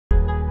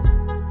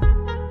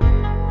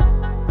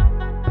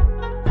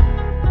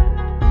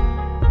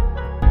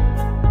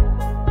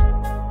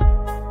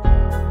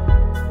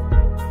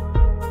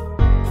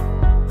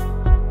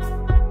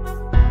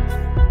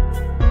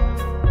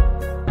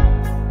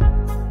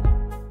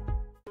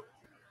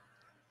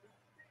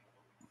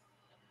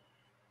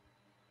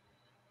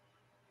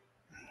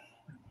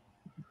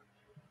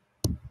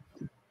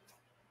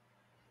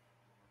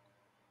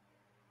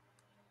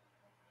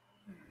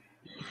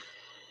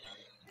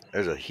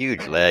There's a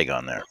huge lag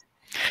on there.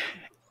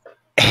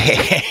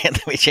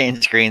 Let me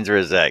change screens for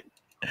a sec.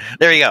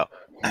 There you go.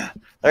 All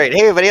right.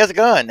 Hey, everybody. How's it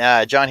going?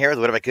 John here with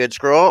What If I Could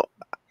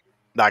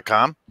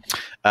Scroll.com.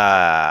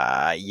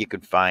 You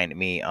can find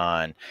me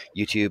on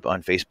YouTube,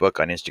 on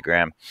Facebook, on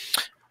Instagram,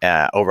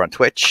 over on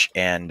Twitch,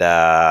 and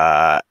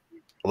a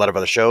lot of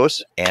other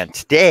shows. And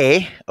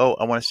today,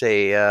 I want to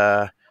say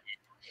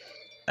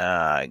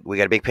we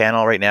got a big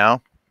panel right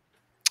now.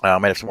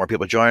 Might have some more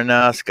people joining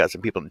us. Got some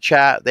people in the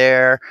chat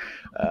there.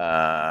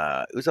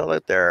 Who's all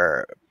out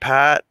there?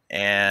 Pat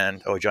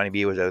and Johnny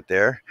B was out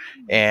there.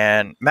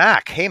 And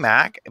Mac. Hey,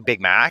 Mac. Big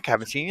Mac.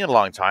 Haven't seen you in a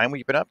long time. What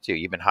you been up to?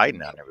 You've been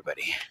hiding on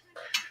everybody.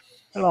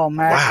 Hello,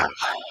 Mac.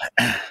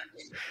 Wow.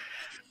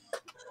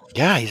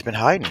 Yeah, he's been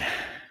hiding.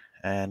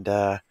 And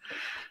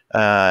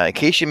in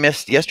case you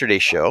missed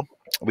yesterday's show,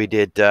 we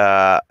did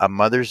a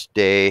Mother's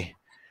Day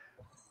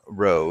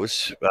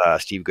rose,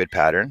 Steve Good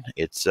pattern.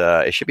 It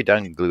should be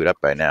done and glued up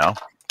by now.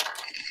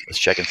 Let's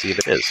check and see if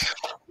it is.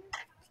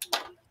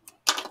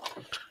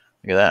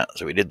 Look at that.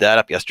 So we did that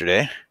up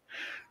yesterday.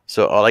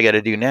 So all I got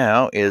to do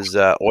now is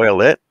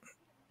oil it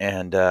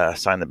and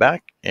sign the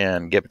back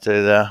and give it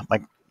to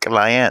my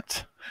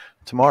client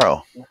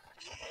tomorrow.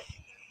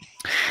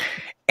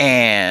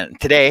 And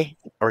today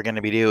we're going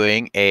to be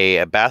doing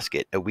a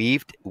basket, a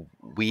weaved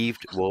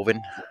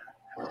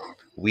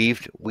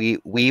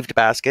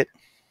basket.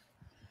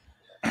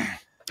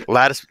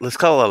 Lattice. Let's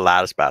call it a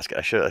lattice basket.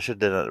 I should have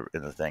done it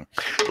in the thing.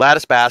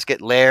 Lattice basket,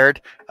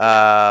 layered.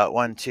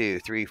 1, 2,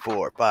 3,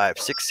 4, 5,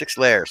 6, 6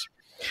 layers.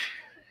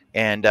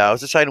 And I was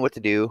deciding what to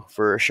do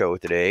for a show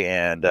today.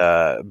 And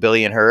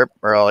Billy and Herb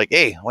are all like,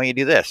 "Hey, why don't you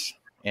do this?"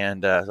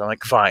 And so I'm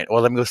like, "Fine.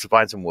 Well, let me go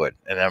find some wood."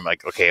 And then I'm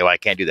like, "Okay, well, I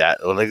can't do that.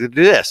 Well, let's do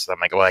this." I'm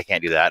like, "Well, I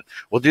can't do that.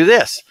 We'll do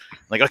this." I'm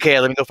like, "Okay,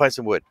 let me go find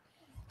some wood."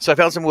 So I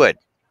found some wood.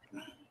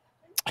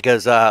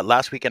 Because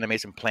last weekend I made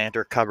some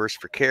planter covers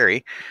for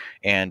Carrie,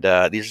 and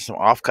these are some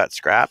offcut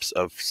scraps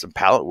of some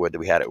pallet wood that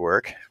we had at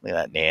work. Look at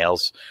that,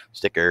 nails,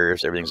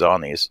 stickers, everything's on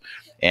these.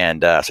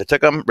 And so I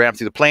took them, ran them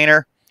through the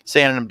planer,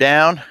 sanded them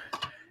down,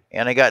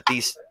 and I got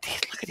these.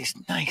 Look at these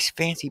nice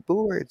fancy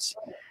boards,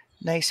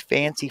 nice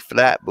fancy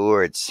flat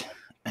boards.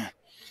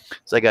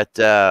 So I got,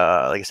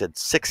 like I said,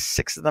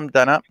 six of them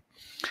done up,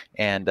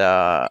 and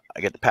I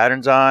got the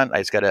patterns on. I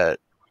just got to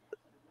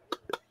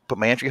put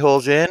my entry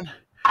holes in,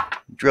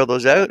 drill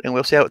those out, and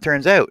we'll see how it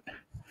turns out.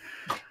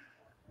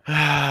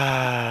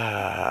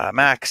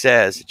 Mac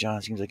says,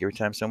 "John, seems like every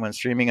time someone's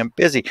streaming, I'm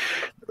busy.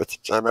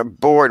 I'm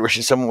bored,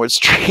 wishing someone would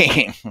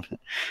stream."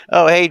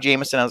 Oh, hey,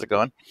 Jameson, how's it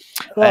going?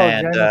 Hello,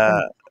 And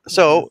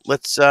so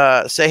let's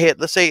say hey.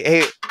 Let's say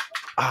hey.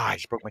 I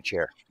just broke my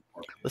chair.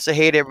 Let's say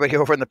hey to everybody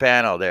over in the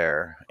panel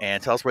there,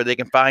 and tell us where they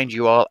can find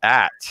you all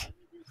at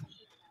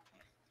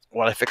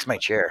while I fix my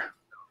chair.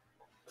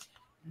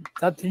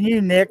 It's up to you,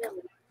 Nick.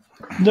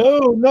 No,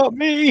 not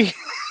me.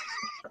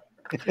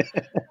 You can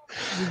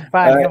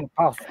find him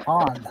across the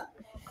pond.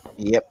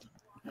 Yep.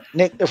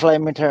 Nick the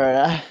Flaming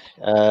Turner.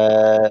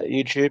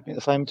 YouTube, Nick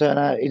the Flaming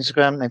Turner.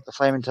 Instagram, Nick the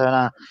Flaming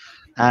Turner.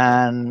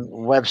 And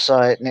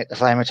website,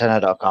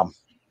 nicktheflamingturner.com.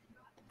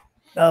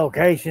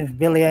 Okay, since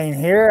Billy ain't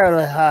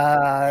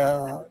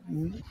here,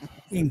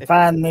 you can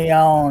find me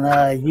on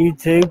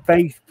YouTube,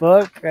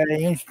 Facebook,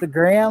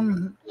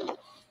 Instagram,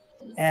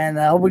 and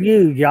over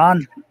you,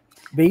 John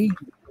B.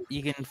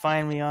 You can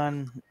find me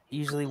on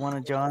usually one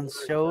of John's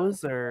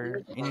shows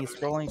or any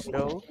scrolling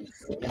show.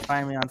 You can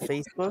find me on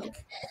Facebook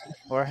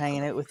or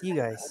hanging out with you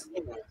guys.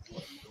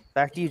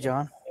 Back to you,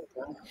 John.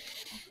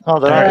 Oh,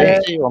 they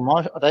see you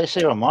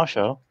on my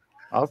show.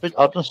 I've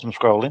done some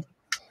scrolling.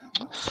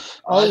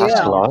 Oh, That's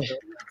yeah. a lie.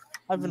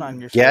 I've been on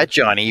your show. Yeah,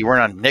 Johnny, you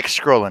weren't on Nick's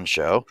scrolling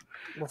show.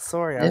 Well,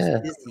 sorry, I was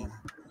busy.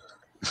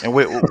 And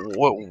what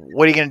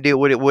are you gonna do?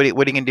 What are you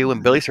gonna do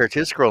when Billy starts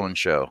his scrolling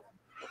show?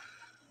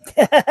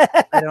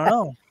 I don't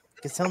know,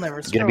 because he'll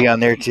never scroll. Gonna be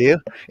on there too.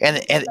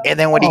 And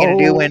then what are you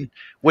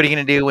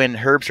gonna do when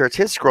Herb starts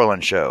his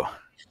scrolling show?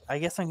 I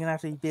guess I'm gonna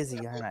have to be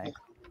busy, aren't I?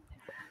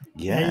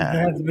 You Yeah.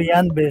 have to be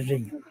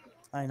unbusy.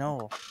 I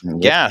know.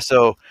 Yeah.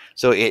 So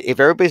if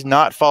everybody's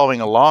not following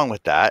along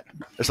with that,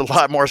 there's a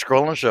lot more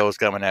scrolling shows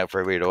coming out for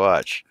everybody to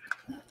watch.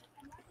 No,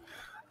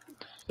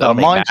 That'll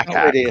make mine's Mac not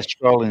happy. really a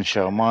scrolling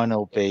show. Mine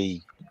will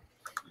be.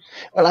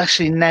 Well,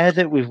 actually, now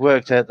that we've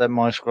worked out that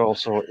my scroll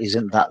saw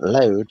isn't that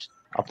loud,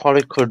 I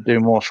probably could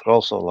do more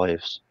scroll saw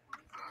lives.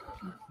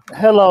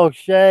 Hello,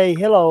 Shay.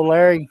 Hello,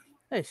 Larry.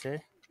 Hey,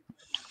 Shay.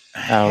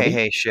 Howdy.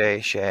 Hey,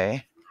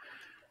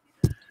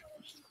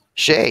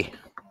 Shay.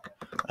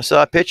 I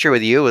saw a picture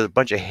with you with a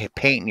bunch of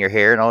paint in your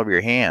hair and all over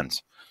your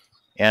hands.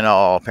 And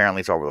apparently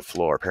it's all over the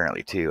floor,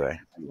 apparently, too. Eh?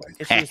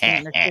 Because she was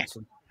painting her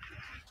kitchen.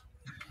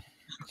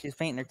 She was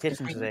painting her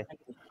kitchen today.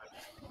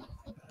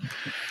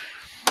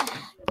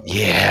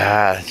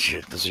 Yeah, that's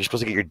what you're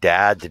supposed to get your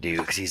dad to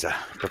do because he's a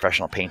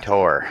professional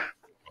painter.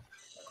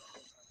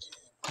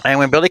 And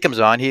when Billy comes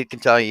on, he'll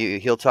tell you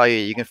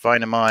you can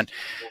find him on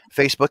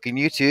Facebook and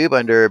YouTube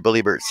under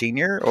Billy Burt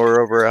Sr.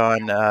 or over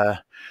on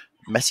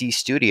Messy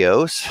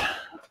Studios.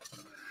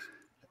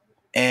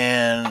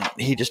 and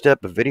he just did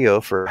up a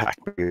video for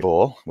Hackberry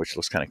Bowl, which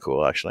looks kind of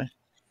cool, actually.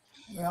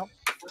 Well,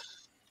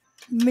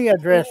 let me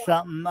address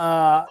something.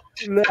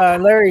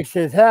 Larry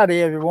says,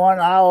 "Howdy, everyone.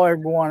 I owe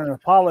everyone an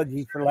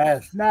apology for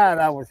last night.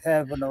 I was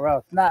having a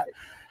rough night."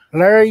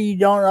 Larry, you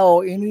don't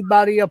owe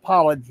anybody an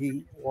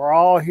apology. We're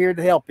all here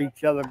to help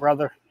each other,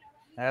 brother.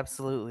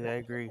 Absolutely, I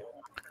agree.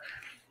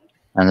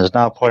 And there's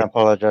no point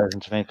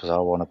apologizing to me because I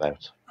won a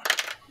bout.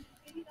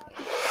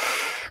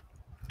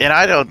 And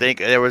I don't think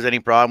there was any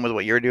problem with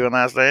what you were doing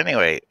last night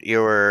anyway.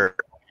 You're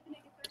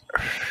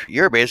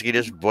basically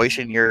just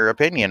voicing your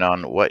opinion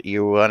on what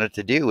you wanted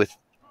to do with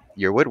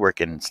your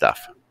woodworking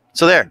stuff.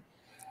 So there.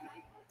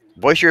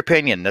 Voice your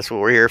opinion. That's what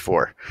we're here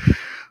for.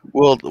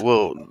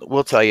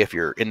 We'll tell you if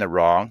you're in the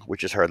wrong,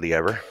 which is hardly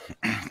ever.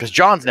 Because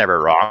John's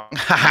never wrong.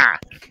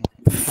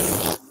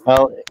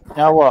 Well, you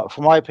know what?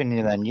 For my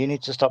opinion, then, you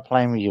need to stop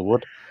playing with your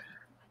wood.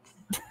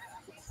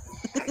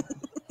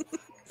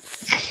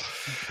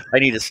 I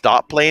need to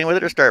stop playing with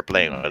it or start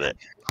playing with it.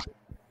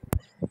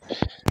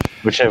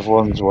 Whichever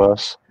one's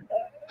worse.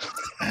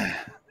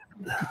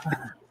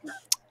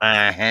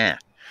 Uh-huh.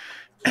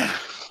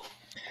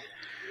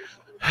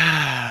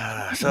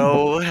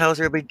 So, how's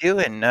everybody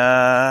doing?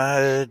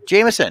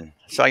 Jameson,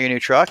 saw your new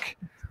truck.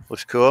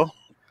 Looks cool.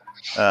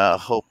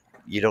 Hope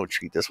you don't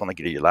treat this one like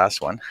you did your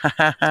last one.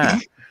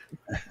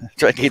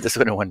 Try to keep this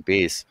one in one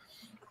piece.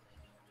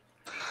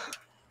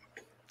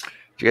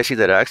 Did you guys see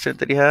that accident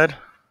that he had?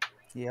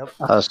 Yep.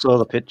 I saw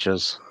the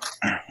pictures.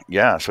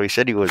 Yeah, so he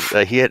said he was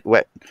he hit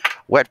wet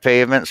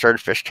pavement, started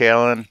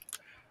fishtailing,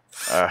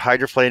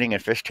 hydroplaning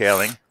and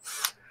fishtailing,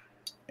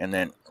 and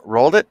then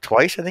rolled it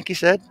twice. I think he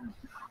said.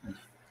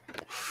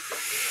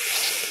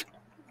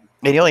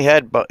 And he only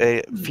had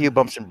a few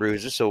bumps and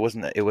bruises, so it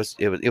wasn't. It was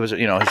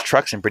his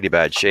truck's in pretty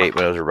bad shape,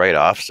 but it was a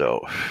write-off,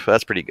 so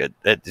that's pretty good.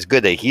 It's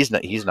good that he's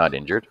not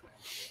injured.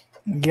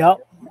 Yep.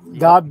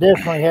 God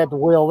definitely had the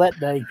will that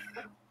day.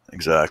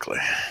 Exactly.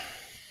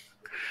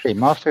 See,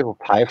 most people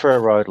pay for a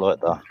ride like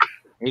that.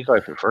 You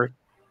go for free.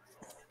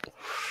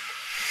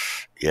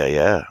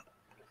 Yeah.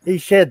 He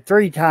said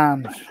 3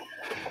 times.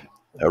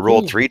 I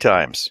rolled 3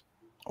 times.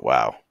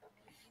 Wow.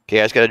 Okay,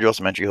 I just got to drill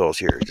some entry holes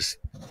here.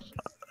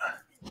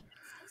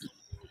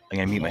 I'm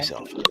going to mute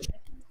myself.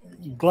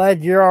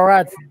 Glad you're all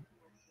right.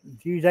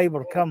 You was able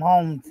to come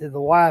home to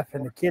the wife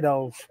and the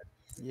kiddos.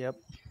 Yep.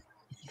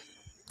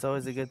 It's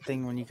always a good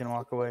thing when you can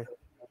walk away.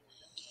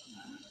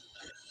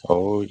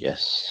 Oh,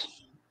 yes.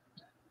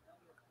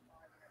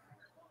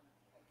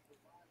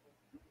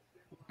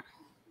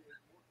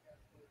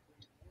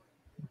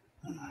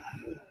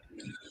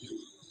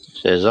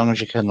 So as long as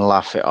you can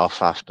laugh it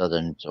off after,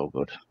 then it's all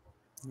good.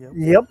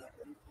 Yep.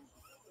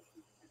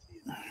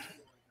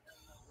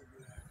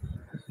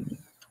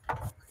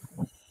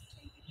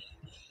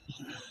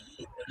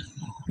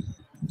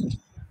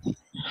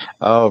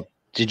 Oh,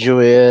 did you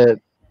hear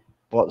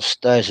what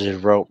Stacey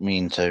roped me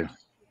into?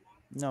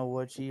 No,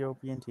 what'd she rope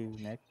you into,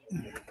 Nick?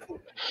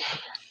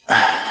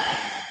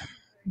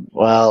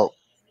 Well,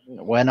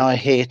 when I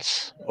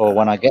hit, or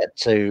when I get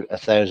to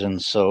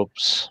 1,000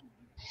 subs,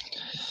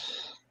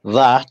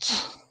 that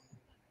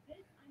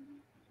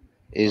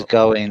is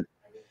going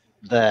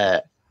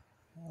there.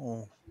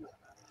 Oh.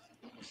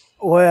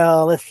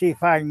 Well, let's see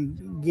if I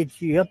can get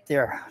you up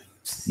there.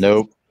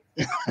 Nope.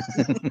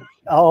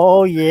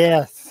 Oh,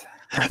 yes.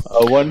 I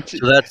want to.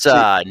 So that's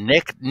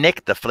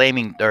Nick the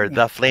Flaming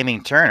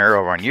Turner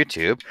over on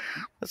YouTube.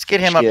 Let's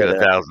get him up to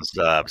 1,000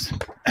 subs.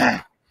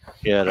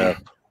 Get up.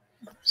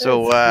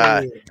 So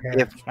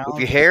if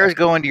your hair is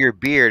going to your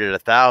beard at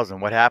 1,000,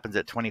 what happens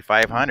at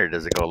 2,500?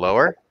 Does it go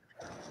lower?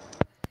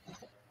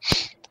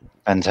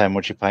 And how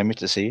much you pay me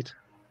to see it?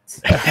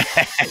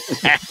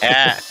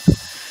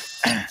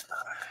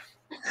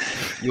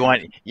 You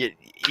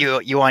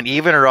want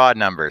even or odd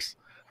numbers?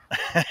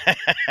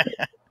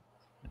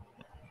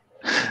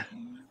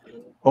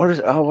 What is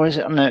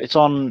it? No, it's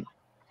on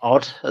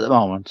odd at the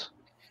moment.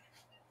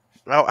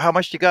 How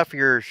much do you got for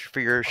your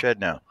shed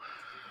now?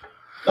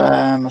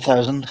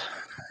 1,000.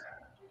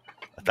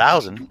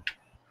 1,000?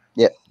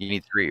 Yep. You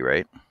need 3,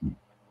 right?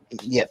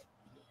 Yep.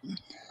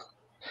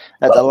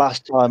 At the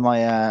last time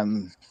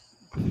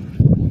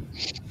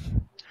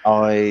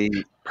I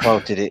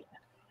quoted it,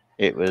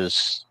 it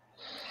was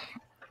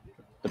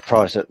the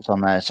price that's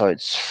on there. So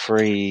it's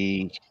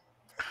free.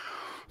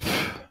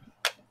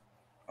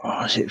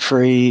 Oh, is it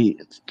free?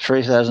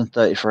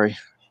 3,033.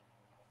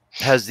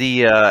 Has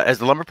the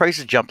lumber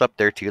prices jumped up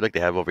there too, like they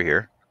have over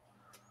here?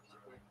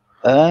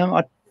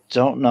 I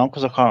don't know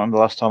because I can't remember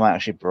the last time I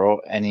actually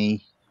brought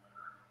any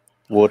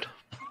wood.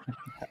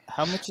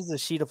 How much is a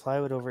sheet of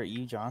plywood over at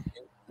you, John?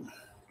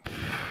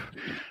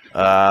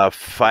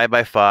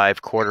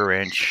 5x5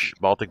 1/4-inch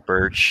Baltic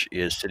birch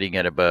is sitting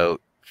at about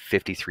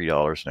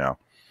 $53 now.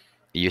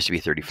 It used to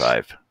be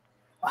 $35.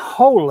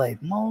 Holy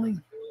moly.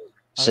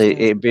 See,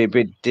 it'd be a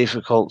bit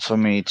difficult for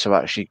me to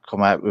actually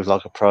come out with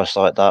like a price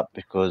like that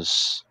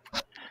because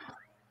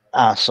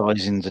our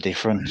sizings are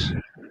different.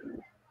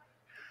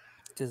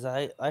 Because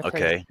I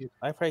Okay.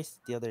 priced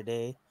it the other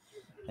day,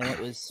 and it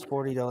was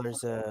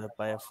 $40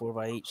 by a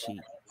 4x8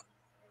 sheet.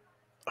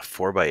 A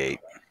 4x8.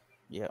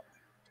 Yeah,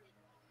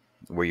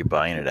 Where you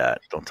buying it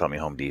at? Don't tell me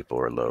Home Depot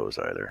or Lowe's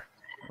either.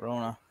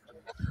 Rona.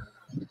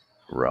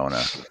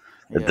 Rona.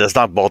 Yeah. That's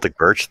not Baltic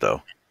birch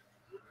though.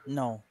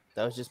 No,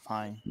 that was just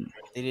pine.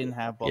 They didn't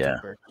have Baltic Yeah.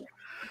 birch.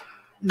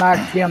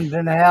 Mike Tim's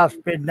in the house,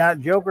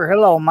 Midnight Joker.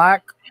 Hello,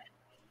 Mike.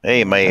 Hey,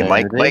 Hey,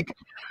 Mike. dude.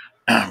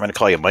 I'm gonna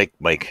call you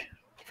Mike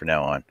from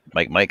now on.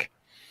 Mike.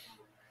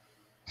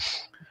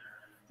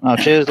 Oh,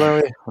 cheers,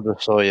 Larry. I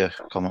just saw your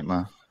comment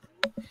there.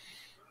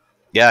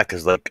 Yeah,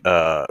 because like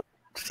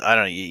I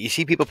don't know. You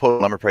see people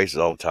post lumber prices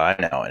all the time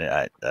now,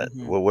 and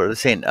Mhm. what we're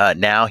saying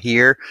now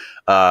here,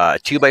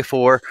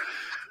 2x4.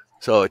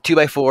 So a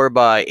 2x4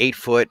 by 8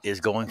 foot is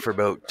going for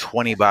about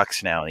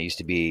 $20 now. It used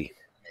to be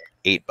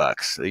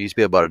 $8. It used to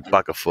be about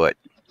 $1 a foot.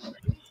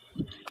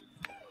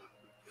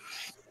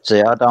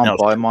 See, I don't No.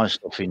 buy my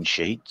stuff in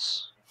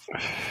sheets.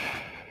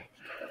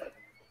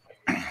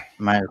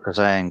 Maybe because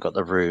I ain't got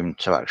the room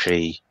to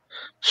actually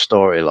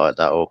store it like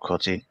that or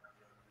cut it.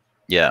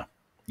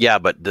 Yeah,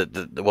 but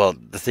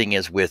the thing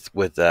is with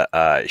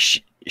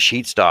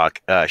sheet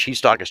stock. Sheet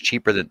stock is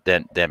cheaper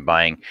than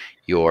buying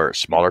your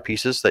smaller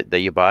pieces that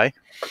you buy.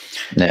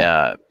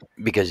 Yeah.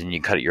 Because then you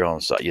cut it your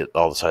own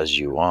all the sizes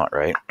you want,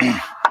 right?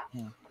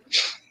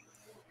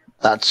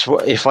 That's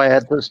what if I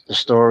had the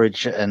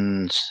storage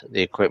and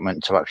the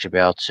equipment to actually be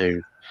able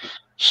to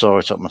store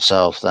it up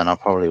myself, then I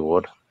probably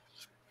would.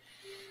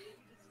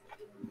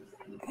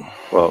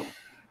 Well,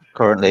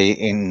 currently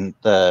in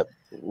the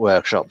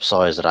workshop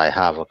size that I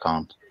have, I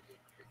can't.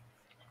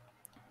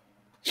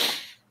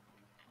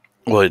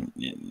 Well,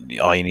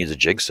 all you need is a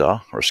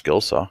jigsaw or a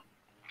skill saw.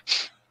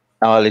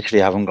 Now I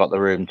literally haven't got the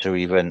room to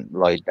even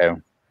lie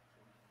down,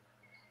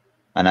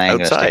 and I ain't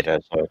gonna Outside. stick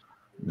outside.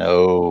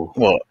 No.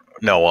 Well,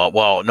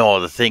 no.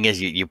 The thing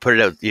is, you put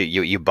it out.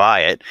 You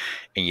buy it,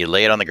 and you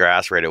lay it on the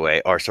grass right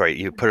away. Or sorry,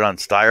 you put it on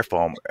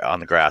styrofoam on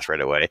the grass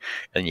right away,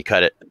 and you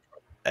cut it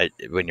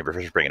when you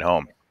first bring it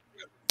home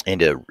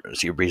into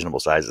reasonable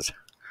sizes.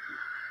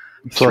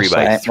 Plus,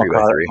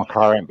 3x3. my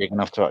car ain't big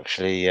enough to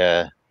actually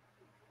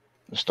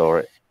store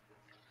it.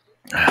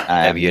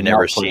 Have you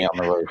never putting seen? it on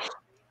the roof?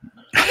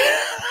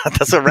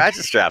 That's what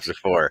ratchet straps are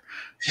for.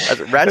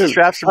 Ratchet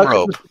straps and I can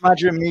rope. just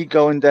imagine me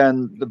going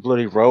down the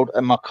bloody road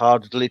and my car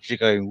just literally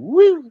going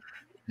woo,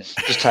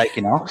 just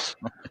taking off.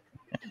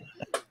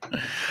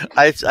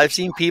 I've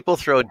seen people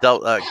throw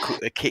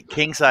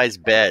king size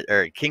bed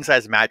or king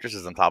size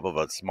mattresses on top of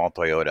a small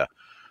Toyota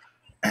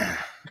and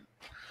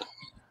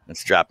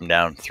strap them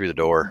down through the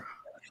door,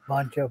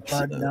 Bunch of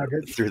bud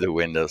nuggets. through the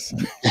windows.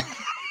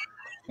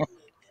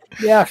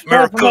 Yeah,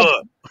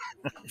 America.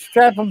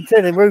 strap them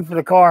to the roof of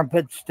the car and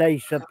put the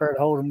stage up there to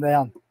hold them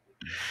down.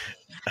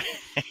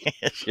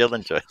 She'll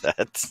enjoy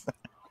that.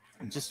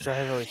 Just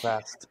drive really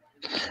fast.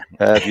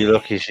 If you're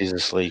lucky, she's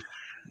asleep.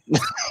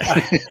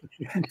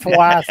 That's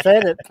why I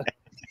said it.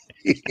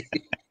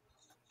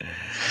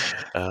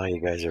 Oh, you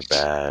guys are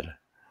bad.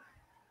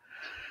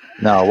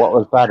 No, what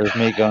was bad was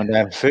me going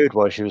down for food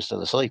while she was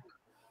still asleep.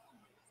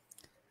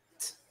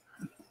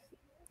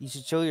 You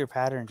should show your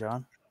pattern,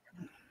 John.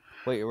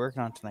 What you're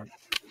working on tonight.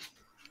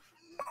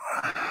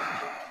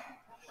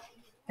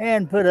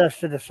 And put us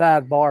to the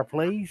sidebar,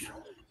 please.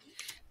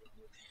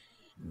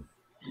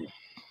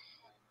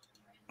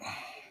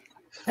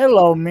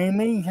 Hello,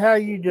 Mimi. How are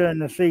you doing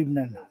this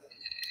evening?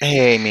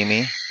 Hey,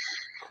 Mimi.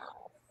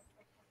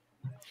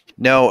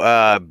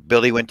 No,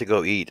 Billy went to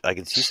go eat. I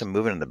can see some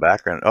movement in the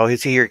background. Oh,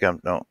 here he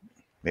comes. No,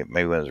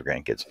 maybe one of his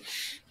grandkids.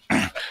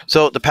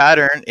 So the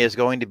pattern is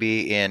going to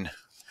be in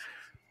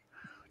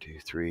 2,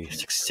 3,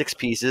 6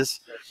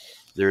 pieces.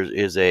 There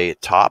is a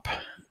top.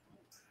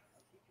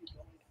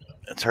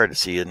 It's hard to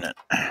see, isn't it?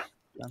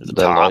 There's a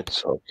The top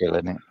lights are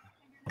killing it.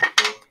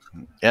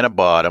 and a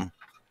bottom.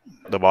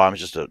 The bottom is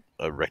just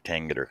a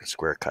rectangular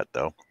square cut,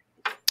 though.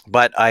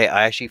 But I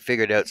actually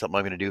figured out something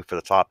I'm going to do for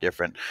the top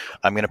different.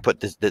 I'm going to put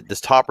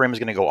this top rim is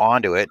going to go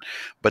onto it,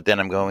 but then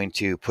I'm going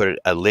to put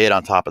a lid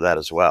on top of that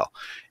as well.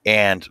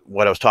 And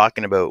what I was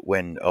talking about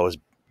when I was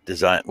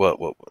design,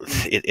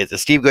 it's a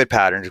Steve Good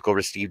pattern. Just go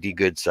over to Steve D.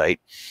 Good's site,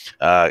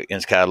 in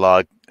his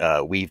catalog,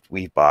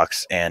 weave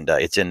box, and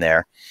it's in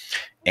there.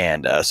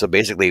 And so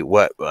basically,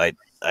 what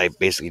I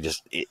basically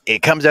just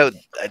it comes out.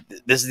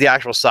 This is the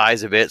actual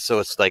size of it, so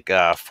it's like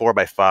a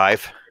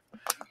 4x5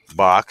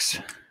 box.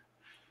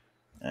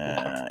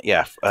 A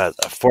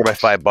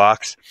 4x5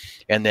 box,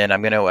 and then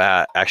I'm going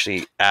to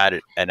actually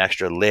add an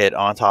extra lid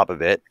on top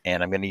of it,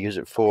 and I'm going to use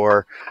it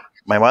for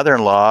my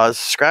mother-in-law's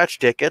scratch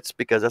tickets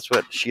because that's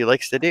what she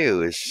likes to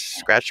do is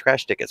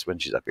scratch tickets when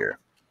she's up here.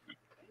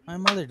 My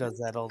mother does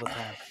that all the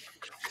time.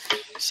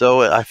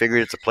 So I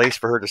figured it's a place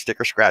for her to stick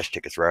her scratch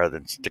tickets rather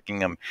than sticking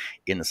them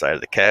in the side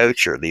of the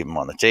couch or leave them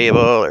on the table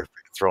or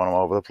throwing them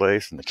all over the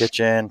place in the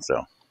kitchen.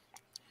 So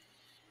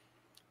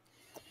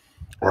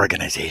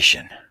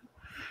organization.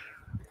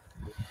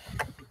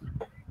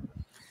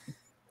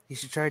 You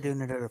should try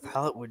doing it out of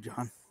pallet wood,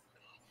 John.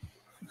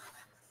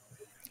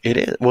 It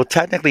is. Well,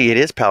 technically, it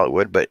is pallet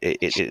wood, but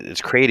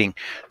it's crating.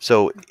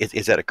 So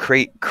it's at a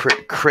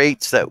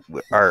crates that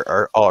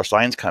are all our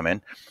signs come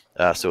in.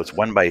 So it's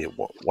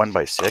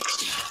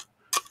 1x6.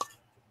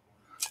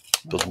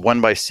 Those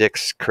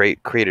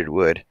 1x6 crated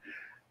wood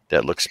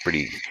that looks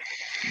pretty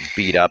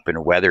beat up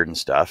and weathered and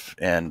stuff.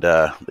 And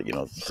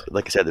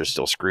like I said, there's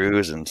still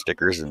screws and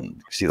stickers, and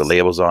you see the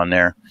labels on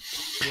there.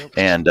 Yep.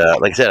 And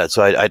like I said,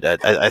 so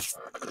I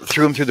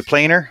threw them through the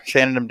planer,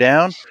 sanded them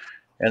down,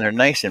 and they're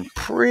nice and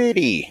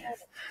pretty.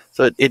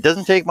 So it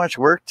doesn't take much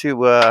work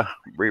to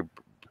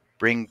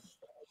bring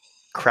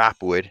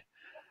crap wood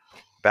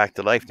back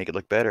to life, make it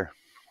look better.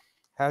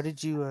 How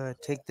did you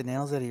take the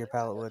nails out of your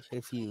pallet wood,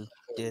 if you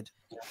did?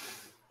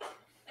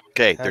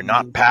 Okay, How they're do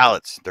not you-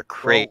 pallets; they're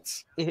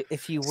crates.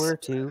 If you were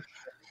to,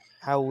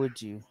 how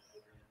would you?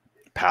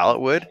 Pallet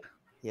wood.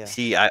 Yeah.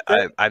 See,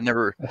 I've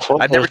never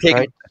I've never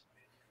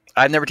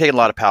taken a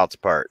lot of pallets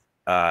apart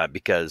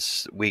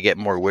because we get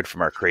more wood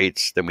from our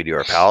crates than we do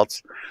our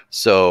pallets.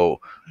 So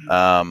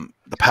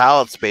the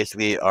pallets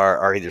basically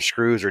are either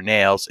screws or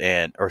nails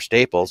or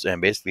staples,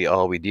 and basically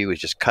all we do is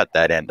just cut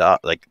that end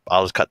off. Like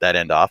I'll just cut that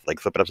end off, like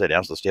flip it upside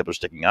down so the staple's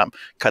sticking up,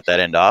 cut that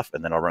end off,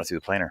 and then I'll run it through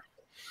the planer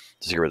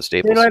to secure the See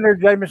you staples. later,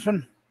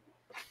 Jameson.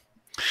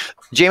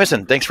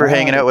 Jameson, thanks for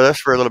hanging out with us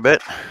for a little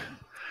bit.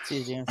 See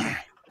you, Jameson.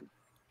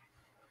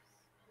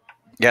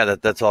 Yeah,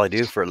 that's all I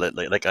do for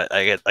like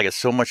I get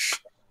so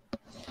much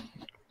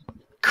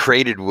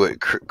crated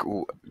wood,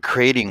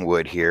 crating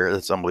wood here.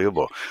 That's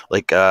unbelievable.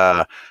 Like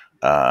in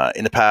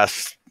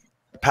the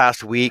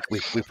past week, we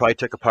probably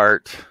took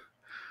apart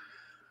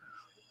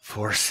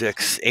 4,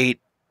 6, 8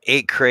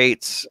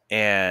 crates,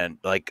 and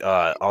like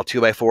all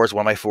 2x4s,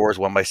 1x4s,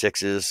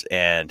 1x6s,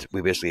 and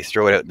we basically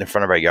throw it out in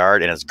front of our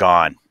yard, and it's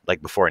gone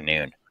like before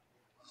noon.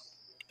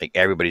 Like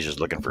everybody's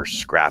just looking for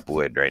scrap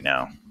wood right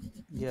now.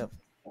 Yep.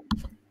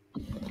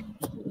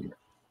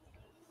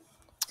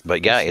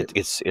 But yeah,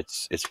 it's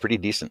pretty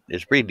decent.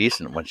 It's pretty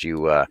decent once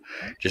you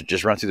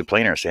just run through the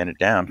planer, sand it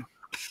down.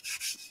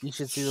 You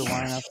should see the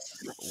lineup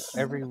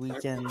every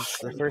weekend,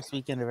 the first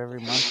weekend of every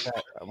month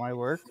at my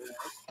work.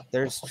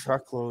 There's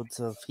truckloads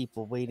of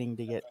people waiting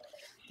to get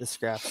the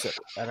scraps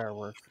at our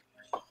work.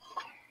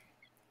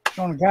 It's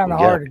kind of Yeah.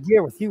 hard to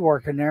get with you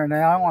working there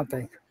now, I want to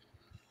think.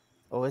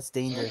 Oh, it's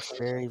dangerous.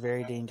 Very,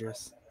 very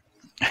dangerous.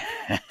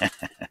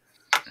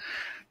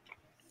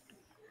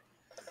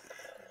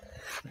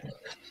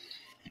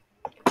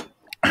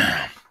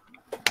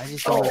 I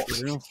just don't have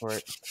the room for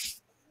it.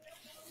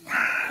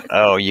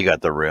 Oh, you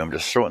got the room.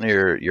 Just throw it in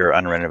your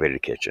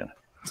unrenovated kitchen.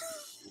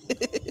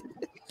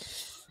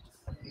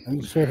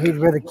 He said he'd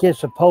rather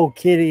kiss a pole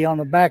kitty on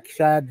the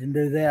backside than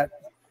do that.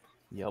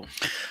 Yep.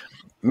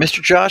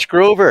 Mr. Josh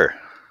Grover,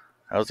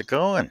 how's it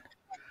going?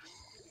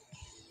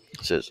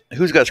 It says,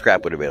 who's got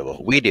scrap wood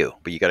available? We do,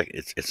 but you got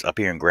it's up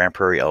here in Grand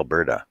Prairie,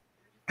 Alberta.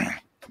 But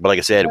like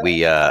I said,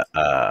 we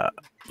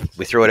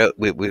throw it out.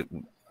 We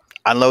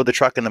unload the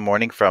truck in the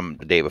morning from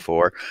the day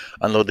before.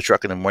 Unload the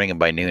truck in the morning, and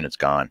by noon it's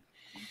gone.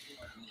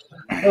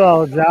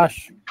 Hello,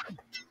 Josh.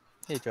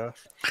 Hey, Josh.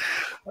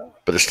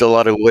 But there's still a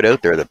lot of wood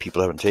out there that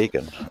people haven't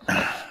taken.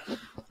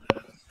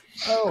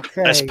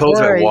 Okay. I suppose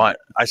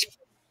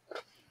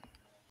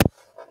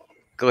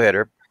Go ahead,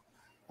 Herb.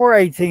 We're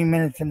 18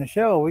 minutes in the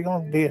show. We're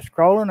going to be a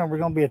scrolling or we're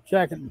going to be a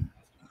checking.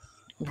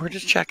 We're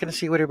just checking to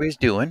see what everybody's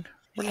doing.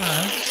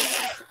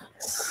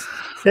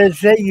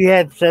 Says that you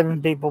had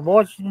 7 people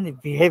watching.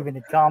 If you have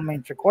any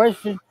comments or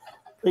questions,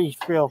 please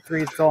feel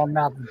free to throw them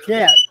out in the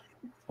chat.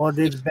 We'll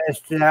do the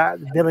best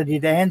ability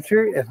to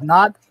answer. If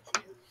not,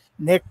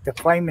 Nick, the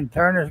Flaming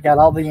Turner's got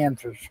all the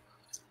answers.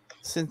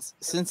 Since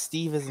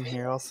Steve isn't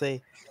here, I'll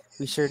say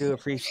we sure do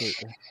appreciate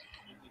you.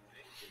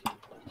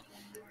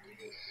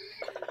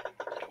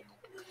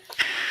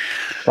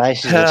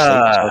 Basically,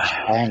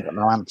 I ain't got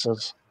no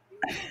answers.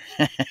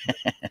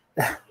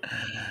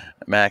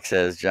 Max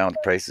says, John, the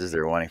prices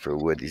they're wanting for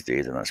wood these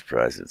days, I'm not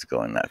surprised it's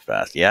going that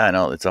fast. Yeah, I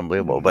know, it's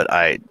unbelievable. But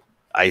I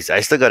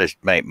still got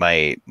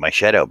my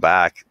shed out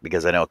back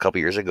because I know a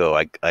couple years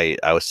ago I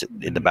was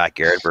sitting in the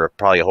backyard for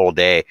probably a whole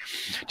day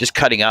just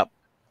cutting up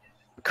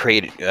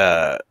crating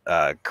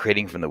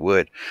from the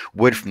wood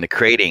from the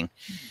crating,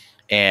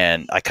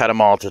 and I cut them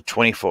all to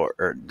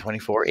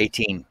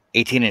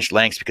 18-inch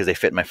lengths because they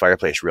fit in my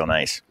fireplace real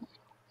nice.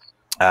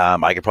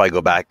 I could probably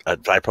go back.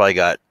 I probably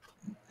got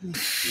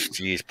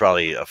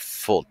probably a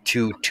full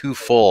two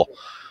full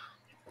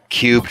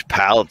cubed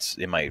pallets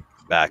in my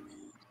back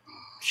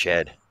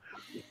shed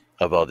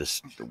of all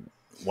this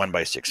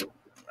 1x6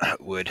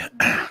 wood.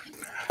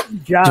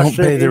 Josh Don't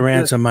said pay the he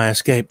ransom. I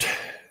escaped.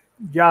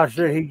 Josh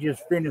said he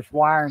just finished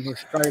wiring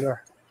his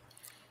trailer.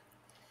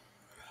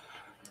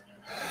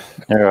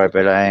 All right,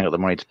 but I ain't got the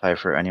money to pay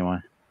for it anyway.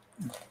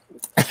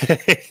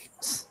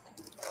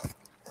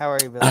 How are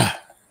you, Billy?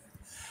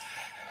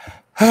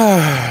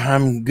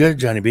 I'm good,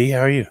 Johnny B.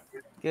 How are you?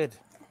 Good.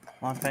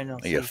 Long time no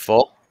Are see. you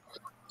full?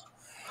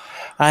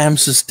 I am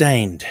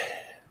sustained.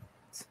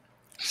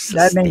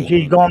 That means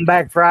he's going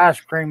back for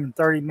ice cream in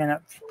 30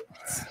 minutes.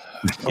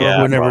 minutes.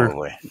 Yeah, whenever,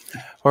 probably.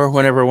 or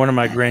whenever one of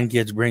my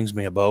grandkids brings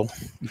me a bow.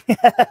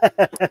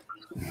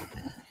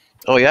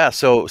 Oh yeah,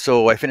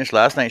 so I finished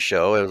last night's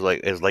show. It was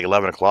like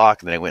 11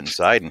 o'clock, and then I went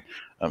inside and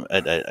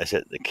I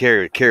said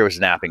Carrie was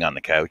napping on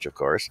the couch, of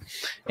course,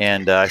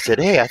 and I said,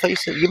 "Hey, I thought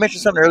you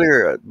mentioned something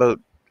earlier about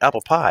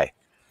apple pie."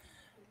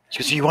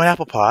 She goes, "You want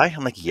apple pie?"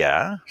 I'm like,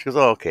 "Yeah." She goes,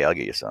 "Oh, okay, I'll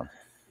get you some."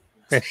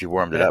 She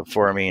warmed it up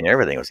for me, and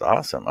everything was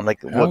awesome. I'm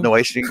like, "What? Oh, No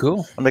ice cream?"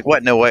 cool. I'm like,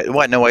 "What? No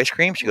ice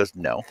cream?" She goes,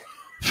 "No."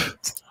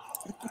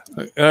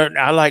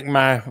 I like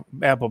my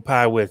apple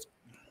pie with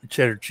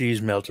cheddar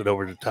cheese melted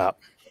over the top.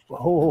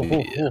 Oh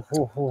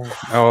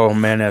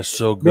man, that's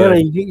so good.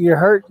 Billy, you're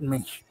hurting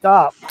me.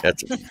 Stop.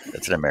 That's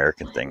an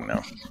American thing,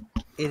 though.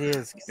 It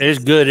is. It's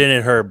good, isn't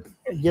it, Herb?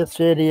 Yes,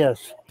 it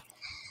is.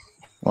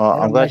 Well,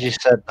 It'll I'm glad make- you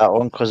said that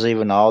one because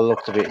even I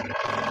looked a bit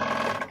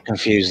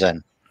confused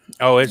then.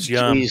 Oh, it's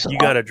yum. Cheese You on-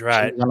 got to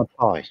try it. cheese on a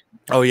pie.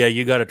 Oh yeah,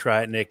 you got to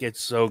try it, Nick.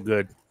 It's so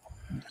good.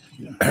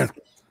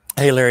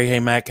 Hey Larry,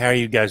 hey Mac, how are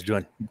you guys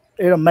doing?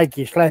 It'll make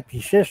you slap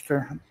your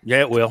sister.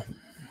 Yeah, it will.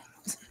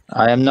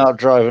 I am not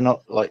driving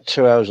up like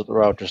 2 hours up the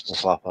road just to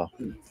slap her.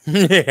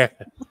 Yeah.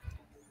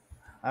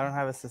 I don't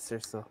have a sister,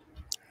 so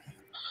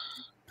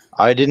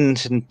I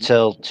didn't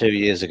until 2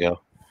 years ago.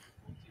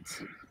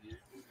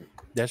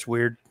 That's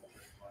weird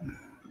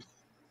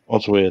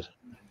What's weird?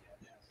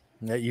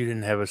 that you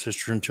didn't have a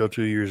sister until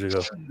 2 years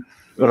ago.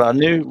 Well, I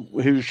knew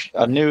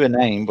I knew her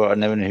name, but I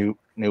never knew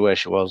where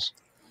she was.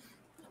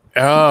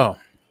 Oh,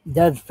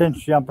 Dad's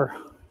fence jumper.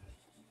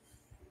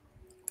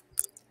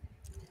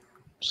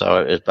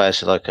 So it's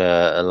basically like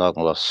a long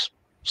lost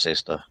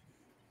sister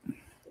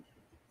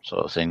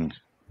sort of thing.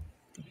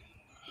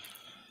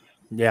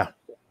 yeah.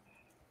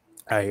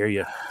 I hear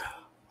you.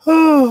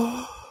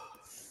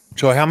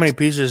 So how many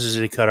pieces has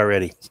he cut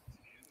already?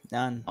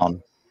 none.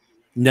 On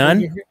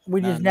None? We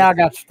just None. now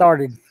got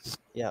started.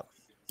 Yep.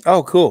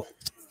 Oh, cool.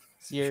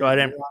 You're- So I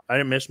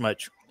didn't miss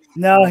much.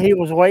 No, he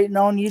was waiting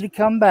on you to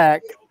come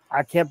back.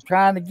 I kept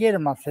trying to get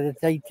him. I said,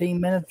 it's 18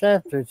 minutes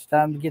after. It's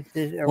time to get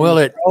this. Are Well,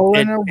 we it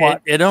rolling or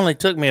what? it only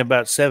took me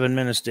about 7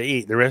 minutes to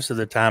eat. The rest of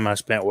the time I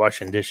spent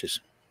washing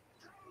dishes.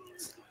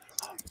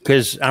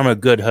 Because I'm a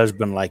good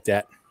husband like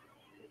that.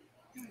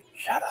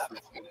 Shut up.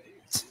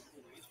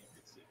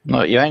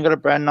 no, you ain't got a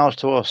brand nose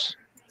to us.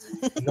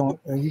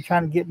 Are you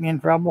trying to get me in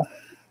trouble?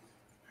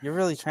 You're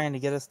really trying to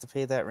get us to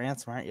pay that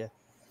ransom, aren't you?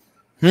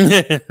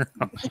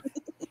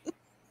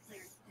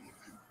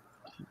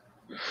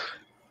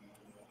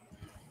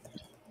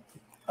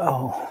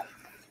 Oh.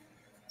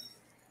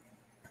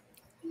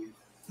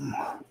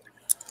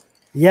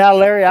 Yeah,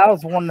 Larry, I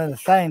was wondering the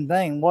same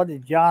thing. What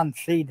did John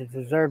see to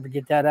deserve to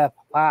get that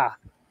apple pie?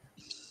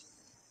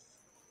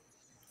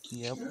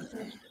 Yep.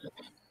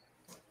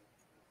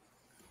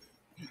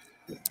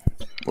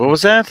 What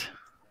was that?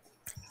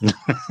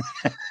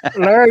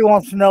 Larry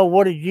wants to know,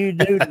 what did you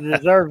do to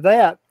deserve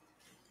that?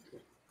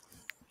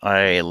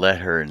 I let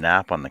her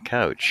nap on the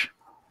couch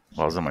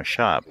while I was in my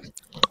shop.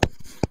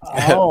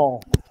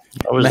 Oh,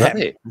 That was Matt-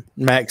 it.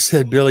 Max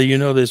said, "Billy, you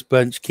know this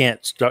bunch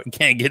can't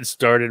get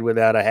started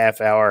without a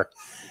half hour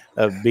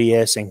of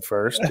BSing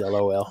first."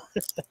 LOL.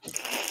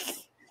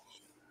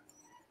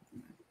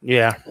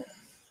 Yeah.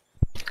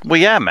 Well,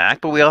 yeah,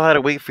 Mac, but we all had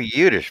to wait for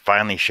you to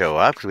finally show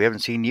up because we haven't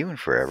seen you in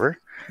forever.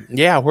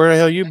 Yeah, where the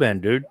hell you been,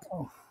 dude?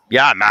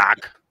 Yeah,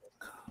 Mac.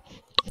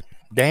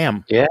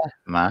 Damn. Yeah,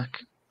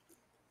 Mac.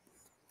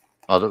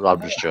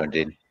 I've just joined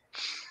in.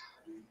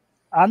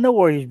 I know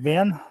where he's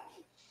been.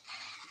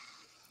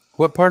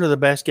 What part of the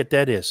basket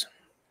that is?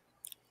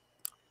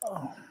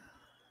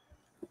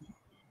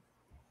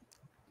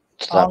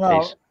 It's Oh, that no.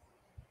 piece.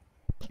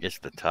 It's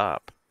the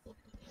top.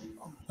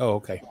 Oh,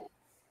 okay.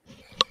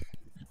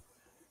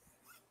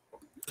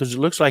 Because it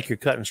looks like you're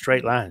cutting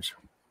straight lines.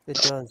 It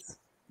does.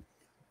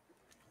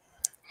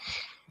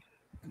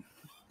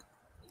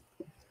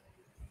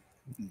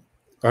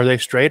 Are they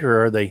straight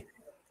or are they?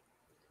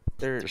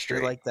 They're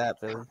straight. like that,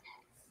 Billy.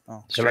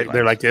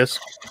 They're like this.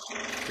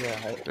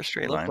 Yeah, They're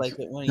straight look lines. like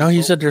it when No,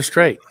 he said they're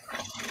straight.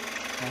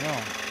 I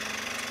know.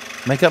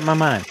 Make up my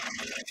mind.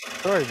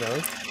 Sorry, Billy.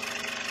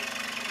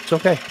 It's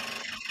okay.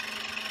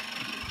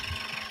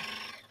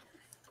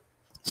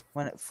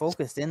 When it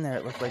focused in there,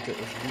 it looked like it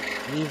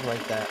was weaved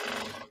like that.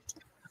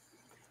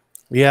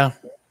 Yeah.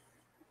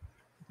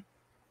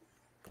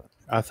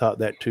 I thought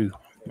that too.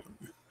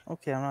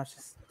 Okay, I'm not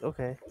just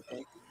okay.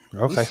 We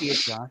Okay. see it,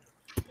 John.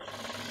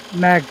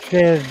 Max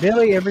says,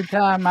 Billy, every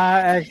time I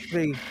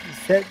actually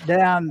sit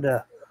down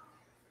to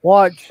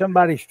watch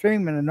somebody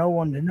streaming and no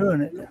one's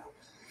doing it.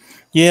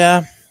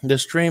 Yeah, the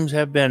streams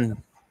have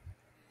been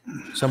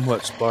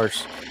somewhat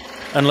sparse.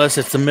 Unless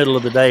it's the middle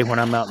of the day when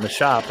I'm out in the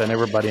shop and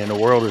everybody in the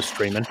world is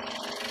streaming.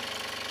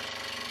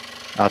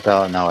 I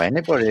don't know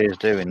anybody who's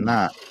doing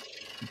that.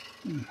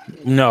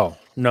 No.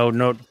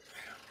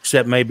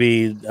 Except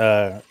maybe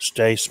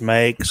Stace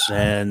Makes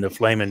and the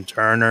Flamin'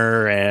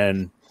 Turner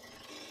and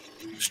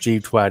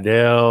Steve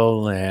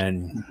Twidell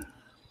and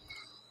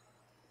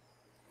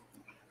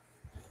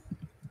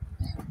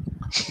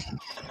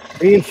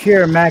Be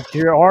sure, Mac,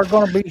 there are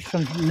going to be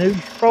some new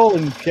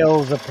scrolling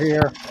shows up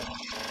here.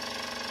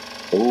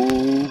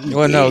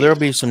 Well, no, there'll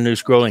be some new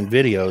scrolling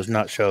videos,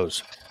 not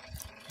shows.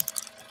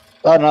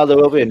 Oh no, there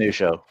will be a new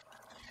show.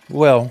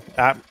 Well,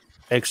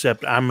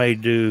 except I may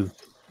do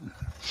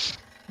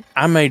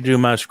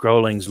my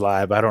scrollings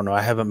live. I don't know.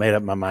 I haven't made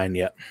up my mind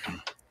yet. You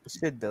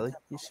should, Billy.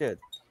 You should.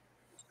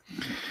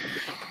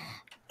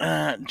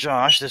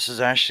 Josh, this is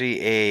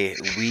actually a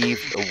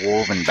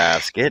woven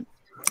basket.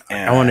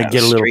 I want to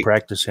get a little straight,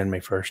 practice in me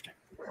first.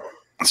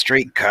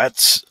 straight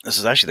cuts. This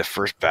is actually the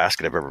first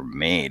basket I've ever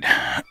made.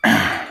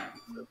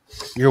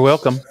 You're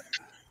welcome.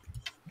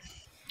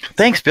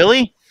 Thanks,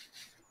 Billy.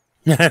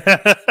 Just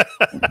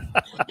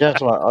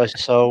like I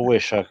so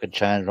wish I could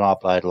change my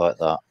blade like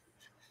that.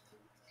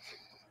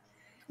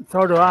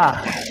 So do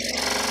I.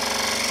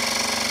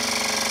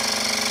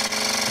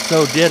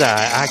 So did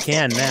I. I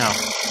can now.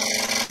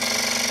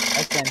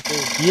 I can too.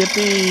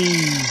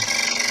 Yippee!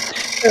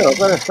 Yeah, I've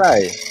got to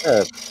say,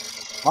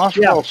 my Yeah.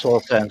 scroll saw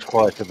sounds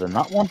quieter than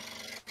that one.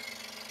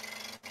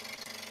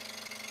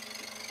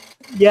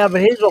 Yeah,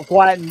 but his will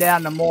quieten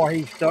down the more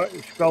he starts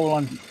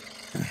scrolling.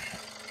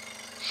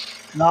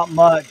 Not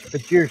much,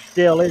 but yours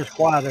still is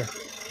quieter.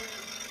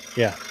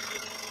 Then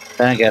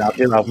again, I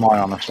do have mine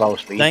on a slow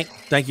speed.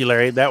 Thank you,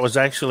 Larry. That was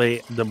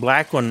actually the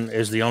black one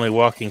is the only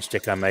walking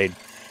stick I made.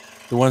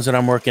 The ones that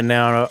I'm working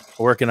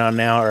on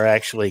now are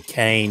actually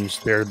canes.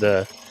 They're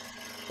the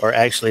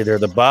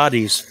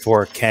bodies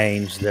for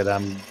canes that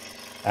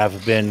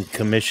I've been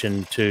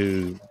commissioned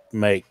to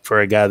make for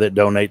a guy that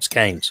donates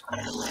canes.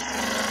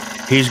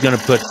 He's going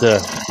to put the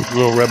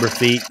little rubber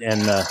feet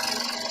and the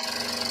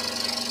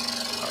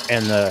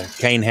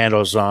cane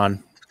handles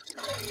on.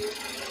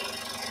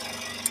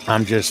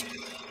 I'm just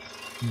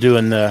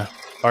doing the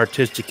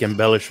artistic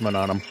embellishment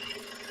on them.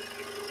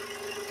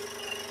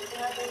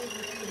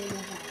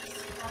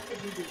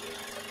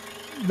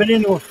 But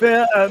anyway,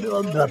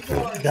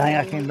 dang,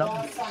 I can't.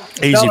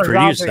 Easy for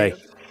you to say.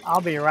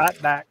 I'll be right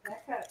back.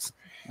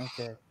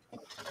 Okay.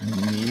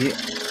 Yeah.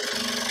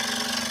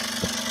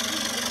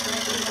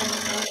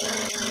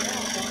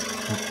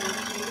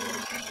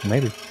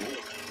 Maybe.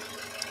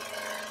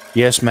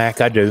 Yes,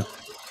 Mac, I do.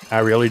 I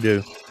really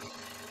do.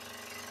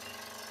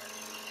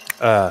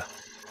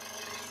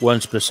 One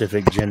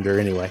specific gender,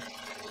 anyway.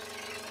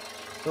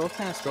 So what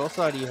kind of scroll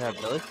saw do you have,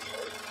 Billy?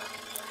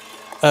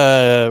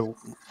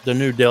 The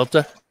new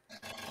Delta.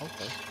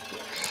 Okay.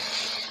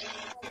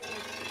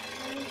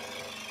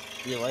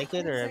 Do you like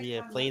it, or have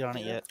you played on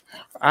it yet?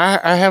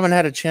 I haven't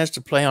had a chance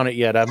to play on it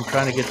yet. I'm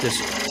trying to get this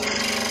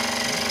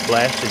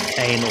blasted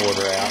cane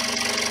order out.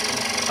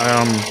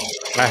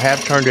 I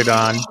have turned it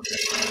on,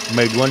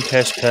 made one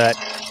test cut,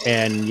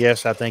 and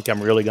yes, I think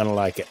I'm really going to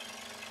like it.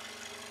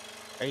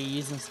 Are you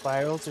using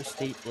spirals or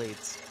straight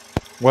blades?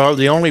 Well,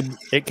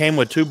 it came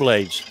with 2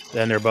 blades,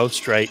 and they're both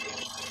straight.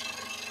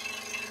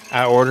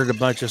 I ordered a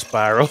bunch of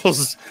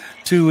spirals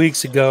 2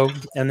 weeks ago,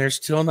 and they're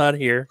still not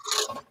here.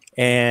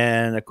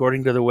 And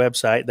according to the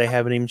website, they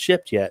haven't even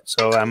shipped yet.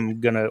 So I'm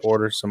going to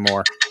order some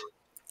more.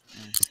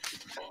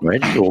 Where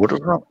did you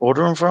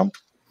order them from?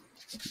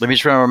 Let me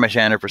just remember my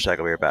channel for a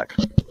second. I'll be right back.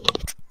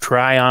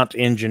 Triant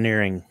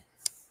Engineering.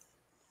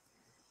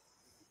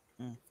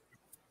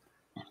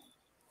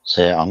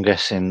 So I'm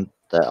guessing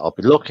that I'll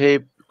be lucky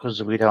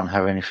because we don't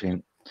have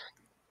anything.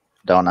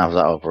 Don't have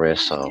that over here,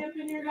 so.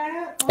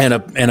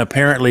 And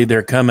apparently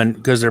they're coming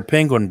because they're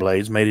penguin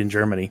blades made in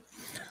Germany.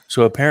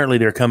 So apparently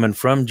they're coming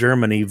from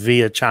Germany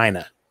via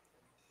China.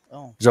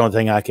 Oh, It's the only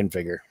thing I can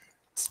figure.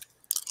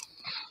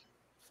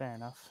 fair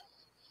enough.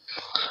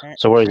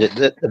 So what is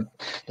it?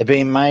 They're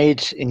being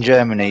made in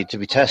Germany to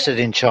be tested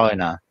in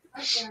China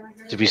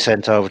to be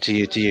sent over to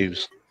you to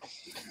use.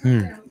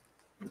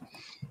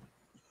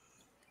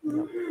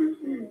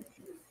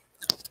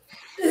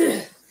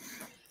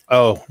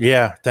 Oh,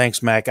 yeah.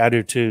 Thanks, Mac. I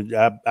do too.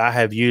 I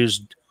have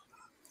used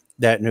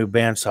that new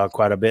bandsaw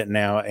quite a bit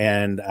now,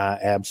 and I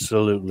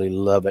absolutely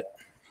love it.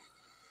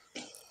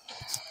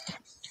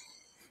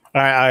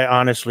 I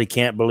honestly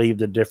can't believe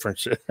the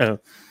difference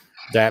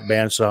that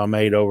bandsaw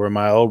made over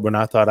my old one.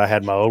 I thought I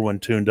had my old one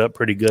tuned up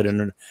pretty good,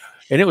 and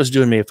it was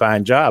doing me a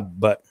fine job,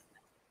 but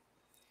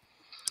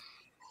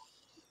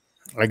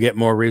I get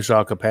more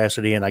resaw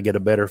capacity, and I get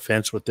a better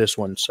fence with this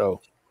one.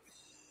 So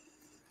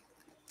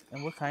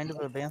And what kind of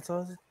a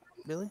bandsaw is it,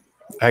 Billy?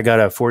 I got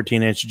a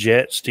 14-inch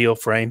jet steel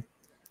frame,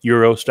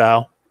 Euro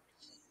style.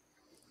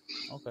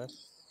 Okay.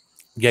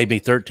 Gave me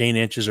 13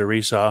 inches of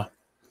resaw.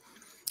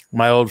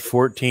 My old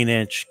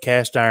 14-inch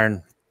cast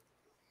iron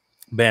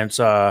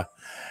bandsaw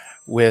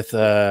with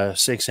a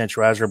 6-inch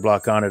riser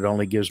block on it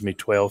only gives me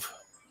 12.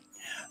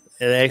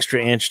 An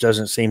extra inch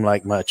doesn't seem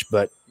like much,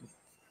 but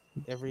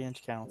Every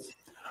inch counts.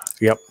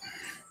 yep.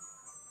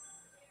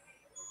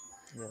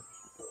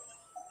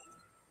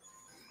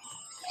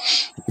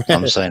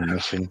 I'm saying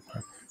nothing.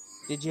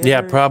 Did you? Yeah,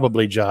 ever-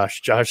 probably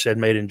Josh. Josh said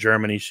made in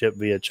Germany, shipped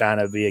via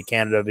China, via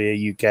Canada,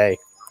 via UK.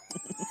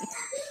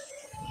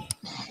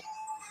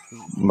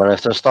 But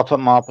if they stop at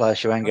my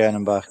place, you ain't getting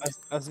them back.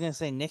 I was gonna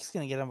say Nick's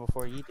gonna get them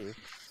before you do.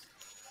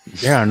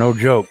 Yeah, no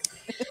joke.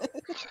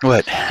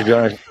 What? To be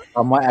honest,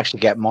 I might actually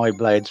get my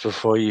blades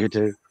before you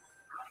do.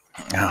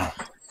 Oh.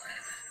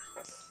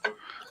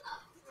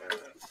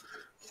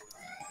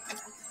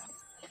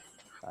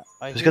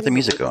 I Who's got the hear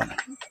music going?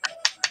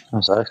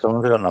 I'm sorry,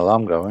 someone's got an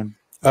alarm going.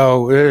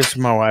 Oh, it's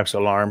my wife's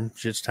alarm.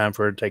 It's time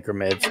for her to take her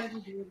meds.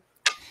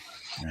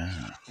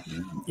 Yeah.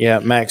 Yeah,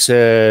 Max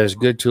says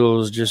good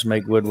tools just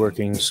make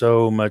woodworking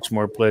so much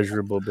more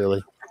pleasurable,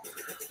 Billy.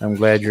 I'm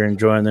glad you're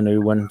enjoying the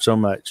new one so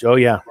much. Oh,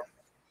 yeah.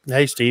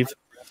 Hey, Steve.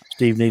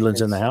 Steve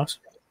Nealon's in the house.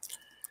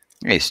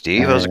 Hey,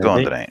 Steve, how's it going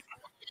Hey. tonight?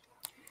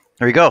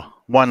 There we go.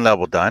 One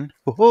level done.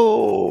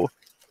 Whoa!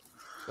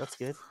 That's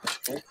good.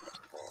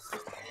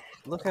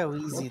 Look how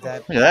easy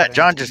that. Look at that.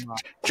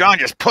 John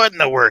just putting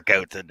the work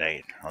out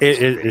tonight.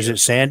 Is it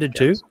sanded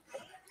too?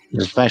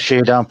 Just make sure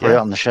you don't put Yeah. it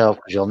on the shelf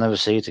because you'll never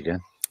see it again.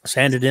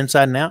 Sanded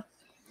inside and out?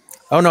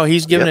 Oh, no,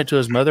 he's giving Yep. it to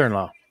his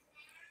mother-in-law.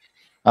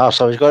 Oh,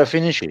 so he's got to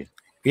finish it.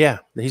 Yeah,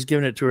 he's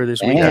giving it to her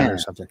this weekend Damn. or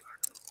something.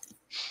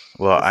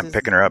 Well, This I'm is-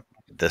 picking her up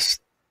this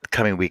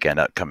coming weekend.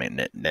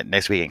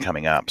 Next weekend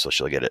coming up, so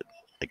she'll get it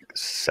like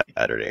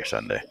Saturday or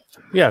Sunday.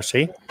 Yeah,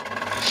 see?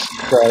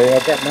 So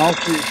I'll get mine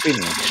finished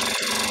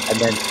and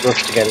then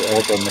rush to get it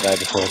all done the day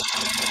before.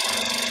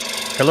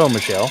 Hello,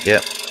 Michelle.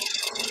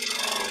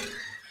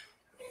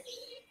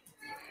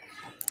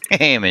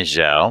 Hey,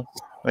 Michelle,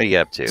 what are you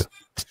up to?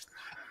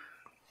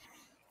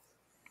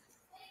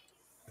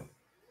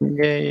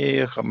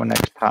 Yeah, I've got my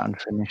next pattern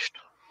finished.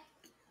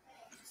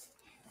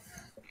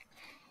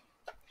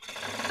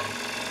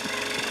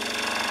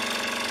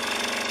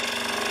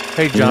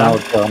 Hey, John. No,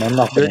 John, I'm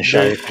not going to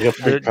show you. 'cause you're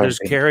pretty Does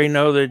protein. Carrie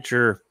know that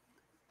your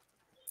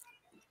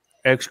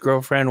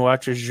ex-girlfriend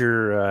watches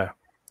your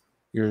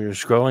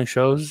scrolling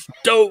shows?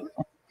 Dope.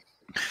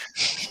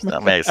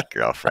 Not my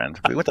ex-girlfriend.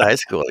 We went to high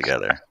school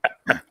together.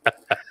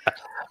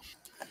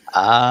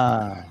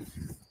 Ah,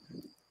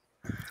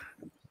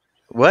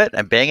 What?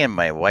 I'm banging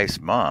my wife's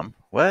mom.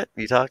 What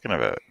are you talking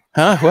about?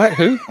 Huh? What?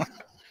 Who?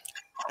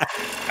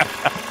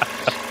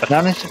 now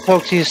need to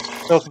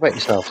talk about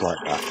yourself like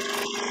that.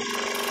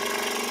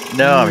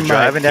 No, I'm Mike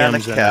driving down to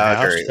Kim's in the house.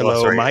 Calgary.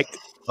 Hello, Mike.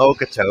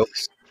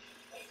 Okotoks.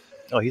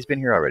 Oh, he's been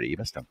here already. You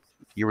missed him.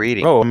 You were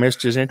eating. Oh, I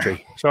missed his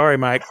entry. Sorry,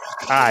 Mike.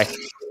 Hi.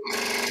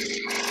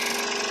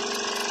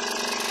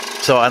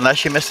 So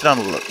unless you missed it on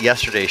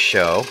yesterday's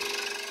show,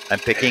 I'm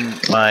picking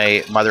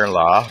my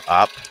mother-in-law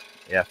up,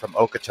 from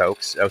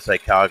Okotoks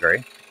outside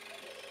Calgary.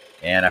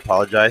 And I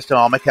apologize to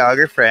all my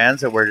Calgary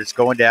friends that we're just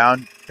going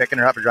down, picking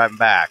her up and driving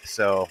back.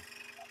 So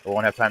I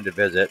won't have time to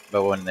visit.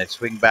 But when they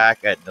swing back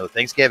at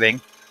Thanksgiving,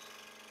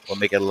 we'll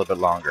make it a little bit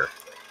longer.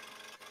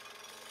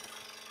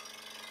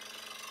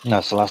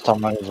 That's the last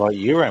time I invite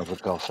you around for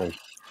coffee.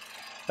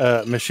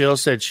 Michelle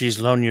said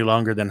she's known you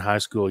longer than high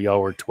school.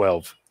 Y'all were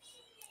 12.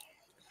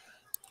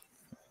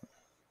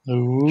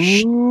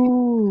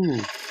 Ooh.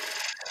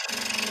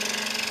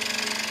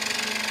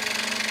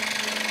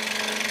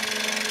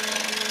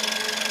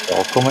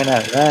 All coming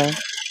out there.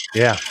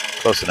 Yeah.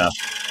 Close enough.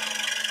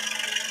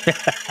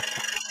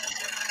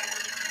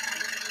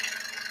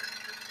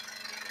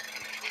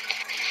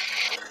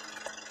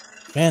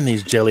 Man,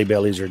 these jelly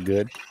bellies are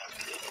good.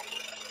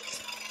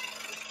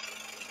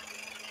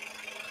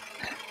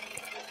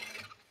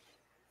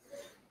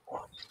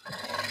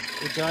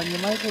 Hey, John, you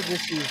might have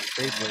just used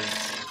straight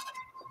blades.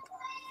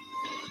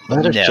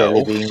 That is No.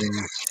 jelly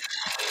beans.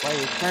 Why,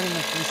 you're turning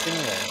the piece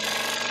anyway.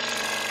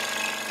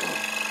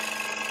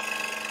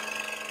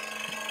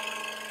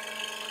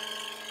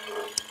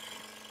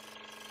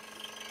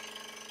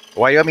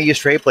 Why do you want me to use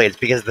straight blades?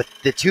 Because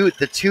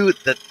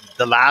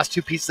the last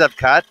two pieces I've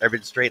cut have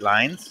been straight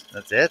lines.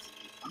 That's it.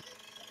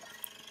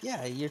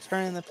 Yeah, you're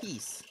turning the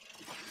piece.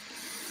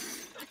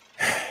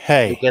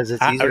 Hey, Because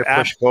it's easier to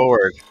push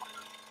forward.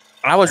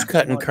 I was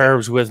cutting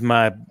curves with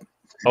my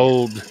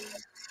old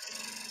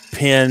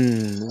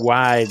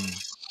wide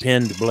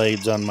pinned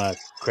blades on my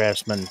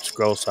Craftsman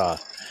scroll saw.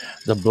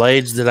 The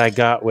blades that I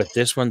got with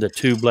this one, the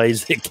two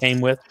blades that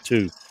came with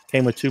two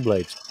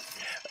blades.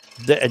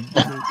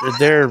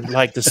 They're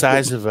like the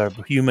size of a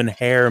human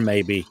hair,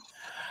 maybe.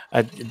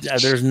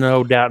 There's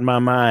no doubt in my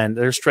mind.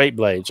 They're straight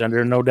blades, and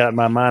there's no doubt in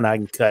my mind I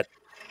can cut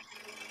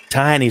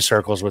tiny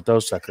circles with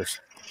those suckers.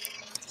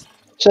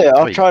 So yeah,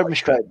 I tried my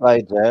straight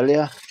blades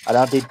earlier, and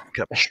I did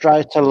a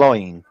straighter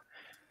line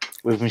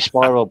with my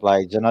spiral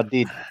blades, and I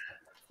did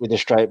with the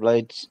straight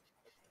blades.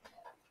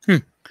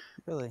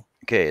 Really?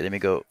 Okay, let me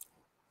go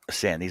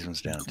sand these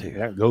ones down too.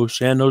 Yeah, go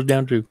sand those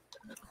down too.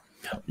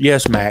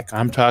 Yes, Mac,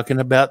 I'm talking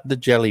about the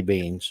jelly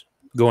beans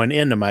going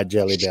into my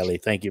jelly belly.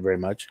 Thank you very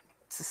much.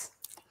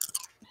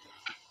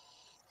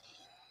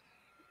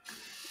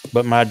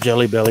 But my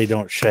jelly belly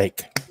don't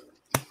shake.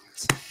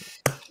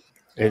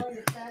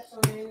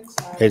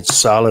 It's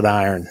solid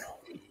iron.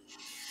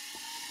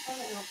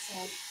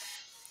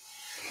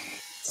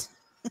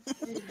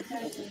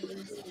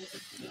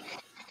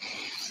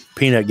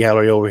 Peanut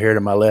gallery over here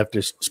to my left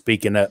is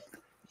speaking up.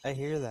 I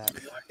hear that.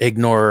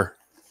 Ignore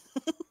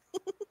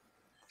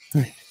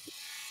her.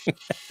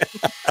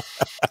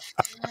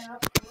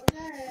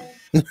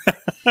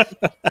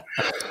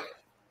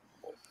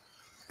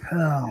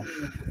 Oh.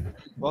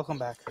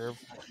 curve.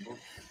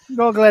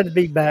 Well, glad to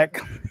be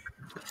back.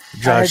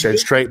 Josh said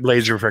straight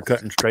blazer for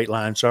cutting straight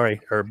lines. Sorry,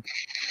 Herb.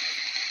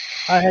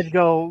 I had to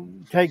go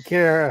take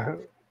care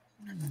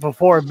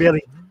before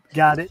Billy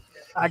got it.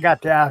 I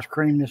got the ice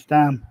cream this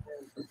time.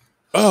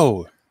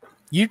 Oh,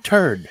 you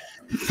turd.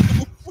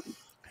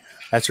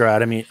 That's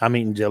right. I'm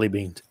eating jelly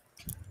beans.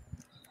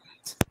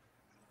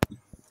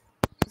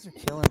 These are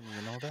killing me,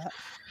 you know that?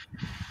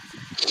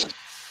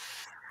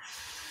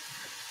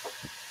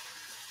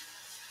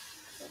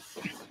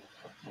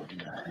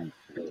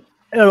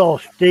 Hello,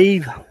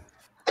 Steve.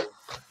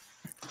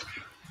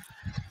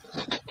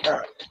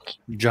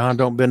 John,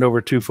 don't bend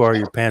over too far.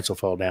 Your pants will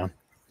fall down.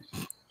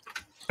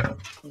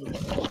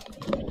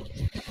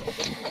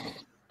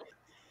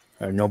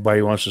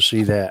 Nobody wants to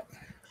see that.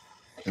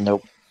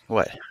 Nope.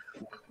 What?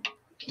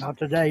 Not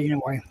today,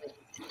 anyway.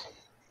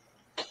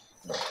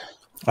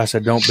 I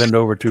said, don't bend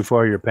over too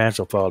far. Your pants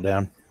will fall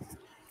down.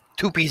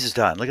 2 pieces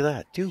done. Look at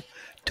that. Two.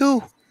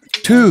 Two.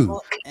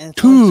 And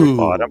it's Two.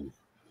 Bottom.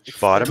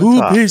 Bottom and Two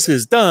top.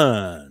 pieces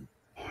done.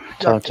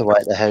 Time to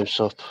wake the house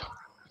up.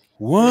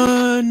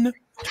 1,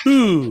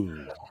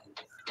 2.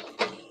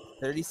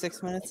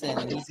 36 minutes in,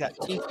 and he's got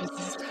 2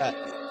 pieces cut.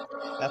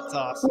 That's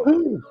awesome.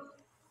 Woohoo.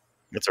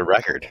 It's a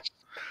record.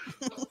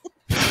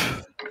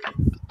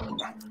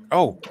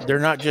 Oh, they're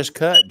not just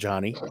cut,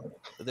 Johnny.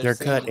 They're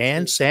cut sanded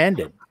and too.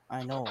 sanded.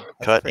 I know. That's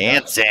Cut production.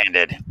 and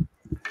sanded.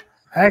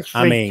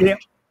 Actually, I mean,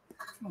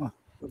 Tim,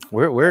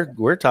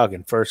 we're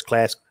talking first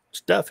class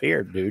stuff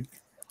here, dude.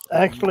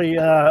 actually,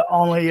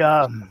 only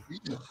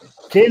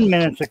 10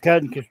 minutes of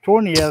cutting because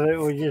 20 of it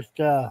was just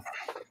a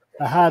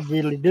high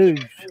diddly doos.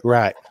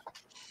 Right.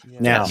 Yeah.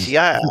 Now, See,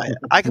 I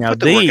can Now put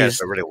the work out these-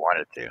 if I really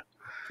wanted to.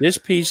 this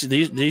piece,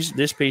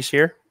 this piece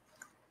here,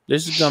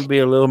 this is going to be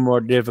a little more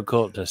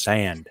difficult to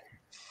sand.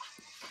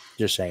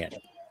 Just saying.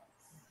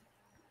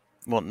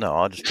 Well, no,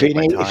 I'll just If you take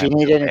my need- time. if you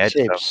need to any edge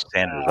it up, tips,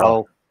 sand it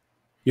all.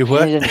 You If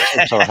what? you need any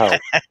tips, I'll help.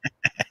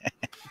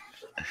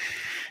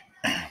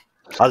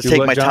 I'll just You take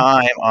what, my John?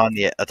 time on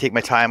the. I'll take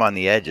my time on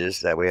the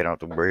edges. That way, I don't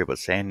have to worry about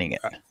sanding it.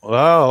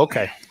 Oh,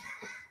 okay.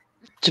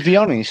 To be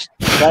honest,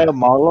 today on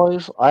my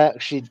life, I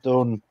actually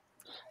done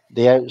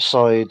the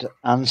outside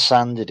and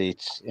sanded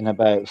it in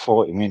about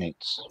 40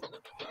 minutes.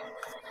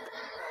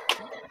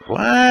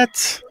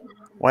 What?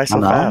 Why so I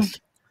know. fast?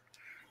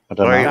 I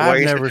don't Why, know. why are I've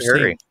you never such a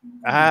hurry?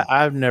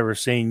 I've never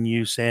seen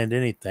you sand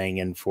anything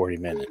in 40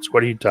 minutes.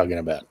 What are you talking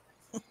about?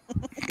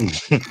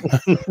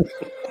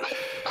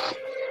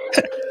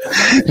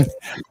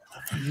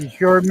 You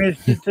sure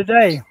missed it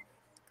today.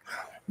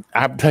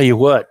 I'll tell you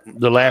what,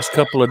 the last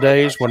couple of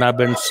days when I've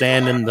been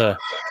sanding the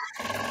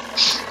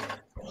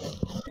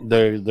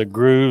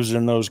grooves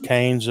in those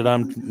canes that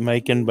I'm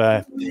making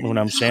when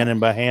I'm sanding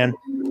by hand,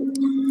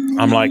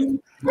 I'm like,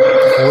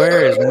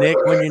 where is Nick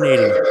when you need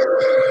him?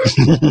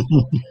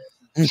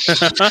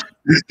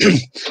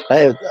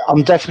 Hey,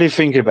 I'm definitely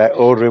thinking about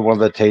ordering one of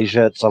the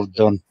t-shirts I've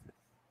done.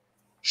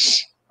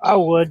 I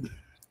would.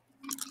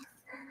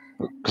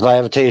 Because I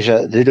have a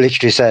t-shirt that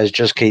literally says,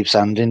 just keep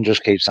sanding,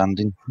 just keep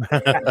sanding.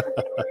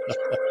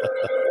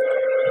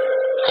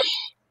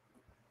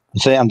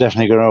 So I'm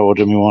definitely going to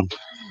order me one.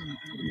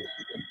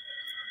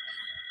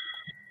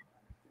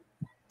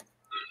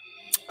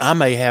 I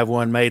may have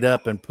one made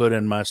up and put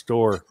in my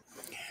store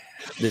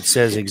that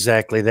says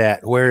exactly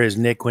that. Where is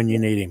Nick when you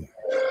need him?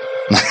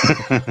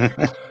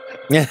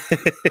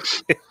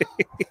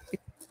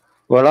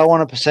 Well, I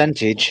want a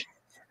percentage.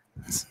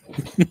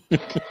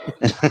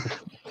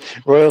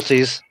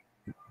 Royalties.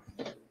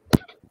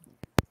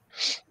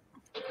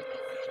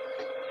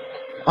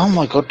 Oh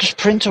my god, just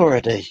print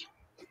already.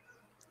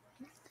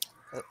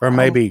 Or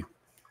maybe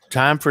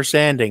time for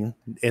sanding,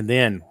 and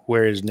then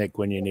where is Nick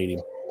when you need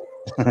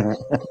him?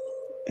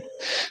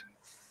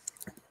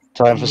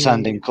 Time for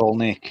sanding, call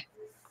Nick.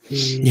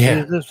 He's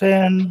Yeah. a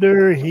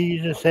sander.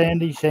 He's a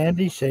sandy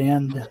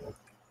sand.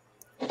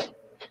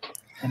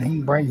 And he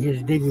can bring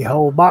his diggy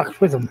hole box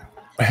with him.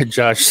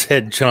 Josh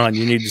said, John,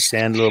 you need to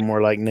sand a little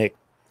more like Nick.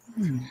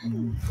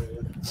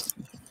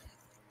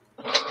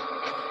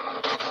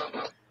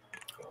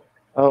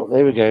 Oh,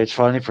 there we go. It's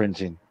finally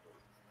printing.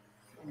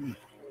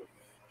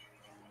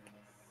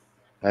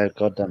 Oh,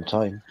 goddamn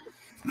time.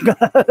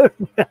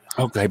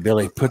 Okay,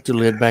 Billy, put the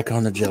lid back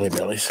on the Jelly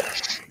Bellies.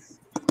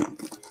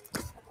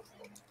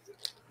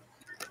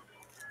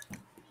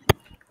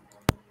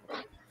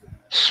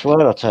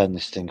 Swear I turned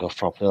this thing off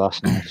properly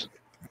last night.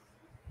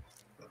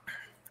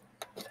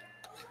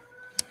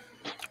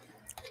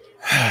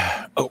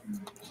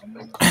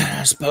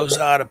 I suppose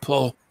I ought to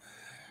pull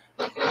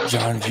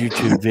John's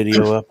YouTube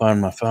video up on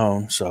my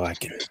phone so I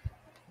can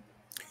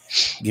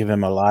give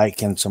him a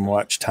like and some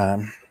watch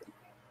time.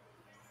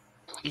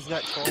 He's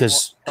got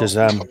 12 Because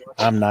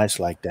I'm nice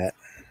like that.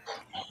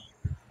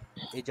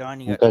 Hey, John,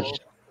 you got Okay.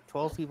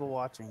 12 people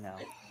watching now.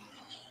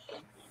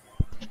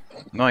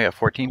 No, I got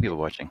 14 people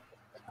watching.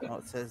 Oh,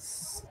 it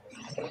says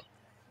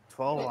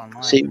 12 on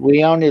mine. See,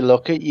 we only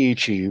look at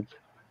YouTube.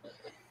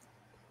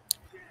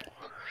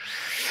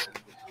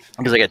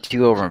 Because I got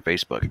 2 over on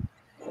Facebook.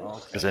 Oh,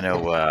 Oh, Because I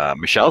know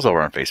Michelle's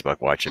over on Facebook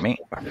watching me.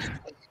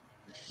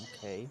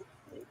 okay.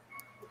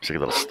 She's like a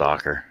little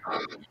stalker.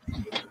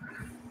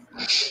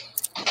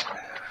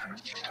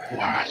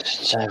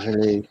 Let's have a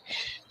look.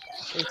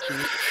 Hey,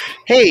 Steve.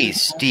 Hey,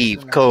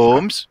 Steve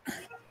Combs.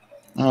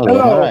 Oh,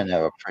 Hello. I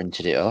never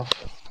printed it off.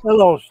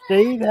 Hello,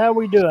 Steve. How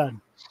we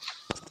doing?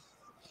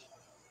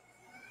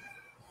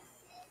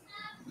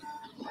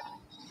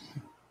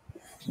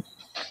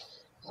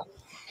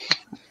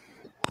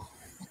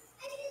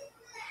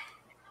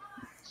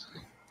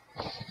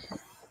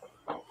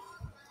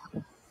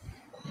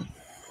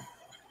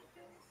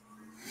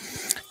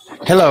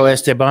 Hello,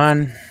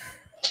 Esteban.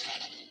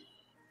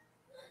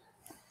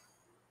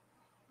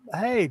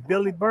 Hey,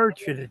 Billy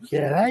Birch in the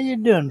chat. How you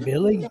doing,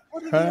 Billy?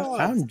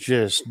 I'm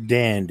just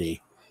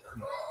dandy.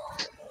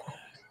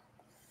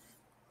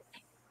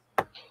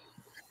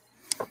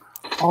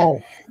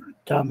 Oh,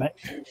 damn it.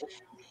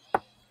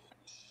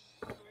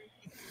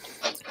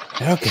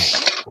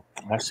 Okay.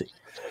 I see.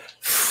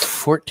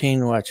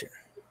 14 watching.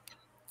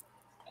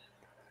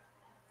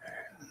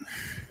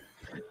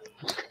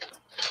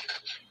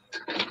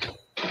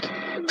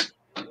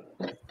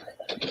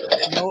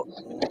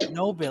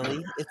 No,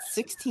 Billy. It's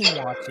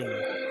 16 watching.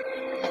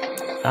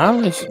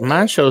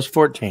 Mine shows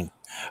 14.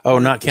 Oh,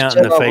 not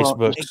counting the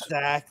Facebooks.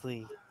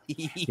 Exactly.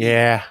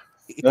 Yeah.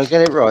 Did I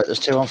get it right? There's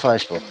 2 on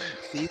Facebook.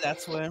 See,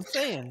 that's what I'm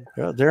saying.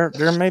 Well, there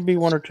may be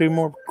 1 or 2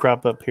 more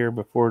crop up here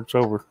before it's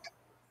over.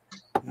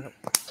 Yep.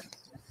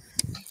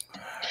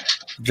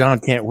 John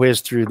can't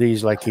whiz through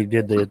these like he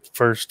did the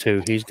first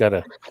 2. He's got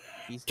to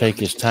take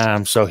his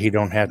time so he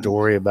don't have to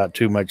worry about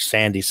too much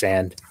sandy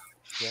sand.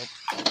 Yep.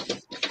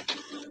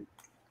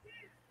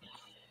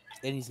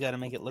 And he's got to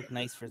make it look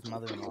nice for his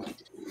mother-in-law.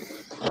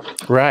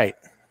 Right.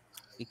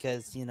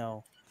 Because,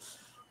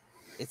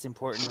 it's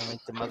important to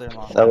make the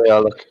mother-in-law. There we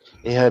are. Look,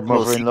 he had Well,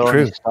 mother-in-law. true.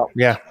 And he stopped.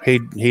 Yeah.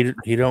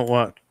 He don't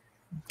want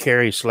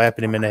Carrie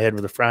slapping him in the head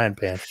with a frying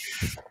pan.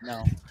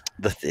 No.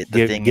 The thing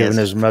Giving is,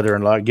 his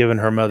mother-in-law, giving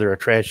her mother a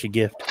trashy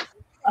gift.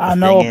 I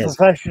know a thing is-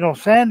 professional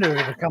sander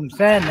to come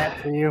sand that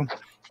for you.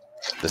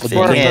 the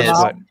Well, thing then is, that's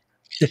what-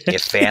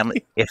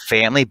 if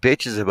family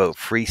bitches about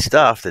free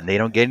stuff, then they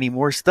don't get any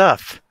more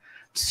stuff.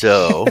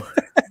 So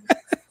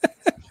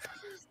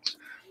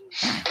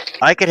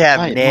I could have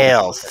Right,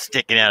 nails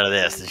sticking out of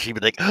this, and she'd be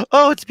like,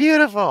 "Oh, it's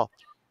beautiful."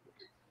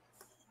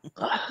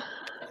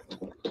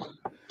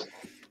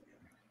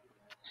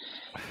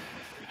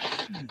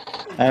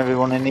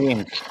 Everyone in the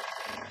ink.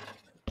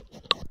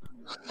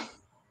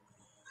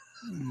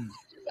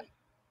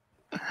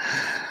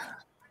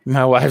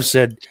 My wife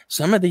said,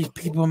 "Some of these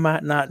people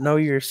might not know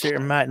you're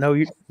serious. Might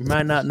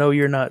not know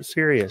you're not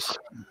serious."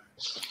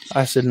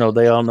 I said, "No,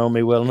 they all know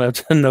me well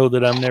enough to know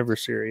that I'm never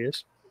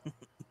serious."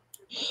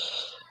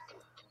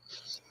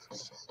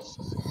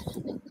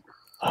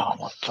 Oh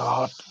my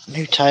god.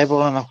 New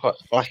table and I've got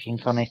black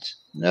ink on it.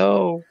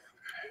 No.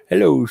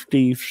 Hello,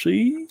 Steve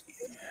C.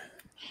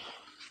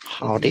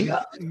 Howdy.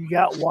 You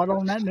got what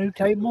on that new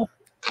table?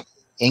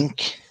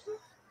 Ink.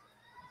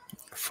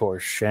 For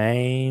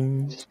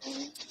shame.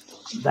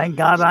 Thank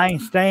God I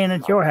ain't staying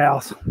at your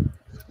house.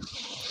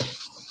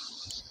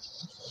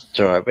 It's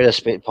alright. Bit of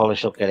spit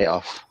polish will get it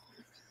off.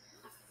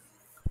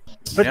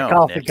 Put the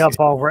coffee Nick, cup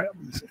over it.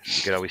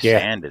 you could always Yeah.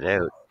 sand it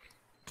out.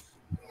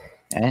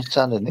 And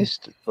sanding this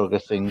bugger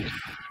thing.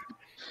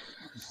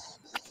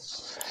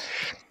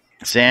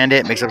 Sand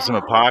it, mix up some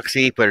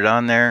epoxy, put it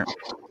on there.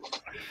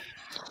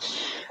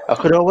 I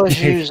could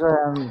always use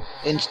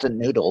instant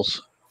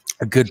noodles.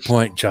 A good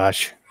point,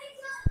 Josh.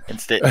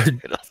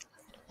 Instead,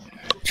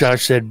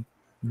 Josh said,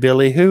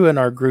 "Billy, who in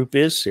our group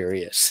is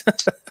serious?"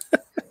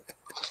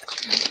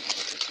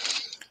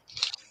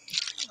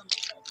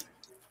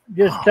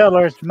 Just tell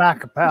her it's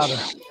maca powder.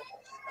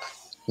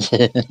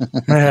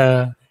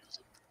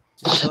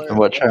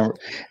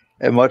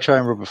 Am I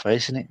trying rubber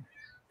face in it?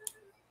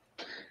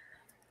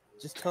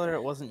 Just tell her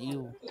it wasn't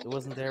you. It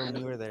wasn't there when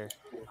you were there.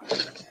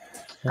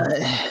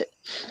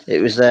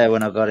 It was there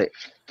when I got it.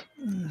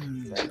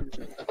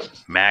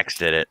 Max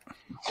did it.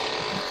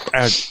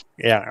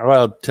 Yeah,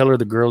 well, tell her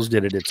the girls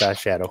did it. It's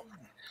eyeshadow.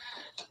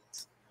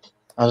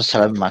 I was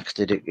telling Max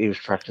did it. He was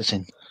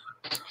practicing.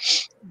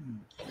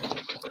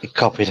 He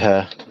copied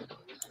her.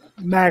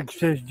 Max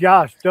says,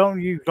 Josh,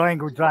 don't use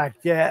language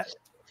like that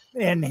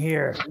in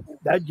here.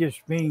 That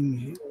just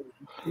means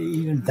you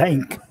even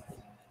think.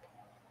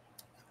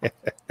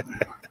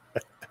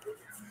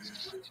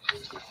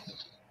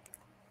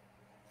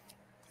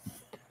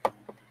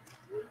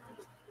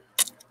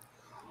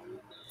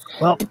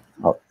 Well,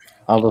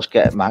 I'll just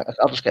get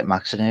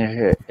Max in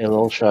here. He'll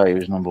all show you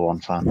his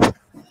 #1 fan.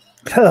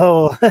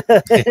 oh,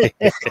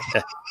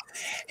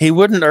 He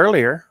wouldn't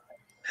earlier,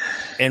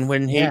 and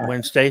when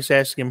Yeah. Stace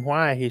asked him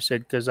why, he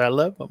said, "Because I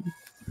love him."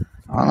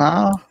 I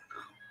know.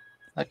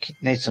 That kid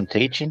needs some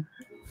teaching.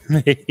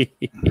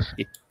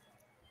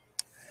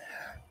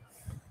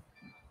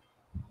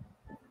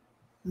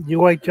 you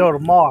wait till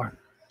tomorrow.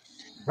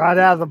 Right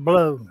out of the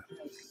blue.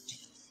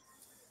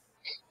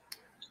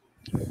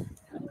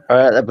 All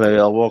right, the blue.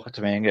 I'll walk up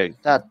to me and go,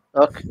 Dad,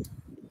 look.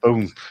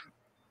 Boom.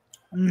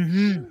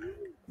 Mm-hmm.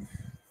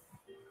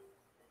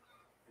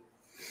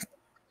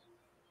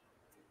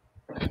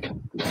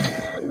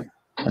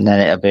 And then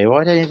it'll be,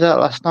 why didn't you do that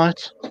last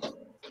night?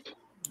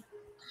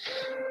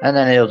 And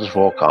then he'll just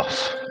walk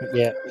off.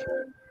 Yeah.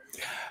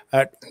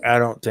 I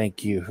don't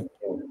think you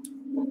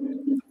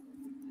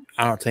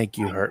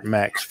hurt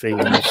Mac's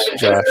feelings,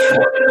 Josh.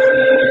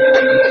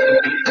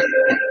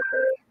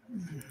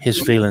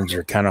 His feelings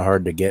are kind of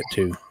hard to get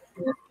to.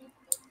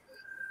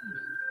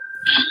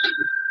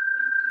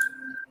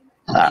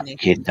 That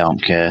kid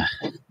don't care.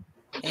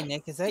 Hey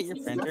Nick, is that your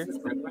printer?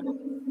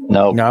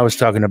 No. No, I was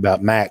talking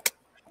about Mac.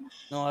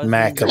 No, I was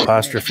Mac meaning-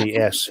 apostrophe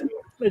S.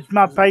 It's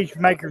my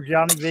pacemaker,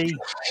 Johnny V.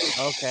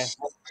 Okay.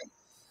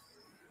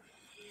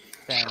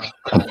 Fair enough.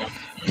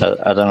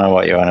 I don't know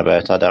what you're on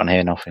about. I don't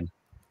hear nothing.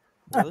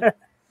 Really?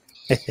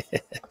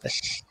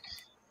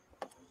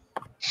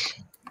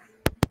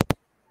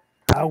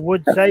 I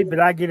would say, but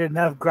I get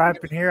enough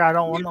griping here. I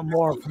don't want no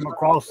more from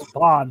across the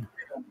pond.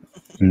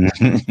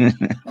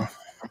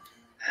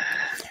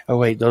 Oh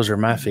wait, those are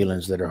my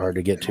feelings that are hard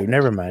to get to.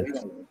 Never mind.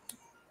 Yeah,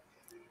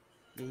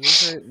 you're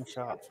hurt in the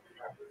shop.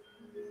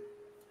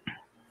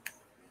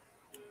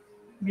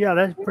 Yeah,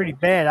 that's pretty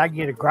bad. I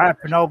get a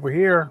griping over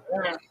here,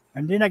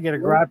 and then I get a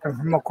griping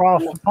from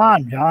across the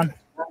pond, John.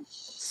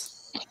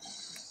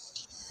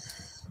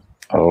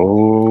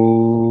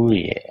 Oh,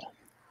 yeah.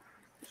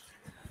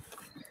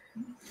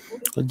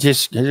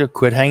 Just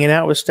quit hanging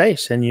out with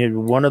Stace,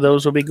 and one of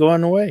those will be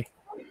going away.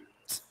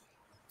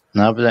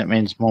 No, but that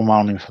means more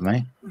moaning for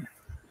me.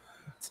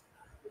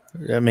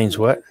 That means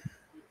what?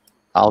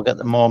 I'll get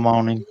the more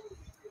moaning.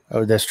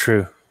 Oh, that's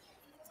true.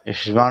 If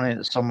she's moaning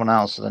at someone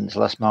else, then it's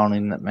less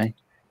moaning at me.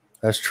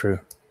 That's true.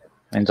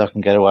 Means I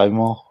can get away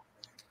more.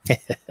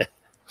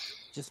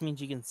 Just means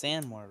you can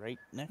sand more, right,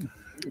 Nick?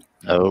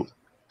 No.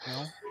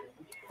 No?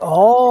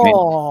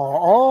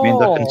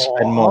 Means I can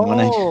spend more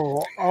money.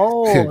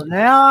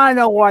 Now I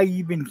know why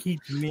you've been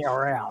keeping me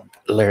around.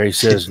 Larry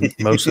says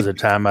most of the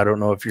time, I don't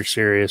know if you're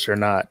serious or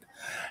not.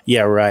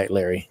 Yeah, right,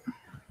 Larry.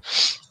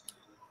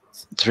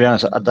 To be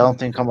honest, I don't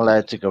think I'm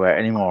allowed to go out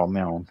anymore on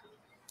my own.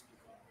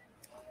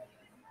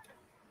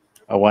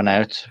 I went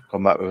out,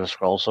 come back with a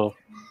scroll saw.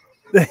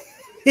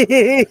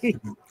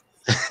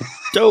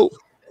 Dope.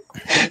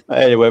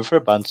 I went for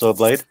a bandsaw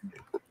blade.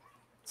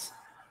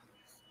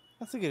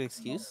 That's a good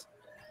excuse.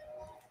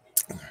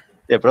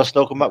 Yeah, but I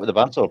still come back with a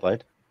bandsaw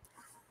blade.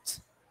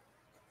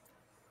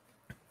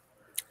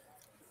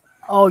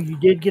 Oh, you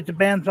did get the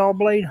bandsaw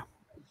blade?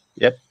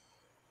 Yep.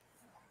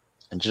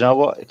 And do you know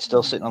what? It's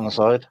still sitting on the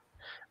side.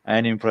 I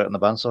ain't even put it on the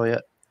bandsaw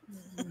yet.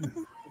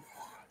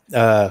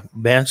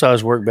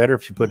 Bandsaws work better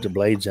if you put the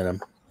blades in them.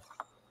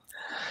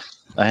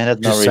 I ain't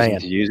had no Just reason saying.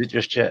 to use it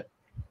just yet.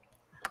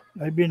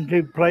 They've been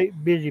too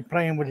busy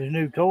playing with his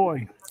new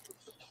toy.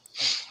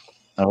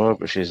 Oh,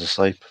 but she's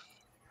asleep.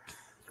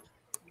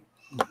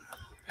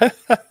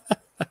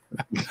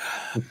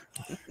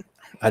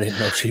 I didn't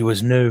know she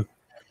was new.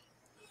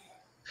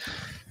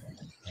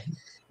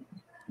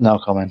 No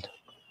comment.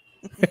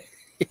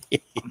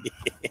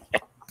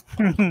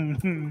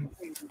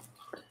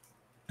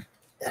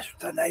 That's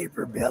the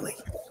neighbor, Billy.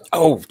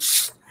 Oh,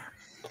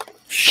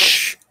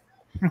 shh.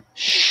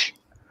 Shh.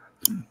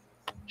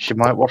 She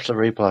might watch the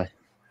replay.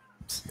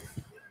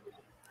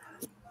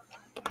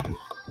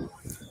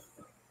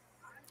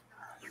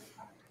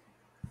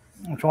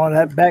 That's why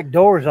that back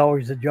door is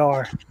always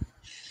ajar.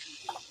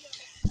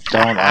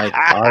 Don't I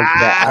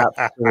get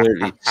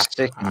absolutely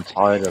sick and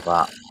tired of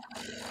that.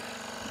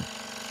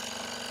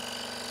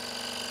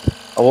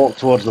 I walk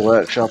towards the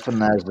workshop and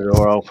there's the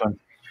door open.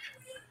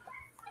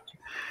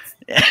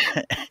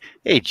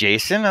 Hey,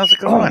 Jason, how's it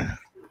going?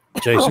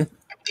 Jason.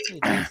 Hey,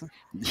 Jason.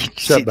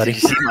 What's up, buddy?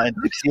 Did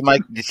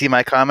you see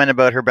my comment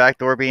about her back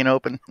door being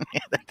open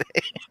the other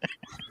day?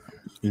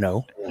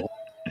 No.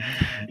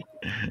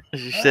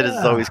 She said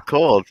it's always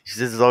cold. She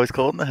says it's always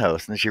cold in the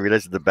house, and then she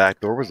realized that the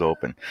back door was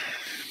open.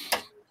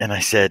 And I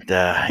said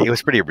it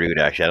was pretty rude,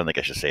 actually. I don't think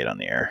I should say it on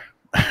the air.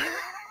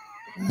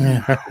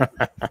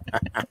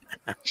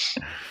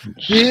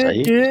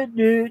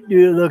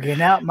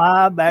 Looking out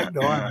my back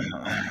door.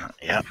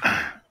 Yep.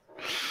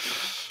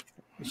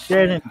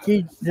 Shannon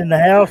Keats in the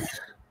house.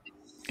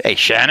 Hey,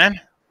 Shannon.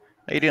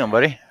 How you doing,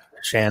 buddy?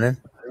 Shannon.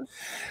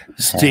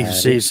 Steve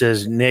C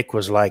says Nick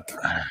was like,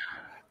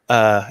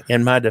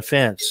 in my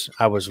defense,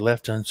 I was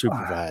left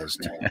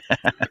unsupervised.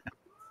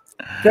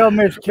 Tell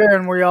Miss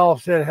Karen we all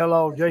said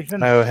hello,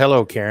 Jason. Oh,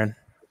 hello, Karen.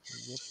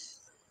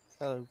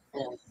 Hello.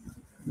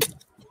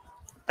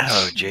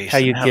 Hello, Jason. How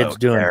you Hello, kids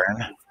doing?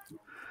 Karen.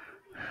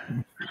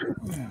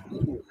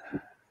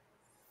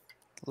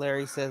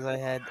 Larry says I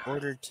had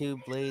ordered 2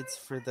 blades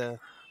for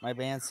my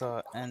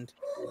bandsaw and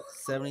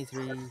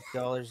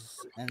 $73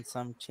 and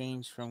some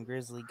change from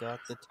Grizzly got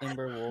the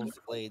Timberwolf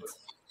blades.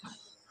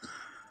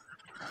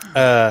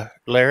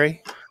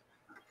 Larry,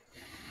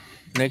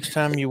 next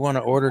time you want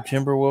to order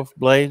Timberwolf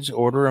blades,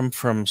 order them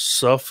from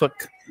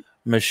Suffolk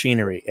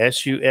Machinery,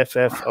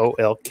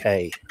 Suffolk.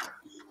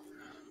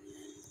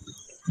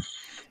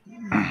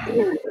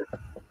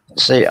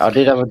 See, I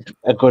did have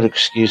a good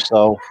excuse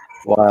though.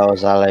 why I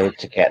was allowed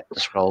to get the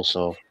scroll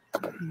saw.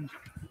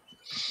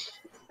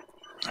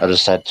 I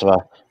just said to her,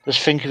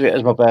 just think of it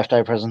as my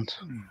birthday present.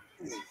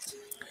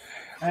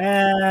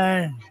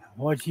 And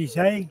what'd she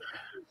say?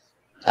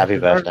 Happy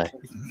birthday.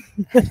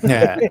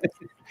 Yeah.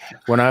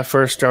 When I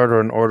first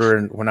started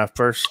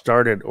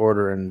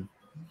ordering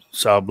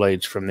saw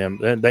blades from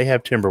them, they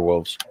have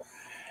Timberwolves.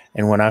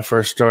 And when I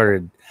first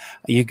started,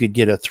 you could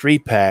get a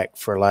 3-pack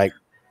for like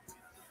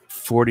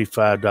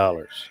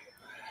 $45.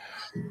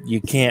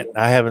 You can't.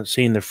 I haven't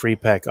seen the free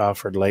pack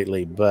offered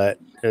lately, but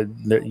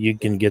you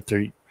can get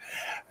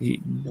you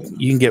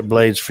can get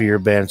blades for your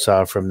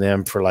bandsaw from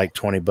them for like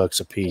 $20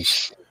 a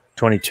piece,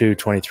 22,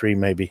 23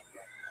 maybe,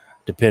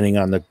 depending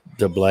on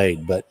the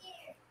blade. But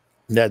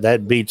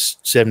that beats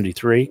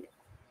 73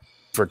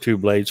 for 2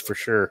 blades for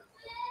sure.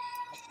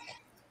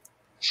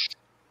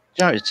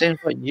 You know, it seems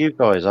like you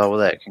guys over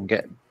there can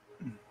get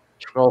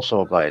scroll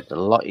saw blades a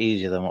lot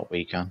easier than what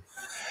we can.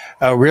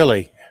 Oh,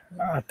 really?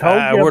 I told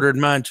I you. ordered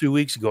mine 2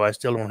 weeks ago. I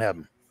still don't have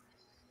them.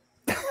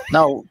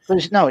 No,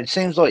 it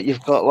seems like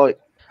you've got like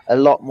a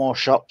lot more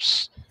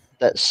shops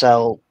that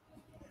sell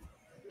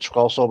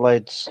scroll saw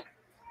blades.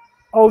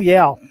 Oh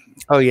yeah.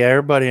 Oh yeah,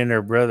 everybody and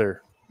their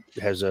brother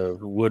has a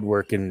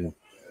woodworking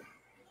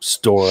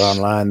store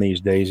online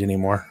these days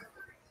anymore.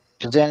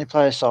 Because the only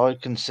place I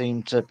can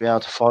seem to be able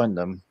to find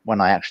them when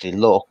I actually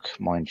look,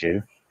 mind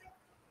you,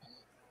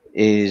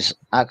 is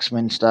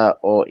Axminster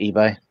or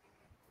eBay.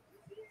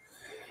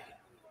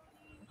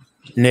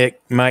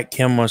 Nick, Mike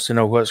Kim wants to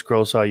know what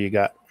scroll saw you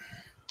got.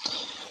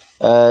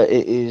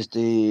 It is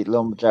the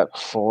Lumberjack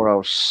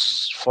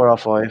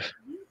 405.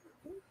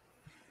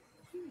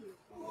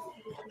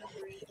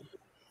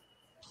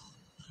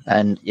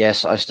 And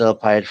yes, I still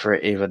paid for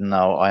it, even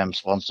though I am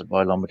sponsored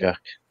by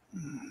Lumberjack.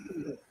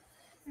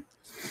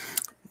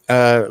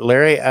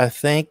 Larry, I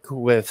think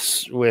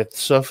with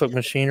Suffolk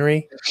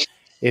Machinery,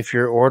 if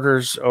your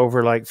order's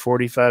over like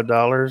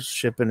 $45,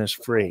 shipping is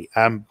free.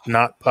 I'm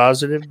not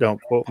positive.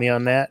 Don't quote me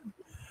on that.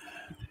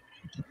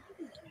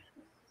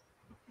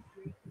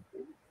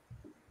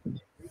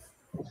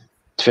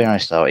 To be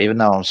honest, though, even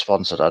though I'm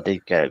sponsored, I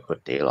did get a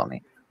good deal on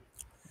it.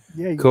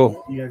 Yeah.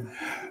 Cool. Yeah.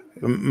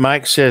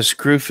 Mike says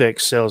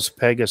Screwfix sells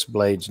Pegasus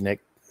blades,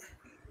 Nick.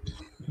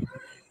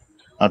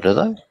 Oh, do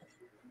they?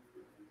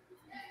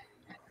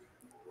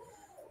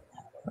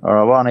 Or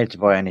I won't need to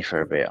buy any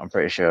for a bit. I'm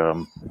pretty sure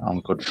I'm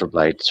good for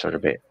blades for a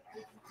bit.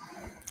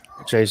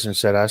 Jason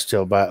said I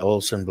still buy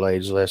Olson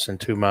blades less than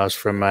 2 miles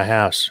from my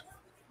house.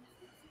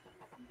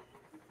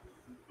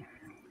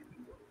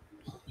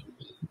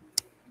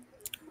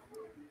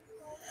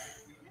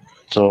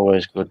 It's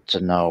always good to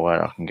know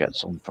where I can get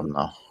some from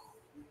now.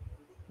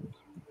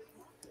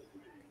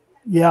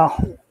 Yeah.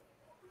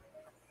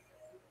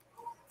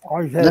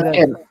 Always had Then that.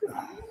 again,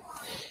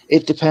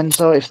 it depends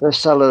though if they're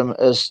selling them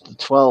as the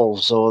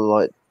 12s or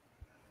like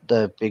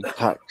the big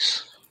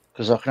packs,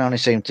 because I can only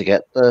seem to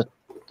get the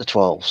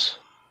 12s.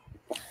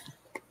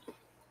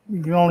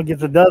 You can only get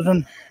the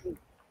dozen.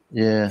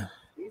 Yeah.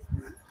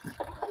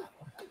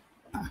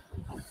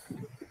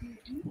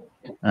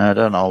 I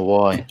don't know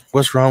why.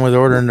 What's wrong with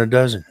ordering a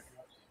dozen?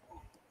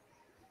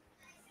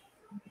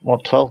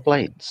 What, 12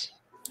 blades?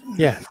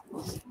 Yeah.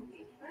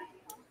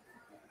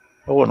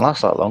 It wouldn't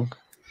last that long.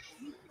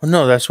 Well,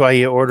 no, that's why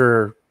you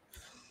order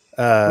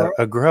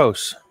a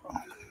gross.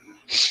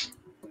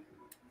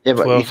 Yeah,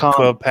 but 12, you can't.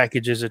 12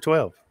 packages of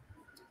 12.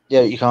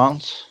 Yeah, you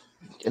can't.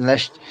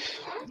 Unless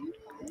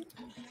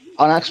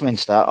on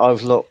Axminster,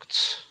 I've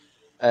looked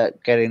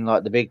at getting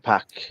like the big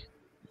pack,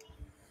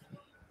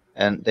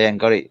 and they ain't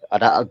got it.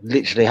 I'd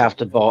literally have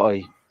to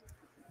buy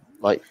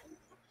like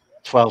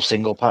 12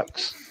 single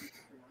packs.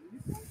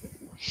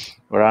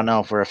 Where I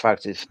know for a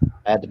fact if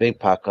I had the big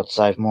pack, I'd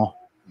save more.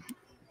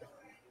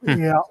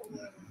 Yeah.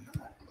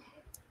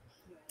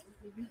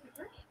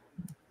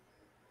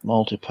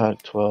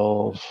 Multi-pack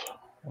 12,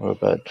 or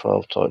about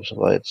 12 types of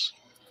blades.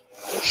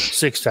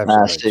 6 types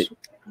Nah, of blades.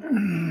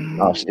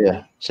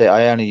 yeah. See,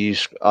 I only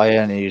use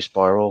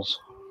spirals.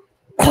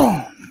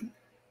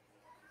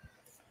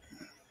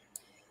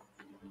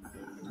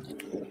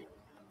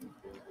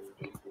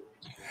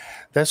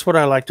 That's what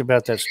I liked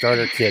about that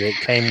starter kit. It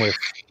came with,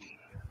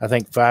 I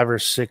think, 5 or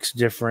 6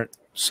 different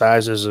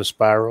sizes of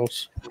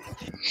spirals.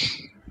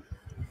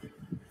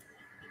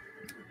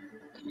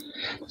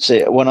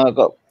 See, when I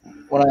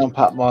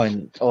unpacked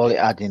mine, all it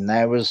had in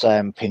there was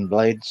pin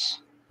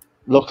blades.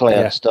 Luckily,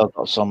 Yeah. I've still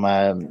got some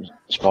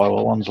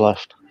spiral ones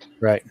left.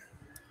 Right.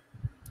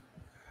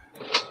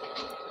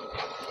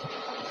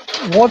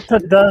 What's a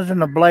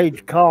dozen of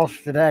blades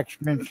cost at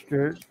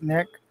Axminster,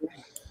 Nick?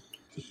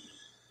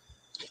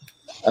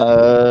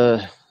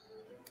 Let's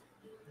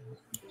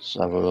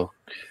have a look.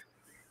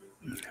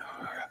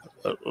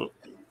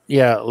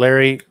 Yeah,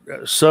 Larry,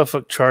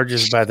 Suffolk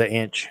charges by the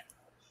inch.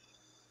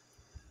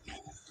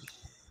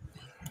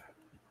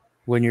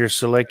 When you're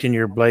selecting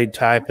your blade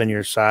type and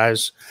your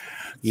size,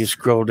 you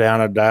scroll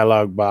down a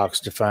dialog box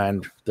to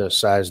find the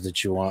size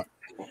that you want.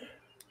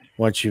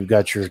 Once you've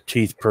got your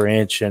teeth per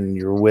inch and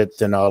your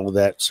width and all of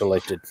that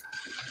selected.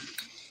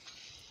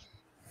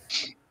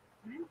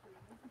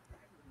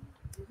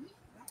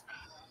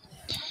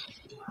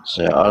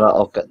 So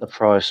I'll get the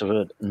price of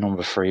a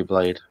number 3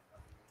 blade.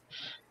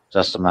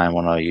 That's the main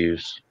one I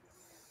use.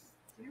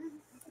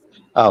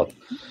 Oh,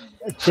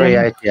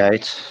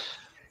 388.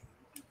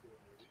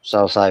 So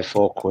I'll say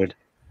 £4.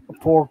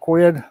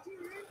 £4.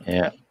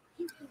 Yeah.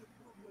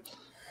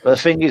 But the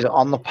thing is,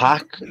 on the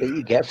pack that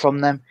you get from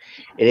them,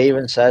 it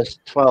even says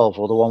 12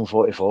 or the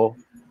 144.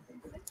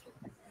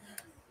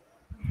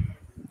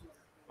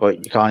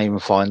 But you can't even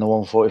find the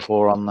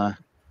 144 on there.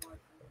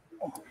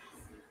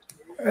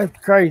 That's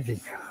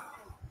crazy.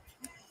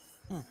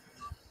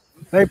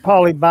 They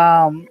probably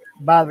buy them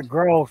by the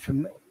gross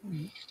and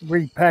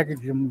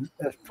repackage them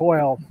as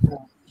 12.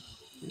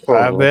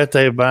 I bet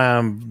they buy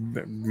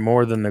them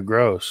more than the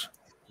gross.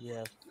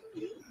 Yeah.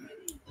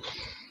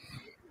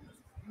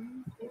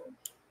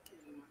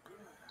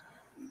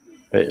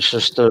 It's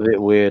just a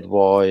bit weird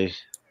why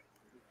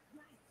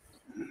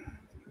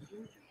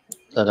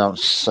they don't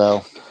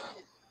sell.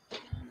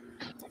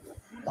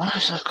 Why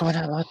is that coming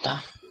out like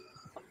that?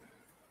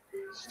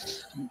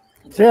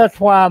 See, that's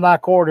why I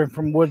like ordering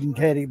from Wooden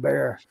Teddy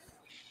Bear.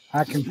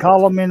 I can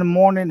call them in the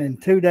morning,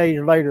 and 2 days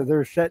later,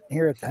 they're sitting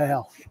here at the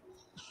house.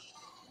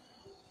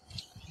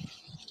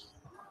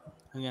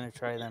 I'm gonna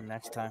try them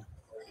next time.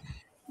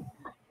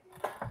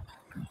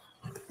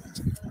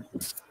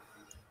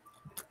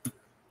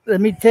 Let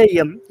me tell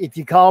you, if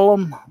you call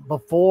them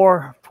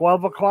before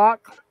 12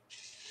 o'clock,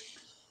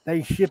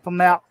 they ship them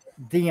out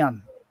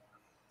then.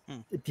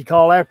 If you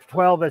call after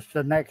 12, it's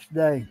the next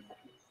day.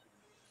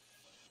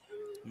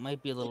 It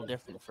might be a little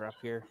different for up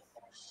here.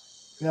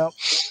 Yep.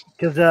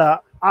 Because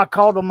I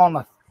called them on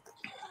a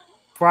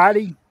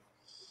Friday.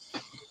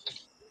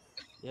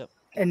 Yep.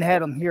 And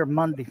had them here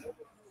Monday.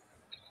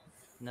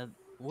 Now,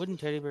 Wooden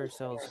Teddy Bear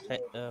sells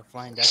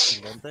Flying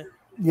Dutchman, don't they?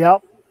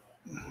 Yep.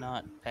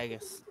 Not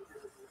Pegasus.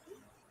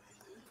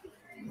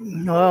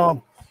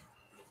 Well,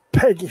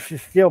 Pegasus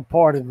is still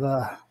part of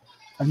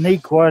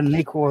Aniqua, and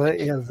Aniqua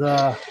is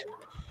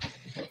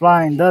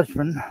Flying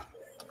Dutchman.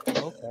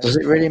 Okay. Does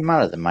it really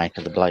matter the make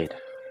of the blade?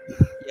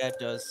 Yeah, it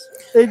does.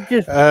 It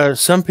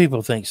just Some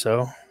people think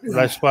so.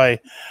 That's why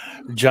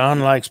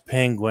John likes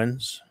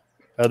Penguins.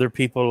 Other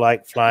people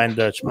like Flying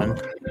Dutchman.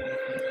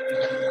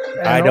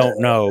 I don't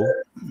know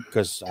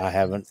because I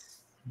haven't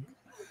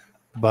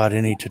bought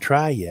any to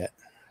try yet.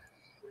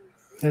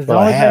 Well,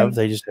 I have.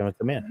 They just haven't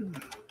come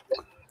in.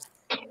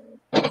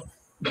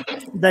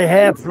 They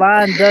have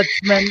Flying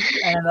Dutchman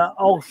and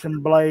Olsen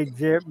blades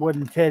there at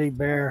Wooden Teddy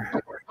Bear.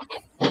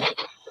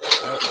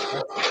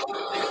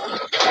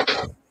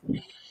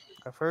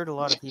 I've heard a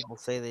lot of people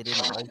say they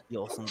didn't like the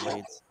Olsen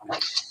blades.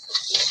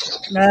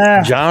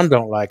 Nah, John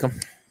don't like them.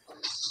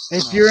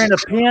 if you're in a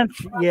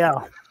pinch, yeah.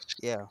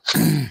 Yeah.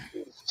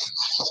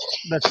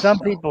 But some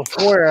people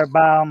swear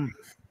by them.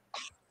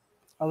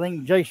 I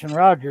think Jason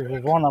Rogers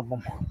is one of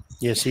them.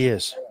 Yes, he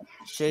is.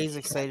 Shay's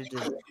excited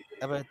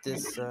about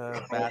this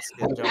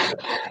basket, John.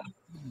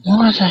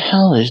 What the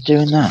hell is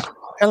doing that?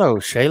 Hello,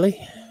 Shaylee.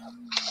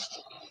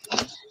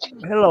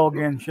 Hello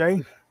again,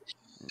 Shay.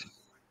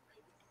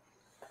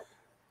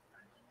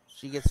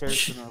 She gets hers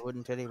from a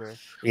Wooden Teddy Bear.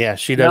 Yeah,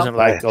 she doesn't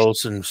like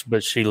Olsen's,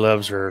 but she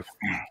loves her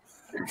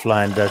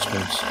Flying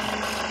Dutchmans.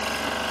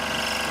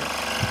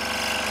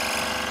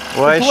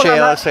 Why is Shay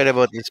all excited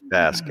about this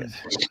basket?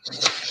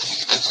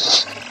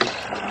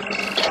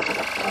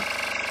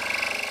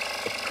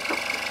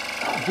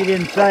 She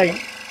didn't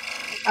say.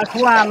 That's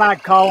why I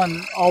like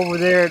calling over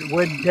there at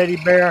Wooden Teddy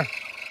Bear.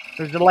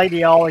 There's a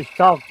lady I always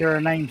talk to.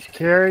 Her name's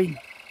Carrie.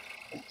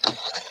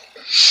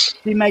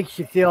 She makes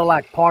you feel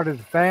like part of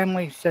the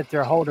family. Sit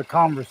there, hold a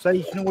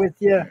conversation with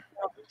you.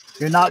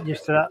 You're not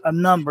just a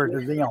number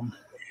to them.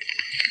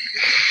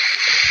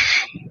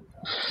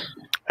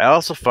 I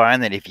also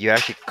find that if you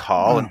actually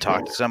call and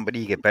talk to somebody,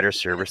 you get better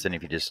service than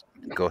if you just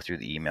go through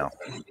the email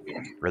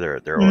or their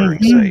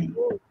ordering site.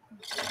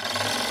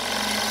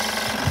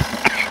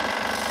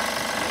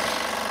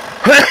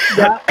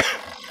 Yeah.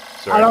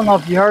 I don't know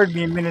if you heard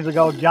me a minute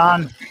ago,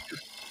 John.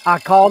 I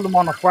called them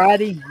on a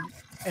Friday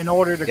and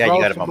ordered a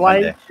gross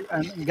blade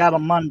and got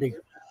them Monday.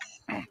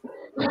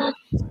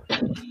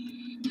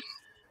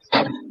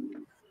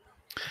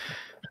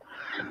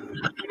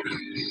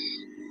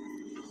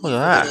 Look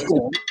at that.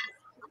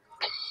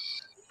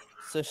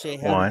 So Shay,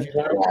 1,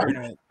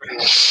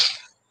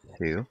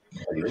 2,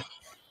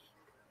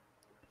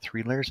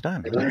 3 layers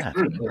done. Look at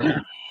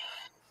that.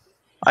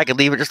 I could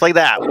leave it just like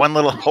that. One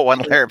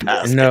layer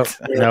basket. Nope.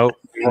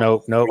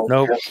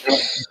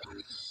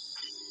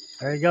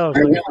 There you go.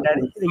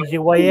 That easy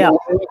way out.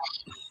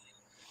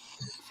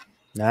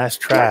 Nice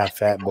try,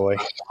 fat boy.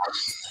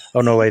 Oh,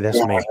 no, wait, that's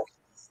me.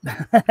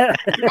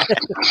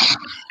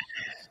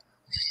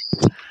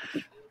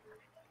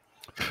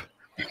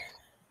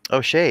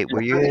 Oh, Shay,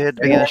 were you at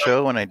the beginning of the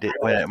show when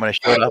I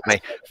showed up my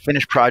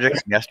finished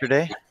project from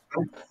yesterday?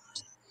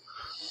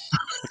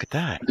 Look at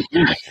that.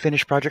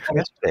 Finished project from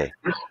yesterday.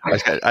 I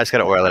just got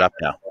to oil it up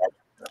now.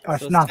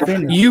 It's not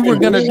finished. You were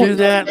going to do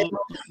that.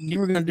 You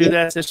were going to do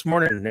that this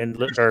morning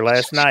or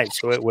last night,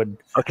 so it would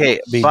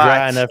be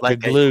dry enough to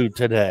glue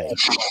today.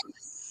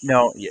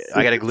 No, yeah,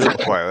 I got to glue it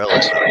before I oil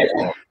it.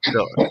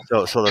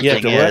 So the You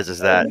have thing to what? is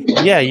that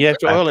Yeah, you have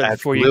to oil I it have to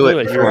before you glue glue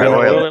it it. You were before I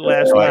going to oil oil it. it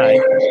last So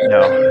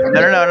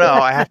night. No.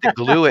 I have to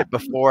glue it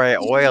before I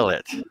oil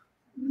it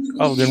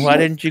Oh, then why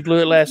didn't you glue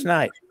it last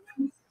night?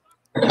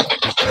 because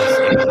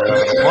it was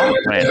 11 o'clock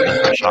when I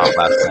left the shop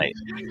last night.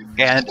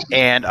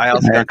 And I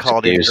also got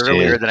called in Excuse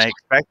earlier you. than I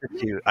expected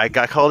to. I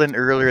got called in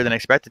earlier than I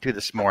expected to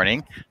this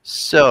morning,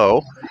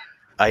 so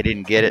I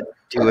didn't get it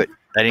to it.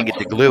 I didn't get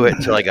to glue it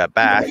until I got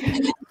back,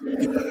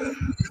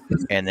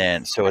 and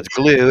then so it's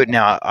glued.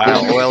 Now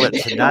I'll oil it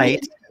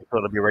tonight, so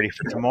it'll be ready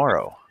for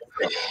tomorrow.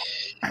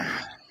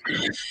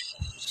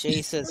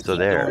 Shay says, So keep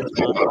there. going,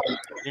 John.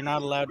 You're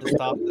not allowed to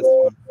stop this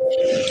one.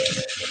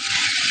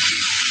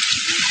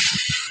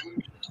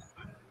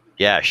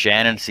 Yeah,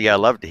 Shannon. See, I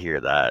love to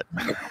hear that.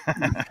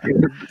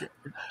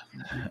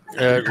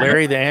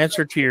 Larry, the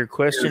answer to your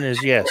question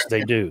is yes,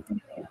 they do.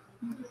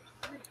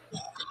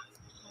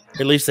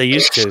 At least they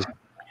used to.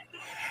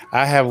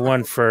 I have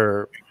one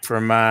for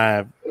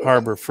my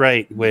Harbor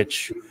Freight,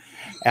 which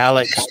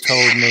Alex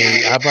told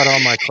me. I bought all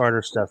my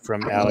Carter stuff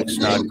from Alex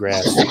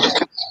Snodgrass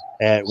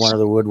at one of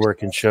the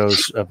woodworking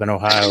shows up in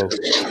Ohio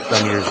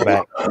some years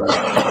back.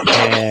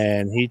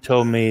 And he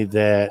told me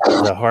that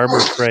the Harbor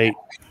Freight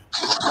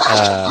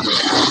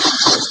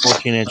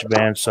 14-inch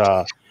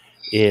bandsaw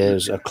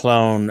is a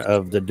clone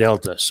of the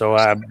Delta. So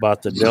I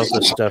bought the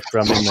Delta stuff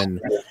from him,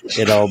 and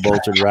it all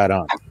bolted right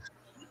on.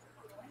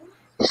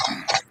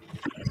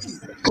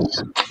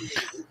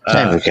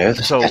 There we go.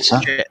 So,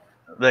 Better.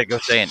 like I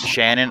was saying,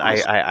 Shannon,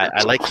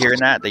 I like hearing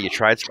that you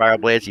tried spiral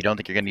blades. You don't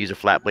think you're going to use a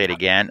flat blade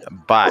again,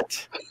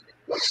 but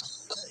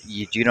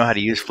you do know how to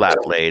use flat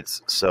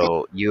blades,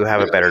 so you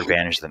have a better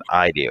advantage than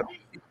I do.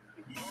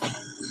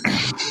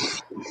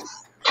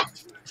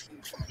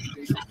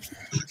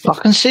 I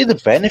can see the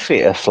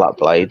benefit of flat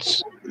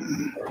blades,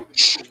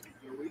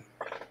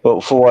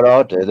 but for what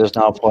I do, there's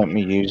no point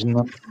me using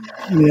them.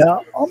 Yeah,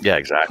 Yeah,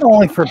 exactly.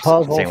 only for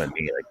puzzles. Same with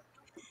me.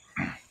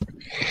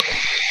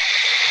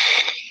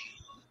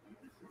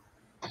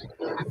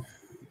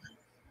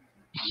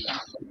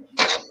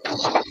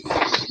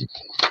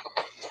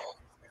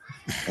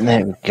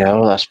 There we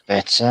go. That's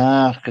better.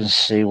 I can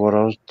see what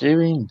I was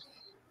doing.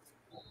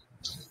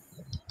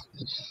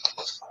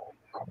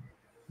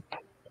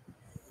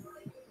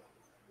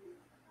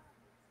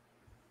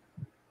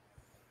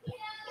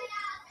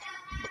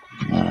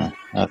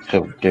 That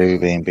could do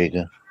being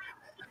bigger.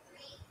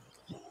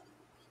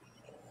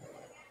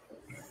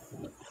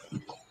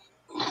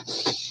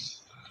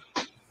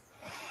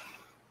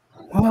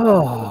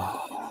 Oh,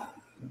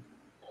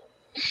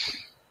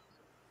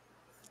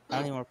 How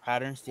many more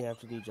patterns do you have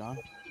to do, John?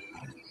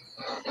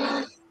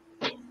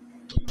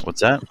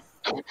 What's that?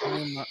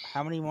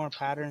 How many more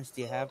patterns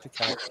do you have to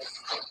cut?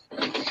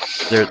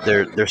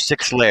 There's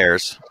 6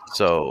 layers,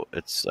 so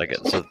it's like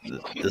so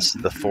this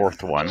is the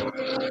 4th one.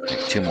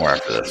 2 more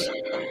after this.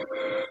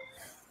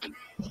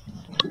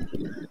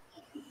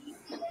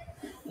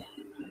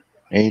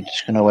 It's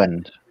just going to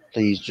end.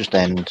 Please just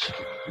end,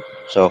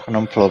 so I can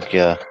unplug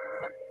you.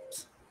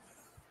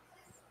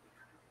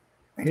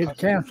 hit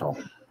cancel.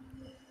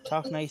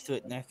 Talk nice to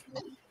it, Nick.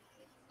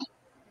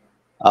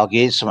 I'll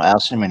give it something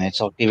else in a minute.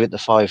 I'll give it the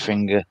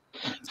 5-finger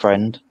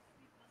friend.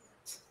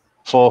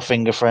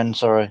 4-finger friend,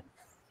 sorry.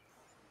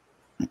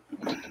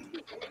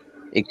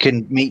 It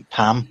can meet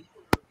Pam.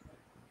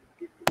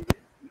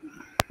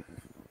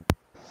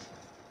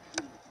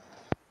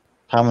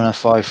 Pam and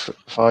her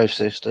five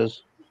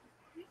sisters.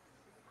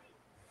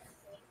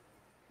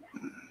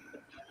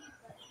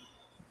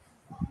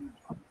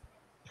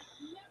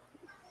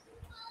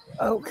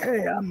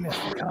 Okay, I missed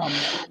the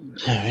comment.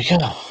 There we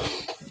go.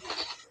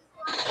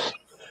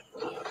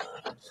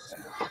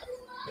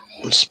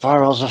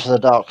 Spirals off the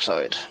dark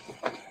side.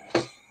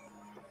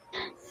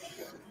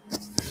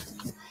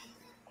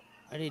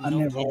 I didn't I know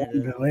never wanted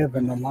Canada. to live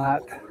in the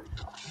light.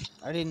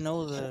 I didn't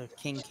know the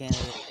King Canada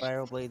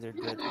spiral blades are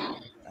good.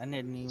 I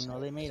didn't even know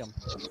they made them.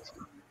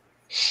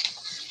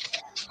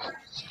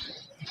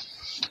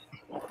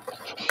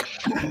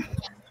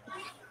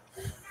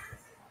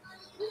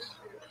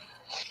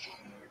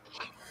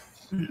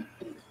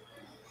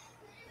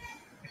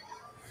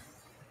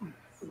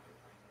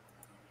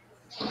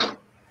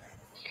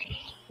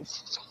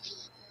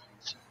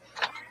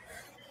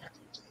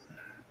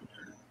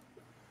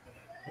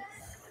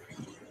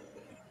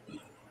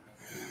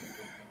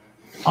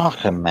 I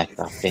can make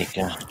that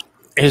bigger.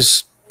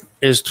 Is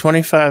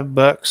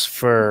 $25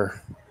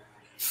 for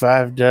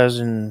 5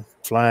 dozen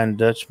Flying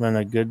Dutchman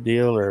a good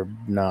deal or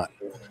not?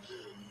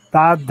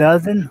 5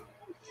 dozen?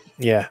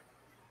 Yeah.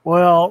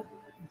 Well,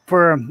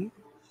 for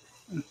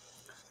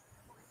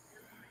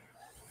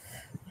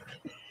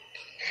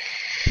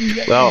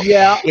Well,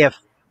 yeah,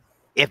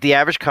 if the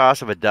average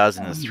cost of a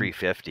dozen is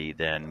 $350,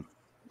 then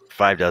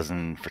 5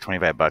 dozen for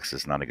 $25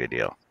 is not a good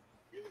deal.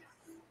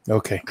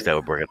 Okay. Because that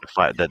would work out to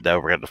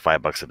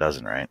 $5 a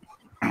dozen, right?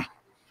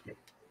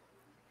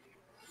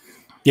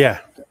 Yeah.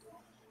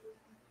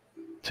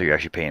 So you're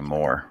actually paying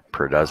more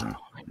per dozen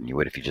than you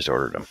would if you just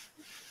ordered them.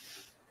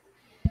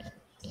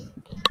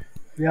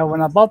 Yeah,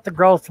 when I bought the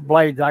gross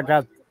blades, I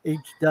got each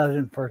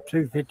dozen for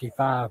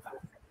 $2.55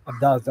 a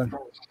dozen.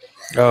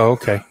 Oh,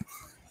 okay.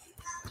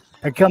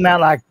 They come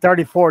out like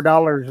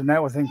 $34, and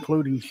that was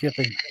including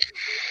shipping.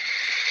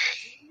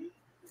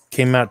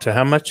 Came out to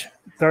how much?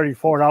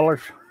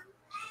 $34.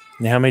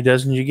 And how many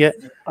dozen you get?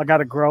 I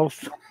got a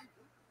gross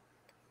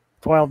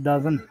 12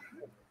 dozen.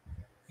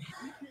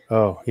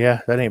 Oh,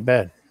 yeah, that ain't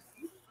bad.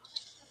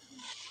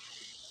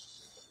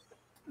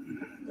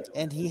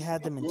 And he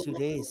had them in 2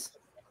 days,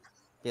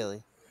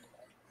 Billy.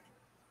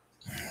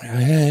 I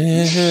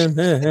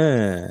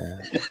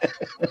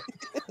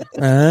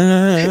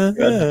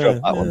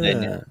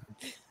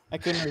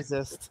couldn't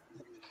resist.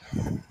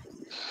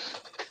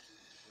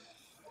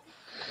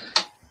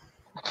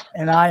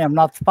 And I am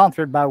not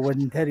sponsored by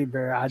Wooden Teddy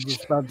Bear. I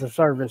just love the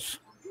service.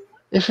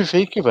 If you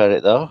think about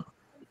it, though,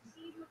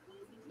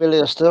 Billy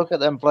will still get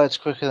them blades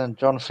quicker than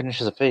John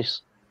finishes a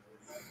piece.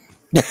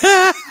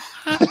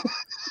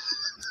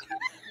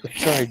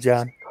 Sorry,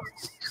 John.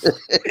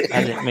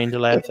 I didn't mean to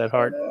laugh that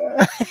hard.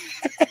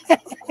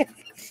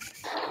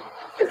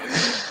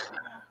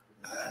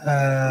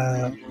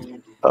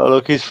 Oh,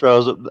 look, he's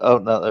froze up. Oh,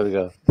 no, there we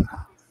go.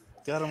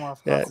 Got him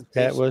off.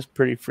 That was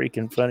pretty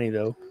freaking funny,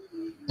 though.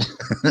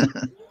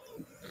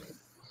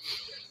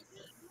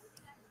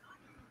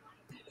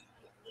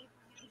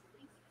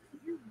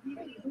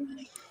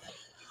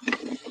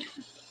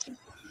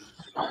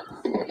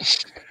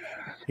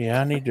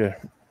 Yeah, I need to.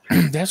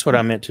 That's what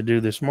I meant to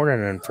do this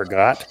morning and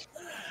forgot.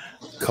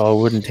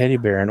 Call Wooden Teddy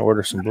Bear and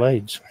order some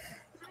blades.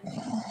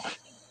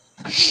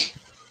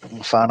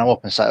 Phone him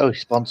up and say, "Oh,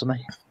 sponsor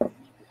me."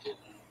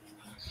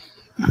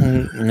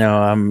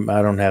 No,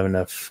 I don't have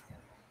enough.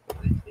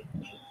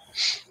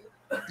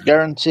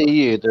 Guarantee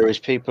you, there is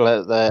people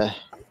out there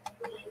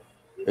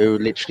who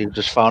literally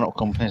just phone up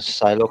companies to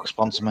say, "Look,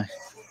 sponsor me."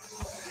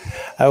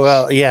 Oh,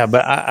 well, yeah,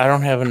 but I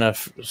don't have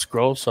enough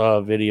scroll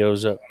saw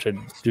videos up to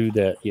do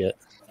that yet.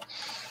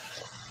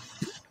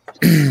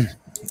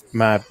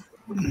 My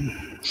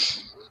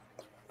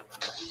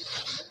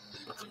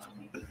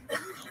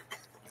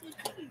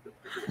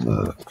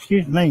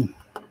Excuse me.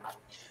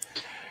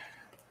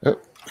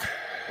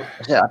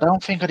 Yeah, I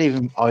don't think I'd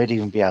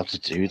even be able to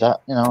do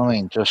that. You know what I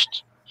mean?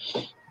 Just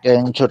get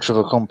in touch with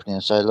a company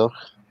and say, "Look,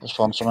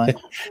 sponsor me."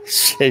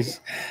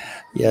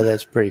 Yeah,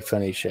 that's pretty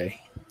funny,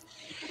 Shay.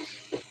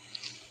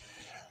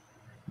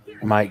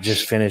 Mike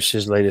just finished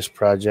his latest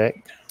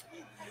project.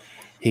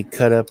 He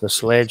cut up a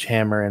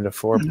sledgehammer into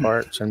 4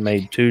 parts and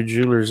made 2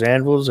 jeweler's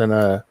anvils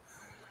and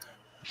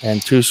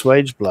 2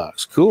 swage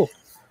blocks. Cool.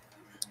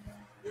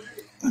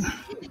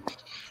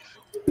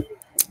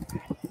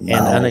 And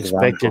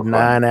unexpected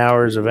 9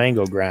 hours of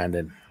angle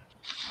grinding.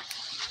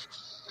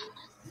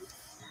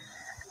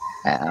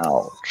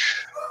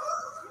 Ouch.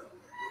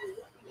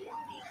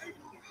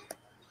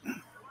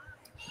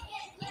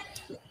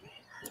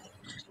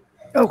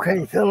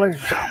 Okay,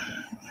 fellas.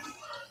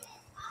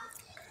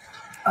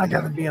 I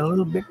got to be a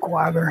little bit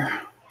quieter.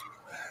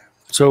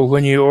 So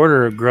when you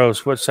order a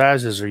gross, what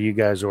sizes are you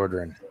guys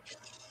ordering?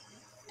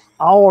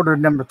 I ordered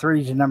number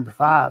 3s and number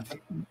 5s.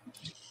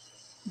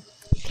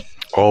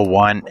 Oh,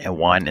 1 and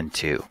 1 and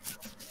 2.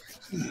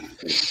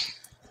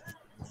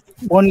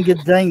 One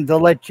good thing, they'll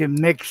let you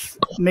mix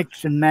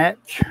and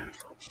match.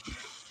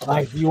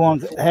 Like you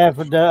want half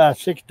a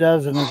 6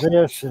 dozen of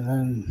this and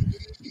then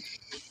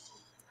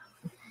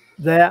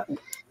that,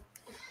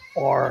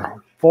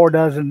 or 4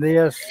 dozen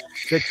this,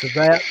 6 of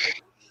that.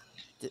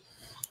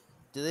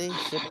 Do they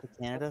ship to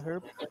Canada,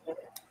 Herb?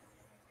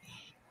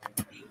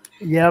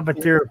 Yeah, but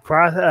their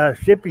price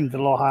shipping's a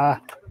little high.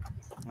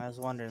 I was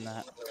wondering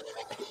that.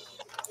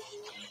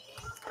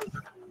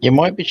 You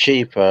might be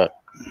cheaper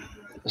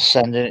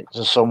sending it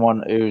to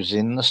someone who's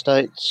in the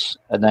States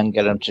and then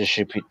get them to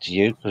ship it to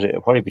you because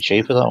it'll probably be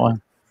cheaper that way.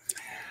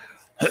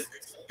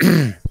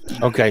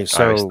 Okay, I always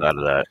so thought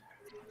of that.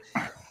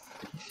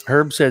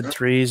 Herb said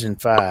 3s and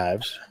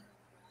 5s.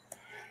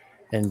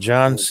 And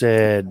John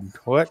said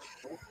what?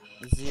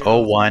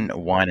 0. 1,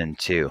 1 and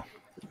 2.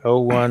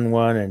 1,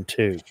 1, and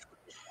 2.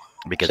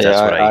 Because See, that's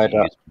what I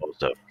don't- use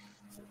most of.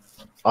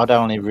 I'd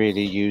only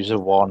really use a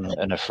 1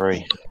 and a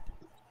 3.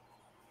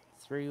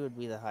 3 would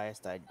be the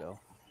highest I'd go.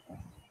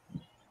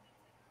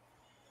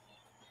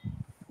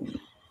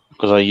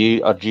 Because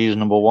I'd use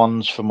number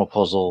 1s for my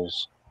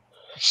puzzles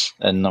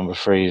and number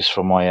 3s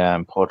for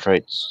my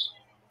portraits.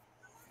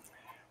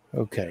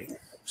 Okay,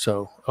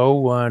 so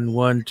 1,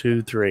 1,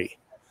 2, 3.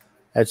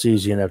 That's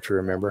easy enough to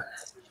remember.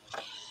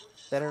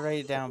 Better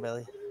write it down,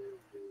 Billy.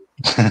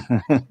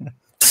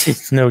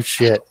 No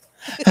shit.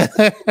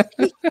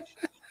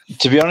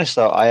 To be honest,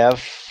 though, I have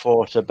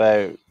thought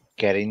about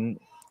getting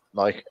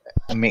like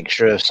a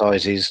mixture of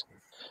sizes,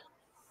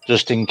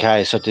 just in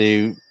case I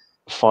do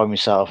find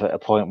myself at a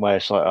point where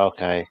it's like,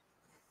 okay,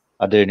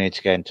 I do need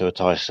to get into a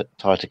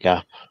tighter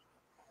gap,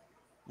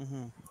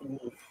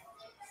 Mm-hmm.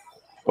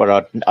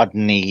 but I'd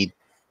need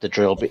the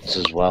drill bits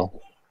as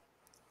well.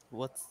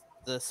 What's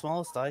the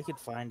smallest I could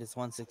find is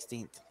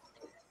 1/16.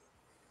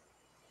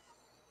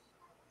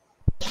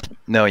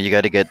 No, you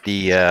got to get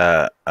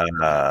the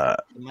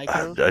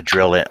Micro. a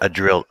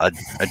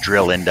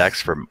drill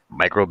index for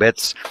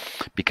microbits,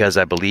 because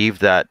I believe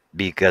that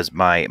because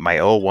my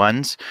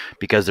O1s,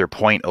 because they're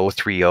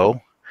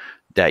 .030,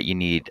 that you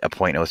need a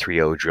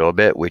 .030 drill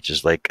bit, which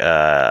is like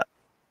a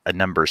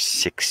number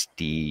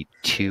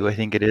 62, I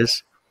think it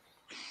is.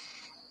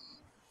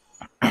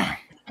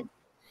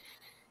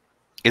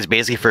 It's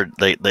basically for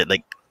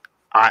like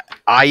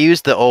I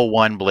use the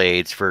 01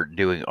 blades for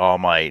doing all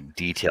my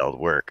detailed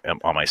work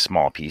on my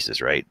small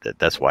pieces, right?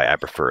 That's why I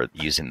prefer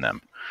using them.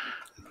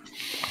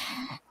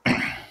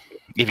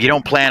 If you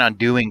don't plan on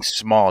doing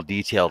small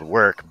detailed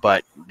work,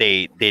 but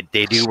they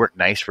do work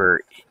nice for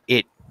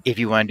it. If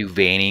you want to do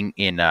veining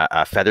in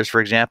feathers,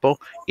 for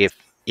example, if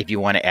you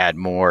want to add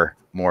more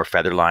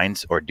feather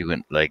lines or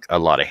doing like a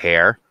lot of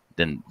hair,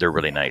 then they're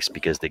really nice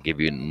because they give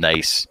you a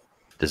nice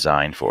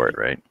design for it,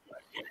 right?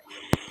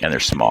 And they're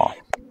small.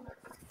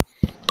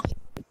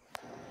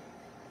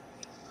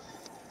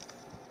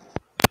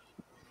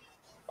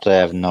 So I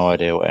have no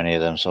idea what any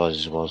of them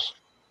sizes was.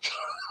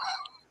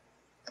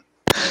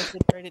 I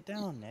should write it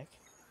down, Nick.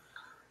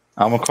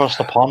 I'm across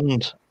the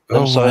pond.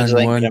 Them Oh, sizes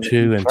ain't 1, gonna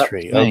 2, and prep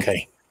 3. me.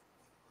 Okay.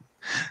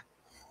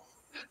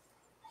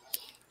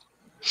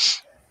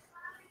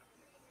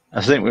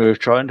 I think we were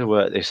trying to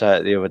work this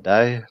out the other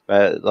day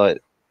about like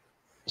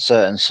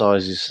certain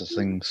sizes of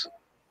things.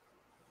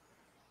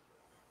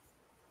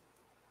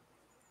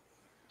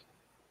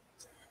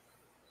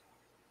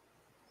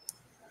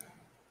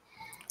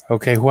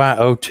 Okay, why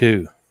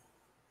 02?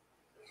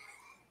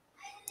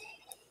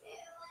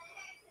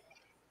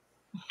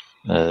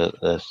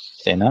 The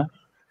thinner.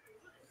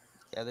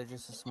 Yeah, they're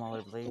just a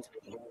smaller blade.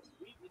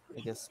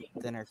 I guess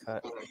thinner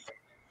cut.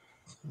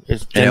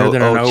 It's thinner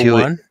than an 02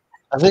 01?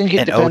 I think it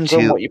And depends on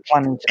 02 what you're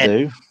planning to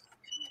do.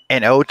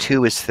 And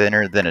O2 is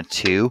thinner than a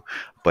 2,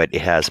 but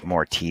it has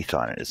more teeth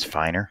on it. It's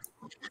finer.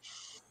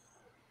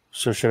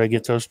 So should I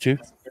get those two?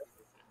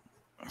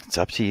 It's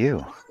up to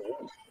you.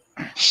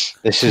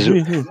 This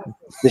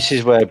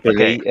is where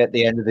Billy at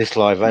the end of this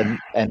live end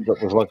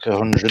up with like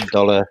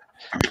 $100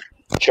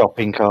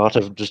 shopping cart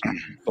of just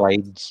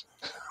blades.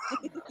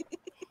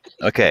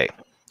 Okay.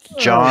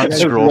 John Okay.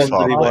 Scroll Ones that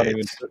Saw he won't even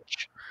blades.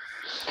 touch.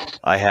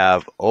 I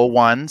have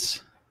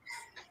 01s,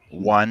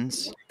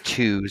 1s,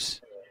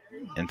 2s,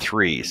 and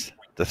 3s.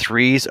 The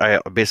 3s, I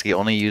basically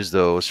only use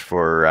those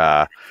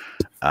for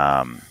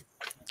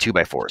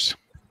 2x4s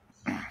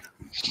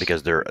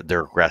because they're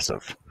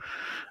aggressive.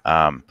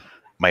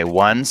 My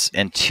 1s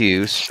and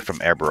 2s from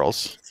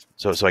Eberls.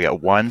 So I got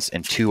 1s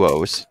and 2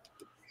 O's.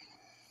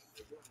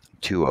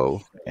 2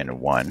 O and a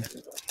 1.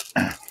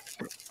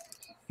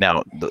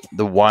 Now,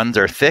 the 1s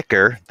are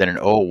thicker than an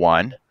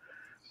 01,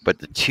 but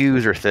the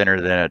 2s are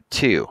thinner than a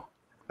 2.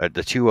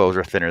 The 2 O's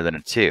are thinner than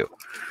a 2.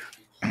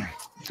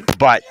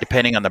 But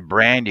depending on the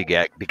brand you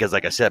get, because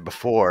like I said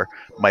before,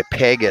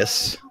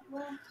 this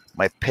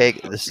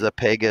is a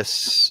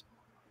Pegasus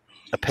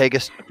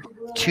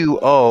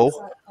 2O.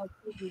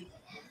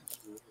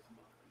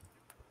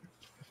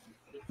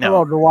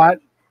 Hello, No, Dwight.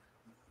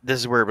 this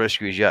is where it really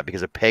screws you up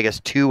because a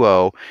Pegasus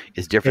 2O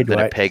is different Hey, than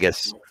a Dwight.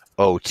 Pegasus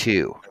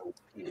 02.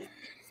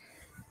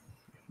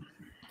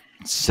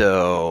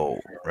 So,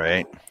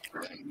 right?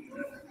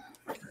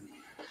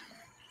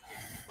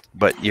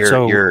 But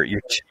you're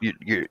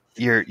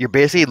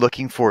basically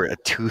looking for a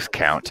tooth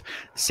count,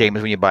 same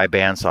as when you buy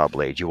bandsaw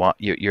blades.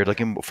 You're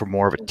looking for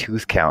more of a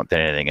tooth count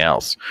than anything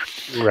else,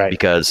 Right.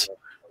 because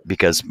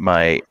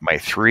my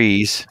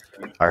 3s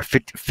are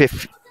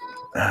 50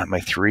 my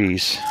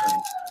 3s.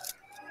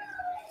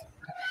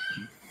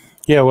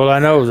 Yeah, well, I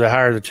know the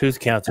higher the tooth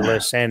count, the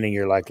less sanding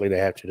you're likely to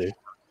have to do.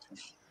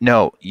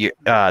 No,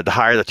 the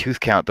higher the tooth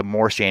count, the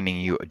more sanding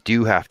you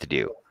do have to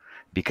do,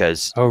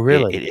 because Oh,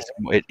 really?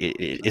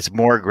 it's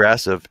more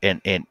aggressive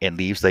and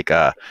leaves like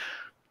a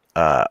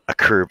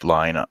curved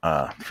line.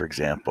 For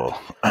example,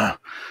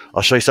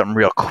 I'll show you something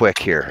real quick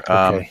here.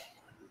 Okay.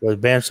 Well,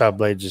 bandsaw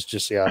blades is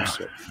just the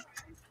opposite.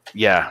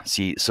 Yeah.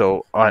 See,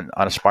 so on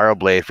a spiral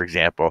blade, for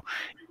example,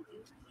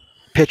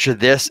 picture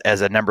this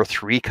as a number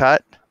 3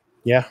 cut.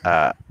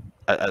 Yeah.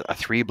 A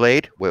 3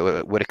 blade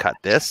would have cut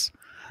this.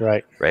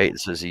 Right. Right.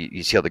 So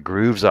you see all the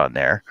grooves on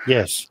there.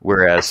 Yes.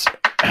 Whereas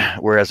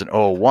an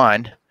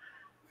 01,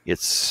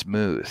 it's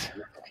smooth.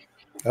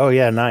 Oh,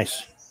 yeah.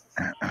 Nice.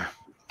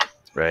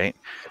 Right.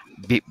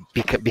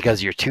 Because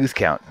of your tooth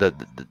count,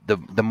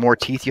 the more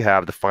teeth you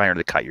have, the finer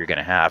the cut you're going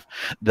to have,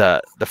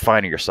 the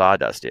finer your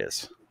sawdust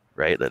is.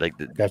 Right.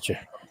 Gotcha.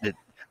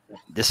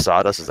 This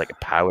sawdust is like a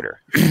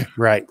powder.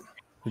 Right.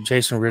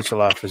 Jason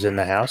Richoloff is in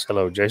the house.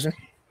 Hello, Jason.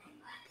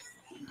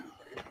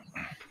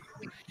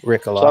 So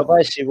Richoloff.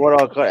 basically,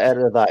 what I got out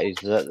of that is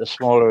that the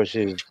smaller it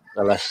is,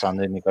 the less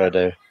sanding you got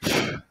to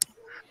do.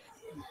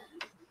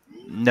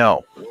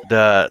 No,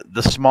 the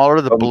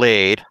smaller the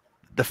blade,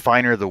 the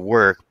finer the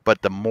work,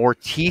 but the more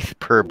teeth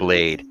per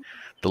blade,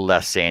 the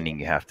less sanding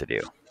you have to do.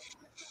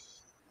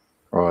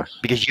 Right.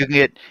 Because you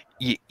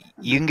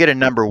can get a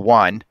number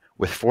 1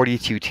 with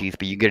 42 teeth,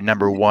 but you get a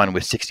number 1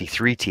 with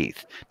 63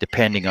 teeth,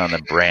 depending on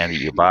the brand that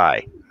you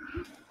buy.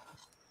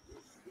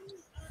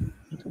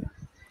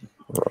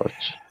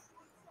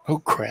 Oh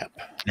crap!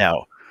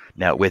 Now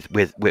with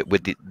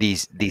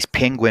these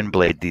penguin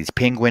blade, these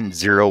penguin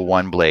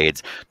 01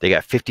 blades, they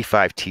got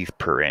 55 teeth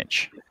per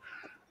inch,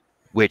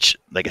 which,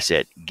 like I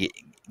said,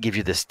 gives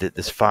you this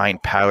fine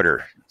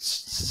powder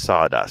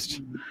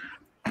sawdust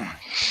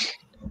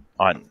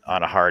on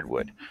a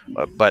hardwood,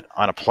 but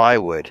on a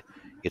plywood,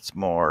 it's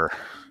more.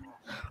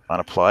 On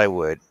a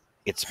plywood,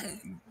 it's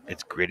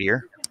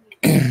grittier.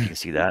 You can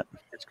see that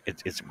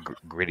it's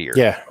grittier.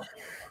 Yeah.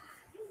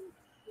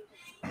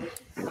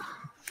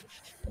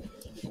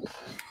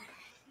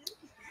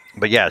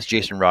 But yeah, it's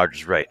Jason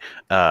Rogers right.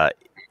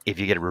 If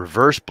you get a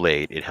reverse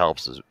blade, it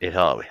helps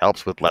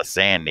with less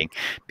sanding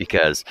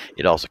because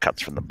it also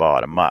cuts from the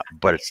bottom up.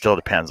 But it still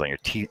depends on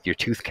your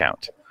tooth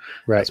count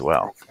Right. as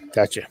well.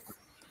 Gotcha.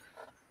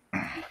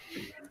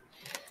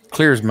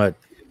 Clear as mud.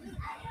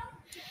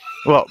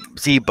 Well,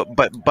 see, but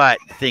the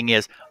thing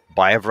is,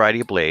 buy a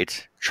variety of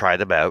blades, try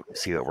them out,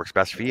 see what works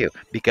best for you.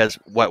 Because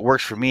what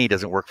works for me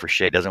doesn't work for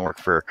Shay, doesn't work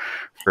for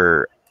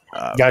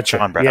Gotcha.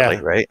 John Bradley,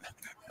 Yeah. right?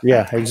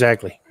 Yeah,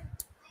 exactly.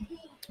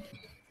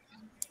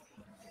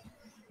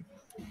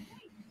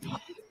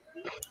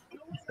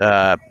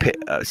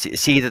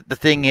 See, the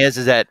thing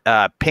is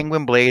that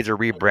Penguin blades are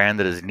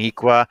rebranded as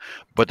Nequa,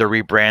 but they're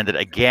rebranded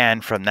again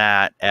from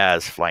that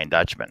as Flying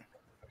Dutchman.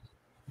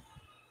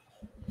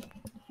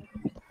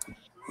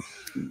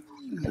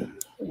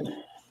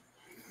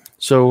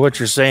 So what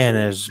you're saying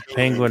is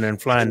Penguin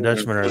and Flying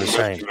Dutchman are the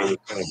same.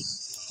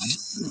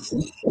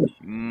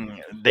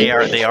 They are,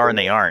 and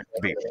they aren't.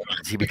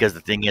 See, because the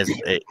thing is,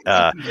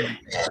 a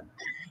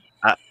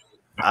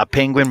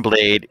Penguin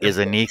blade is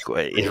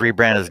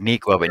rebranded as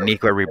Nequa, but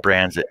Nequa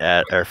rebrands it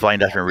or Flying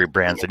Dutchman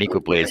rebrands the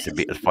Nequa blades to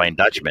be Flying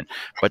Dutchman.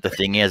 But the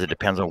thing is, it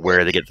depends on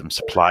where they get them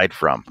supplied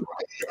from.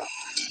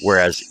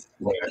 Whereas,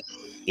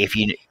 if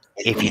you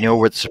know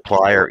where the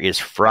supplier is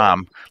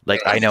from, like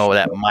I know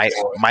that my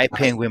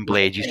Penguin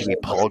blades used to be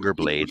Pulgar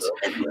blades,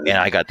 and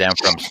I got them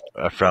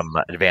from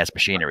Advanced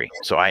Machinery.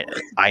 So I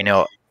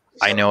know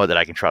that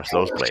I can trust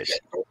those blades.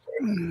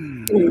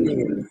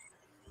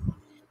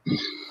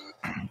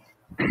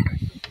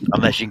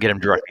 Unless you can get them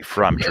directly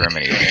from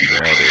Germany, you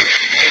know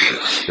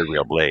the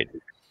real blade.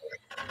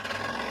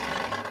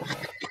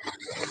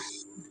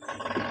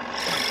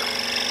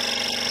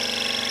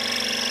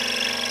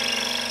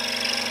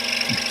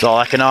 It's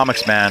all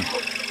economics, man.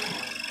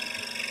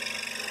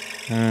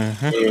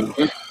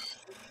 Mm-hmm.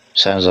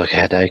 Sounds like a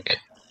headache.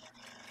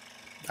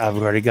 I've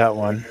already got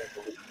one.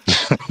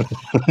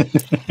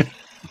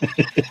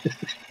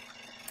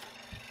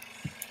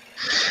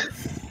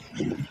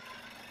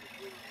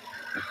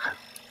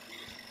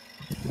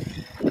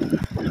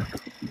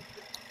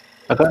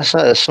 I've got to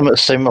say there's something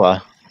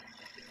similar.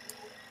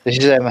 This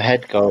is how my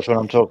head goes when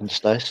I'm talking to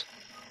Stace.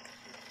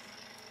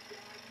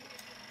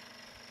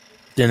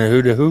 Then a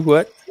who to who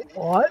what?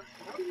 What?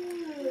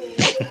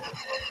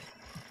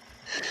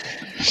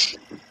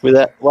 With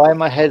that, why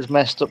my head's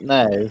messed up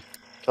now,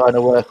 trying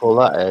to work all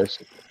that out,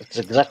 it's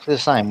exactly the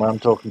same when I'm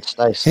talking to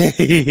Stace.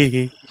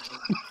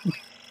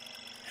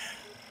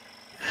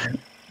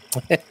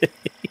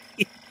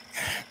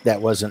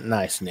 That wasn't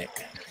nice, Nick.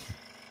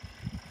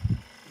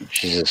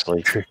 She's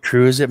asleep.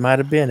 True as it might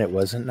have been, it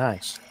wasn't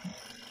nice.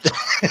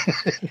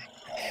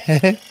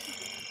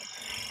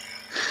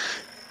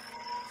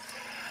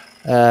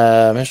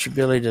 Mr.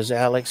 Billy, does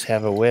Alex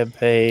have a web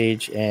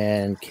page,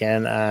 and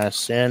can I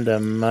send a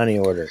money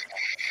order?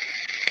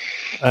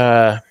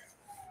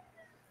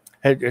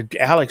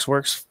 Alex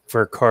works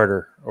for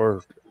Carter,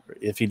 or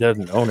if he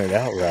doesn't own it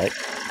outright.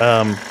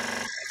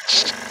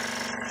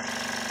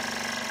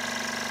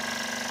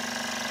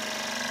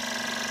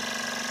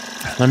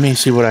 Let me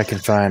see what I can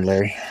find,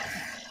 Larry.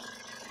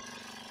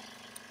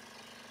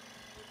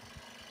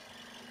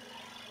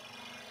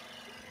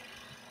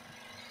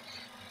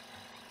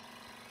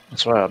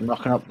 That's right, I'm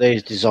knocking up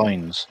these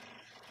designs.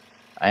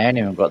 I ain't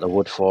even got the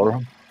wood for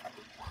them.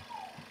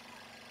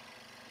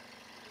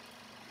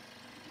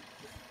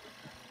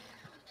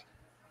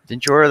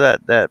 Didn't you order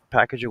that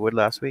package of wood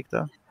last week,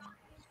 though?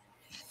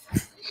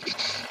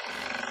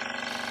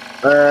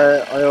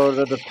 I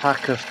ordered a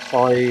pack of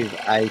 5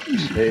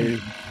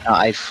 A2,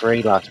 not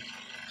A3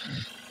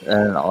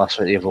 last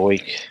week, the other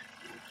week.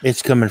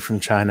 It's coming from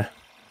China.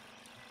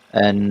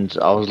 And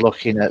I was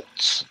looking at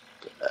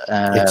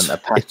a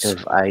pack of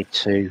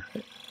A2,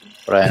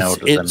 but I ain't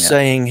ordered them yet. It's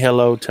saying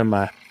hello to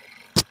my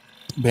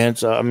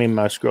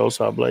my scroll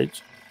saw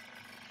blades.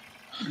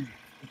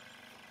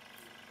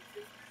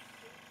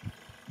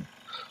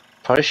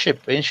 Probably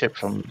being shipped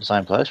from the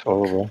same place,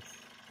 probably.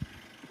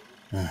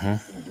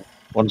 Mm-hmm.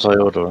 Once I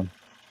order them.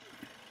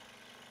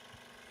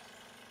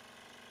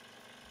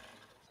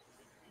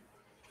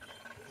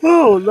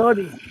 Oh,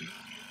 Lordy.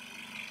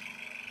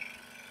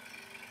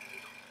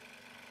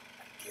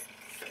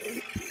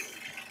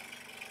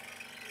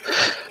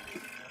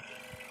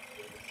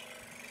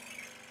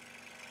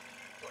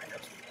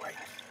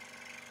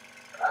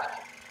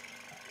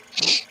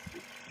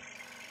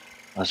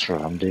 That's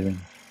what I'm doing.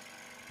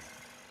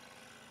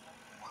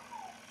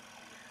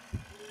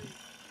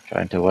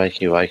 Trying to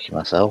wakey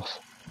myself.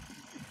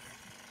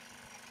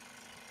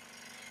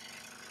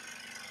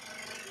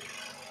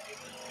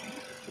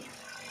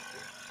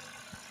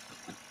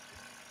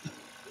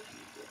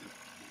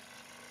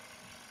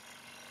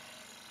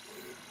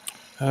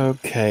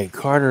 Okay,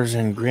 Carter's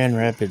in Grand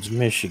Rapids,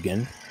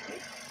 Michigan.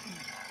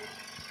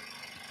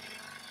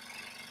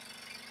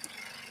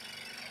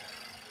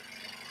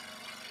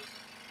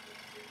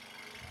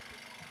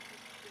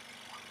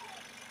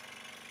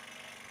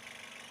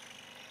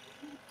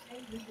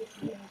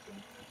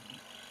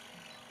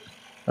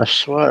 I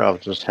swear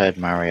I've just heard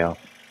Mario.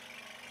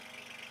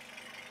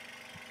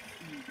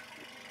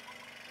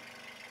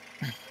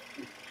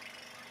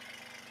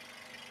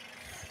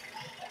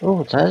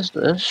 Oh, there's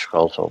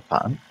scroll tool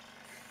pattern.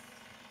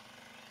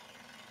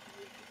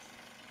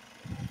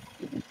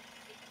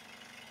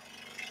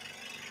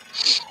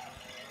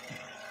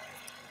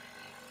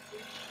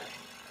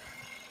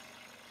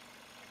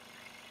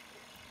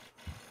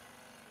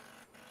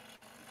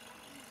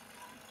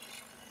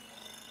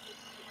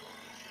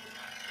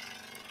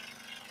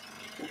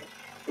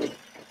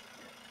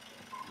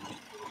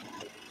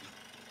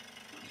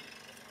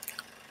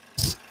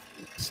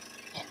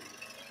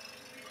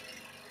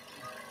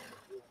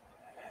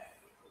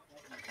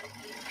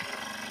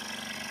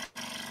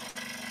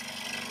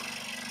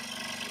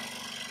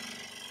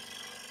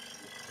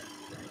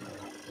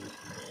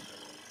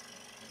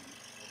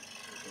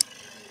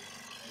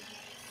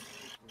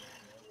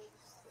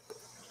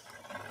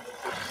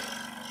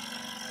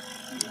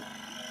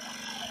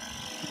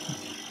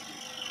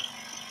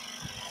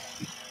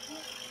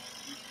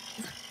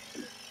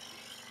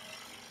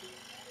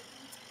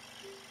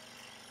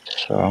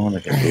 So I'm gonna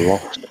get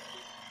lost.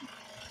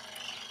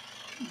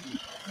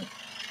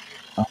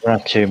 I don't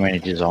have too many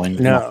designs.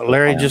 No,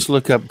 Larry, just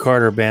look up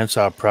Carter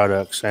Bandsaw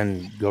products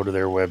and go to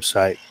their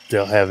website.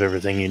 They'll have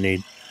everything you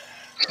need.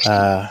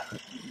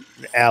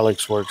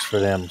 Alex works for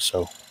them,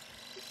 so.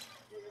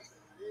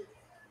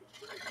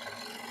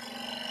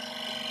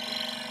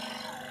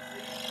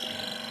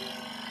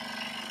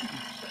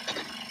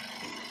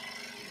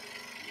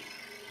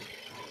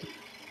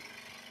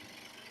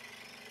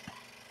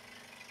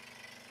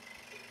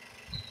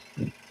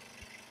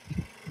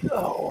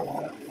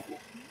 Oh,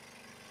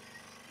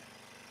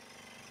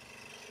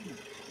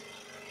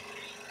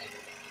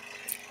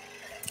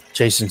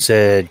 Jason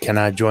said, "Can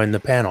I join the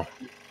panel?"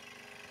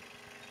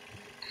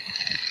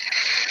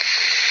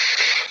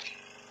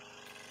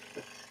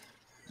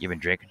 You been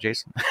drinking,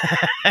 Jason?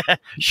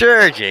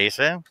 Sure,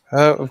 Jason.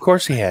 Of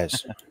course he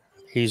has.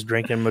 He's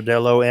drinking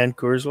Modelo and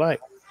Coors Light.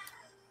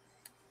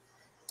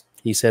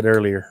 He said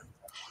earlier.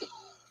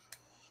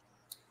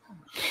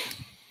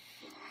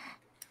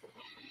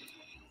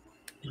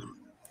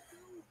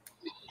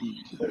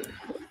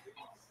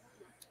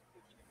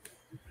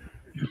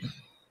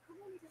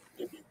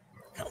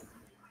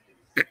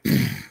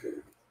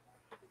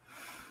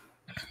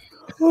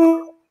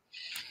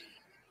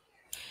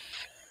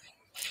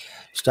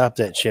 Stop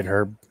that shit,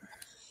 Herb.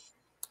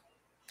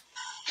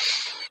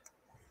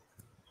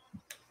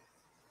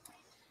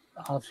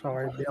 I'm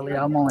sorry, Billy.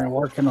 I'm only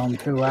working on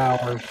 2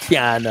 hours.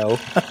 Yeah, I know.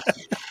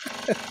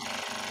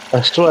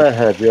 I swear,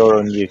 Herb, you're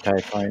on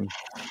UK time.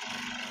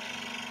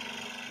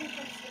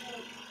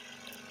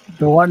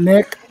 Do what,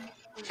 Nick?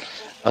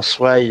 I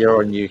swear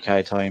you're on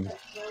UK time.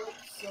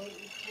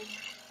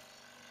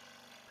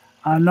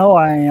 I know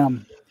I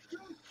am.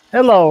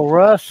 Hello,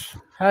 Russ.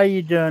 How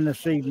you doing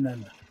this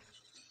evening?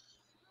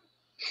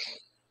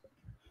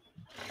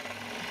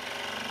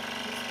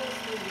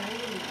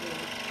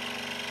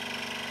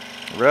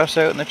 Russ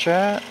out in the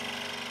chat.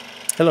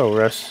 Hello,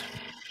 Russ.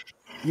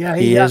 Yeah,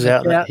 He is got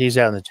out. the chat. He's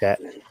out in the chat.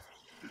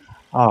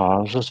 Oh, I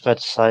was just about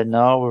to say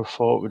no. We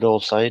thought we'd all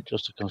say it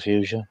just to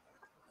confuse you.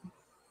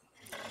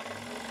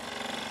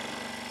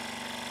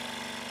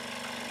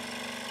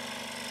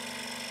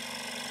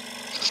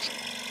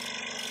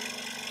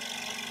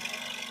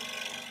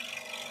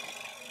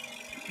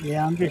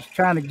 Yeah, I'm just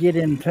trying to get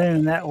in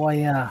tune. That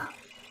way,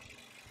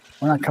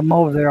 when I come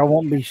over there, I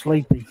won't be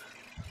sleepy.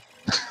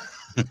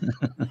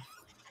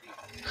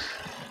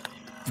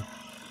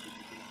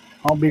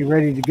 I'll be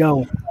ready to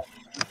go.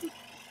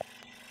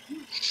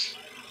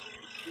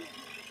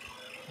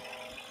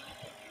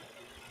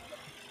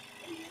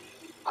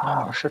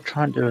 Oh, I should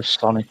try and do a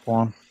Sonic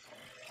one.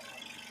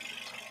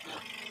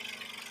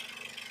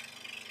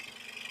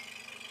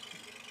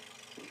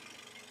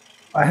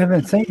 I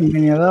haven't seen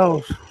many of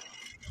those.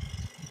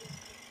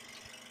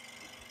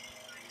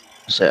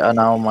 See, I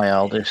know my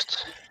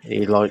eldest,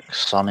 he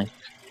likes Sonic.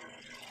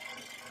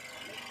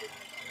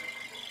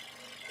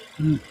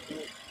 Hmm.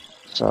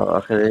 So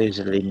I could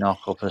easily knock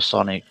up a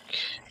Sonic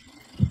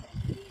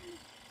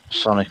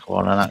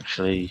one and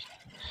actually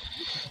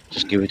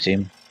just give it to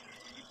him.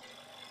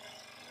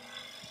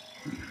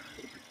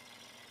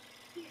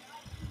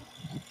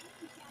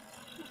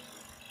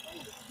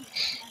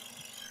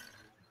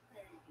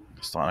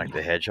 Sonic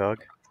the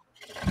Hedgehog.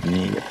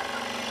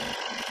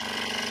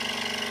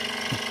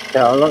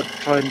 Yeah, I like to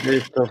try and do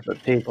stuff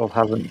that people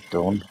haven't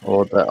done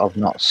or that I've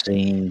not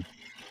seen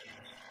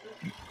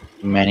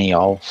many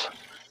of.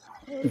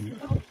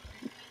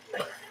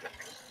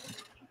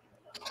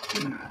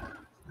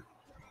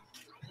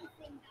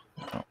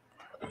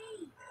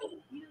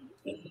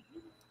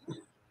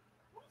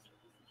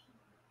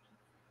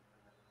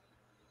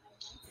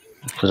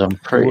 Because I'm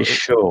pretty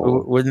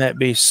sure. Wouldn't that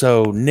be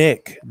so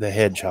Nick the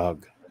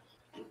Hedgehog?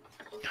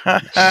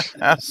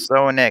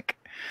 Sonic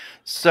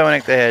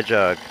the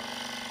Hedgehog.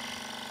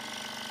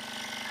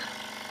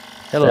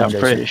 Hello, I'm Jason.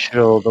 pretty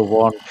sure the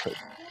one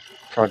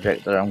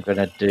project that I'm going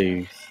to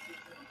do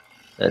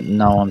that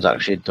no one's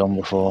actually done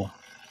before.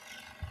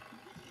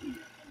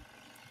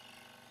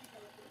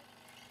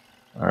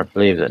 Or I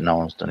believe that no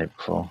one's done it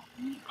before.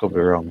 Could be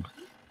wrong.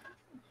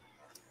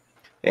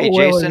 Hey,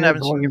 Well, Jason, it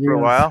haven't is seen what you it for a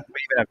is. while. What have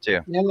you been up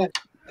to? Yeah.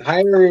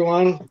 Hi,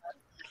 everyone.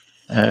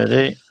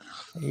 Howdy.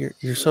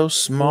 You're so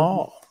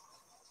small.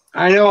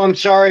 I know. I'm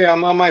sorry.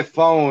 I'm on my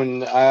phone.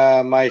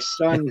 My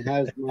son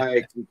has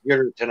my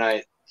computer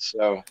tonight,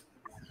 so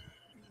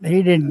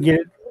He didn't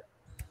get it.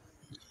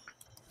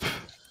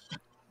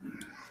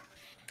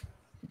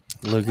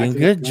 Looking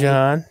good,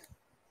 John.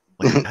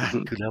 Look at that.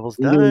 2 levels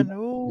done.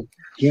 Ooh.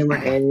 camera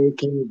A,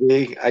 camera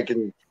B. I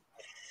can.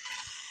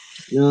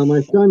 No,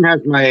 my son has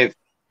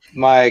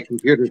my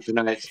computer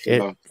tonight.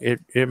 So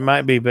It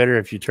might be better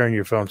if you turn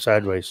your phone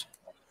sideways.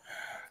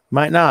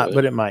 Might not,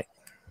 but it might.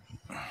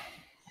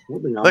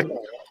 moving on. Look.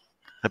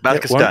 The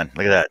basket's one- done.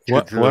 Look at that. Two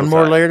One little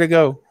more sides. layer to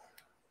go.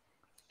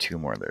 2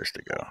 more layers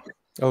to go.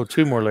 Oh,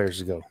 2 more layers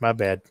to go. My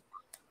bad.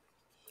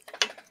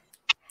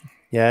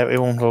 Yeah, it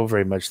won't hold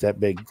very much. That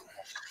big.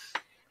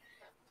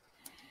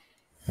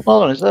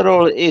 Hold on, is that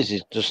all it is?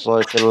 It's just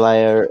like a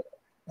layer.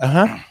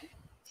 Uh-huh.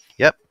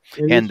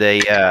 And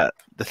the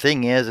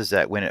thing is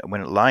that when it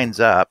lines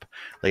up,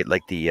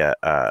 like the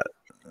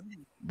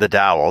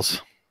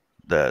dowels,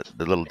 the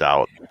little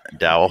dowel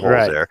holes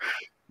Right. there,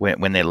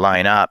 when they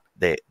line up,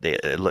 it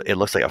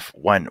looks like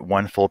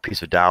one full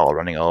piece of dowel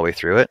running all the way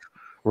through it,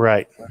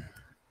 Right.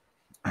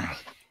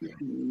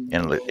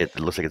 and it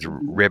looks like it's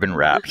ribbon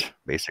wrapped,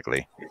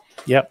 basically.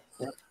 Yep.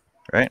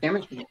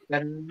 Camera's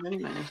better than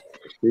anyway.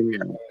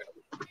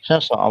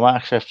 Sounds like I might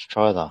actually have to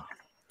try that.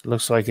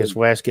 Looks like it's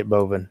Wasket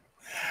Boven.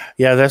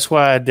 Yeah, that's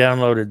why I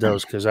downloaded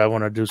those, because I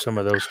want to do some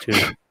of those too.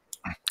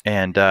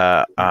 And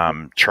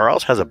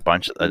Charles has a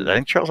bunch. I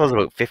think Charles has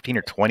about 15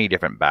 or 20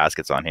 different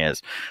baskets on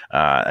his.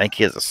 I think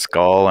he has a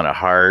skull and a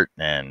heart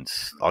and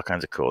all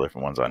kinds of cool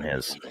different ones on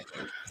his.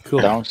 Cool.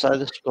 Don't say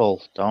the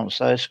skull. Don't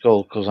say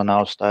skull, because I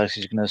know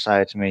Stacey's going to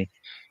say to me,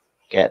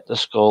 get the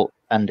skull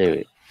and do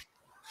it.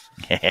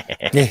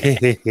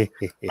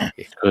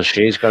 Because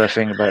she's got a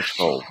thing about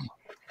skull.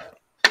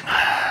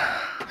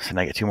 So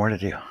now I get 2 more to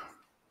do.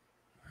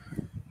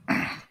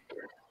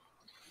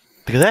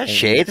 Look at that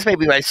shade. This may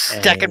be my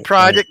second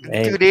project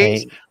in 2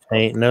 days.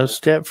 Ain't no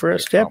step for a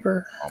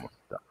stepper. Almost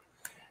done.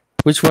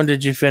 Which one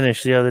did you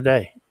finish the other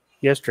day?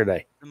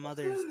 Yesterday. The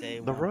Mother's Day.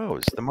 The one.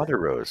 rose, the mother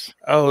rose.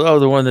 Oh,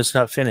 the one that's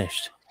not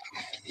finished.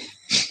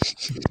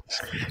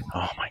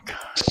 Oh my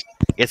god.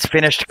 It's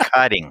finished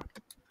cutting.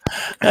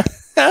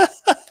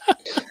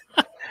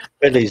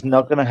 Billy's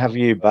not going to have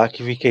you back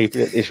if you keep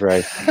it at this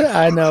rate.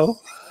 I know.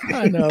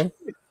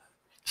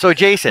 So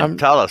Jason, I'm-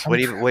 tell us, I'm what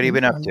have you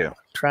been up to?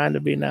 Trying to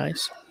be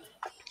nice.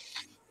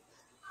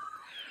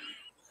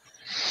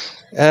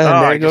 I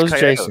There just goes cut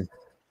it Jason.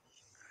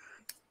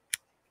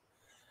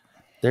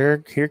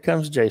 Here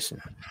comes Jason.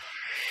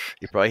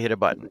 You probably hit a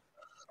button.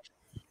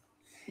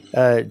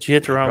 Did you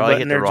hit the You wrong probably button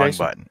hit there, the wrong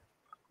Jason? button.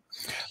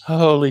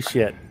 Holy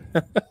shit.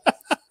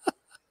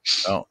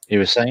 Oh, You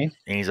were saying?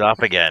 and he's off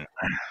again.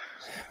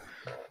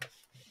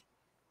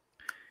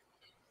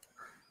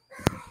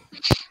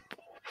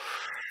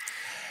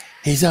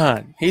 He's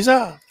on. Yeah.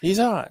 At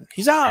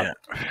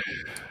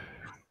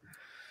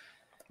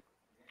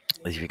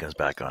Let's see if he comes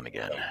back on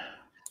again.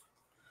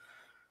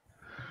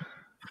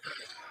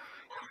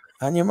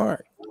 On your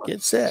mark.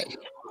 Get set.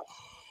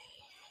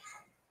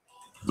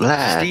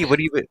 Lad. Steve,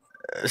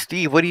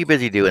 what are you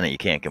busy doing that you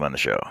can't come on the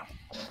show?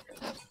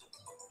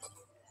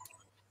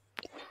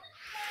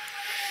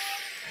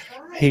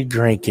 He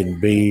drinking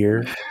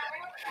beer.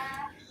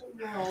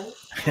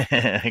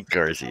 Of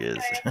course he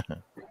is.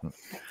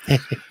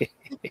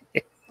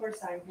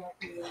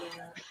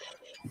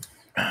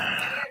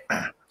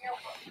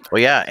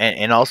 Well, yeah,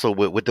 and also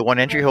with the one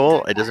entry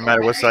hole, it doesn't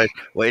matter what size.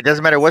 Well, it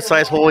doesn't matter what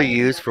size hole you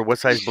use for what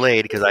size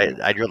blade, because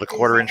I drilled a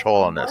 1/4-inch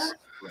hole on this.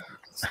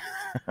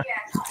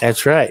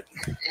 That's right.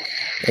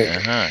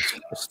 Uh-huh.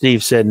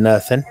 Steve said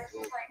nothing.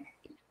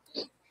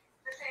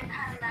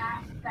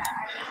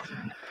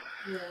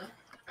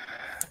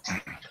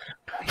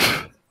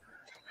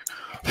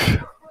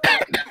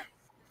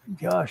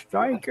 Josh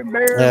drinking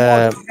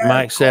beer.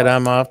 Mike said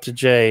I'm off to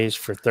Jay's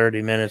for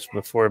 30 minutes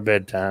before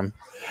bedtime.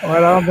 Well, I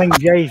don't think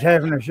Jay's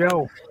having a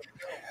show. All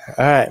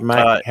right,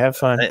 Mike, have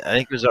fun. I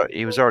think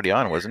he was already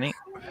on, wasn't he?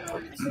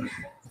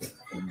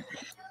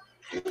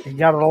 He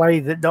got a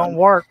lathe that don't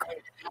work.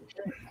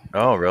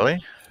 Oh,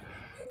 really?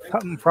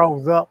 Something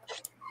froze up.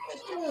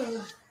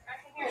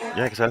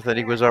 Yeah, because I thought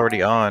he was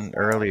already on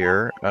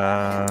earlier.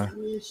 Oh,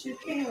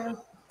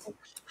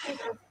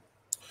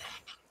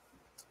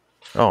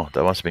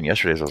 that must have been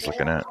yesterday's I was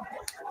looking at.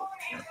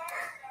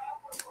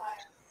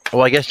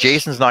 Well, I guess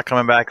Jason's not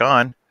coming back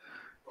on.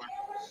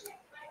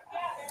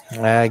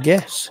 I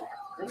guess.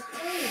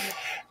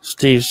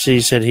 Steve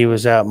C said he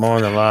was out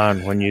mowing the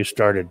lawn when you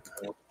started.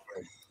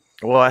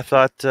 Well, I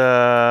thought.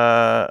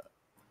 Oh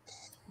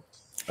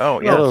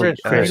yeah, Hello, Chris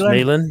Chris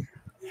Nealon.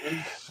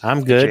 Nealon.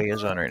 I'm good. Jay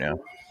is on right now.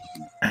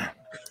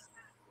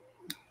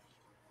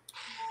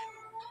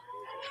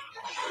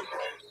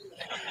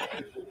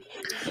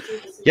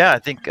 Yeah, I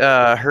think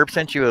Herb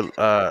sent you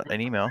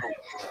an email.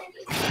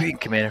 You can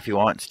come in if you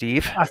want,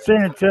 Steve. I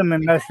sent it to him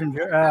in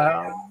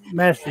messenger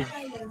message.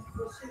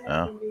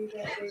 Oh.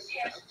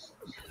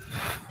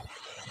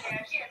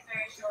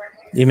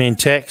 You mean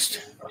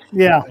text?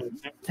 Yeah,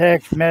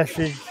 text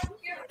message,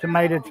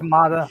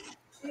 tomato.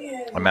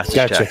 A message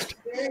Gotcha. text.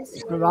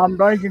 Because I'm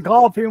drinking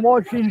coffee and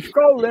watching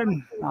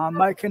scrolling. I'm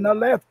making a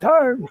left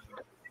turn.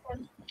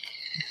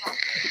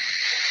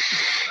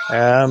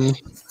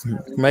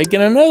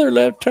 Making another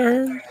left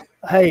turn.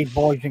 Hey,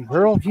 boys and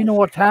girls, you know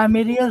what time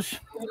it is?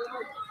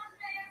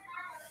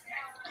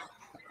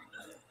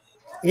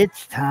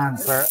 It's time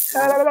for.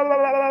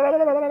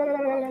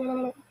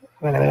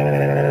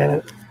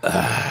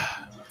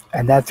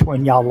 And that's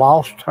when y'all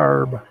lost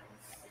Herb.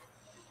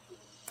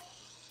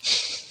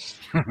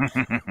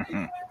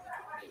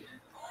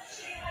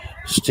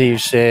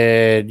 Steve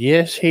said,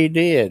 yes, he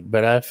did,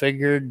 but I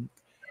figured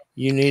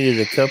you needed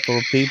a couple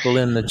of people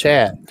in the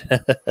chat.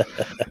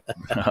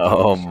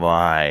 Oh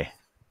my.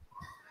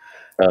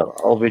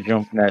 I'll be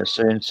jumping out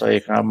soon, so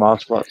you can have my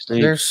spot,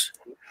 Steve.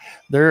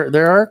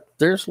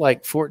 There's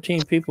like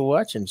 14 people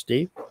watching,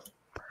 Steve.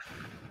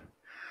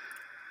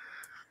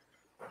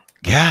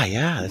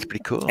 Yeah, that's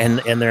pretty cool. And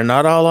they're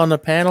not all on the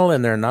panel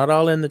and they're not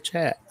all in the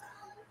chat.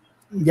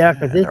 Yeah,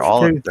 because it's they're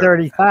all-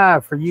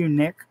 2:35 for you,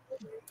 Nick.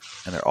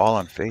 And they're all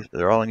on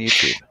They're all on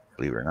YouTube,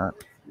 believe it or not.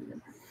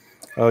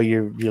 Oh,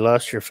 you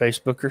lost your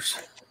Facebookers?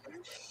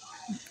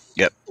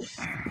 Yep.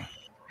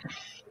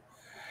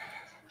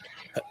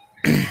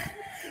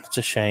 It's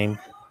a shame.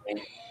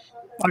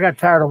 I got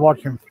tired of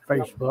watching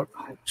Facebook.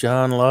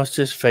 John lost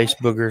his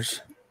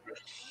Facebookers.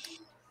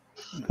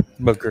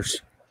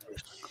 Bookers.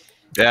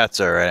 That's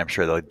all right. I'm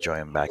sure they'll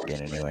join him back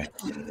in anyway.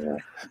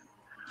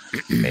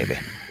 Maybe.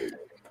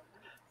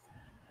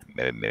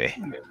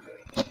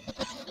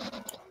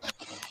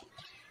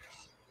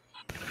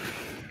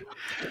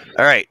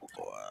 All right.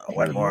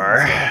 One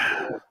more.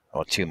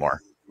 Oh, two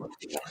more.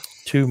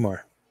 Two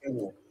more.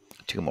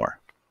 Well,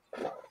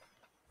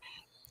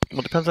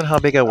 it depends on how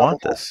big I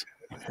want this.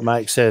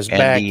 Mike says And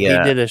back. the, He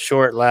did a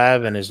short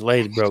live and his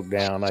leg broke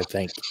down, I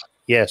think.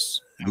 Yes.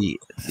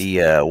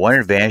 The one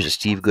advantage of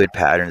Steve Good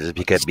patterns is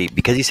because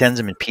he sends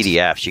them in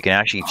PDFs, you can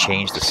actually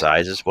change the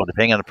sizes. Well,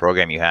 depending on the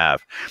program you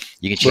have,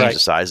 you can change Right. the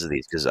size of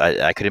these, because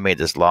I could have made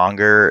this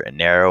longer and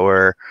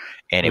narrower,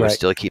 and it would Right.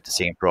 still keep the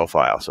same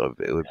profile. So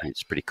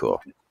it's pretty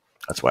cool.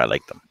 That's why I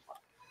like them.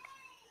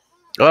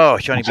 Oh,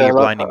 Johnny B, you're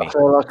blinding me. I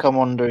feel like I'm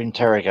under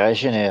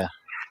interrogation here.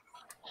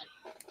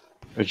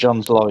 With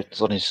John's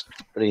lights on his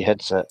bloody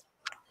headset.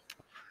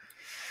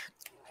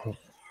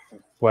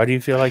 Why do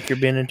you feel like you're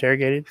being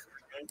interrogated?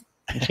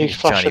 He's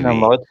flashing Johnny them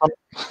B. lights on.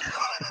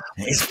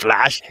 He's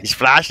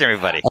flashing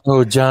everybody.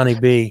 Oh, Johnny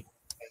B.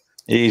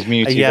 He's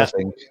muted, Yeah. I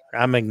think.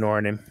 I'm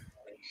ignoring him.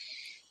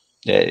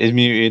 Yeah, he's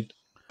muted.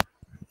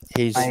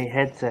 He's My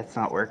headset's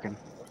not working.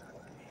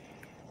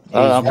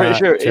 I'm pretty not,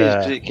 sure it is,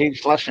 'cause it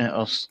keeps flashing at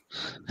us.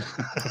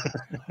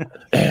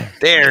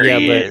 There Yeah,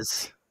 he but-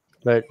 is.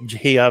 but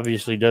he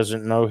obviously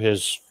doesn't know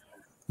his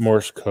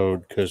Morse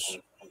code because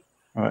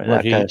Right,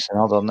 What in that case, then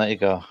hold on, there you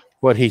go.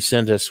 what he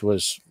sent us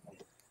was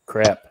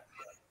crap.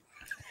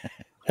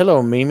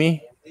 Hello,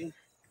 Mimi.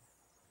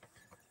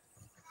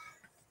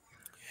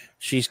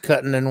 She's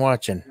cutting and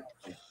watching.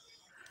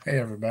 Hey,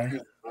 everybody.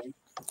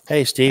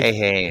 Hey, Steve.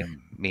 Hey,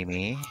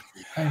 Mimi.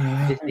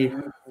 Hi,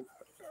 Mimi.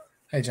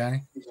 Hey,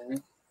 Johnny.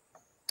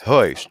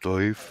 Hi,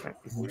 Steve.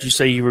 Did you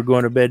say you were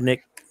going to bed,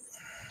 Nick?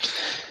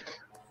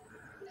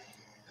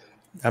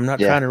 I'm not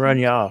Yeah. trying to run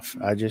you off.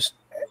 I just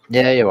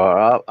Yeah, you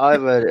are.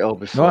 I've heard it all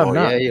before. I'm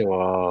not. Yeah, you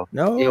are.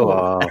 no, You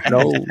are.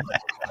 no.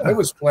 That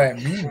was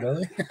playing me,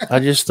 Billy. I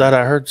just thought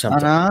I heard I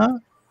something. know.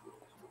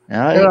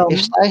 You know,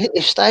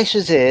 if Stace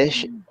was here,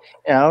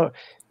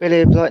 Billy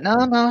would be like,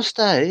 no,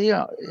 stay.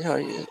 You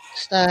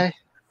stay.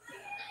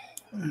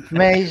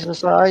 Me, he's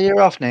just like, oh, you're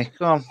off, Nick.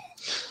 Come on.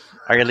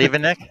 Are you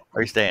leaving, Nick? Or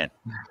are you staying?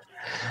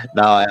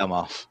 No, I am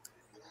off.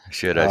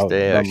 Should I Oh,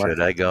 stay or bummer.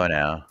 should I go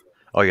now?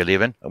 Oh, you're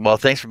leaving? Well,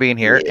 thanks for being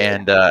here. Yeah.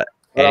 And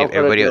But I've gotta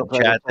everybody do in the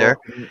a chat there.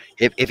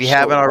 If you So,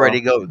 haven't already,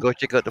 go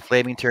check out the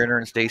Flaming Turner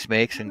and Stace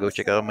Makes, and go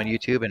check out them on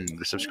YouTube and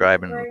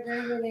subscribe and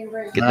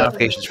get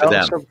notifications for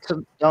them.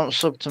 Don't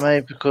sub to me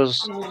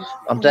because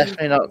I'm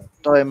definitely not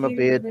dyeing my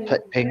beard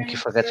pink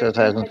if I get to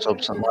 1,000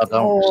 subs. And I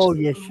don't. Oh,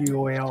 yes, you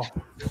will.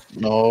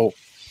 No.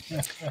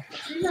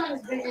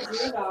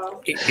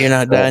 You're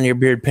not dyeing your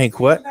beard pink.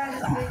 What?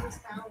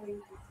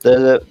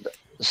 The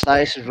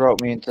Stace has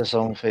wrote me into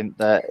something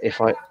that as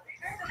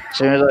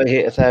soon as I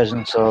hit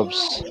 1,000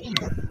 subs,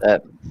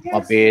 that my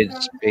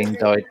beard's being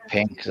dyed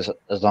pink as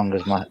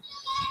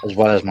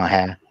well as my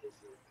hair.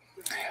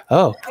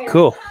 Oh,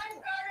 cool.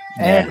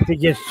 And if he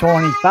gets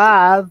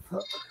 25,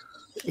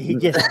 he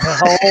gets the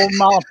whole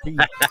multi.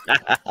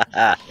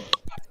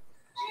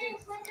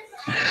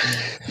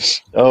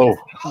 Oh,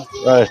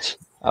 right.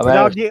 I'm But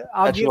I'll out. get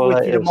Catch you with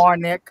you later. tomorrow,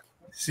 Nick.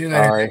 See you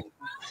later. Bye.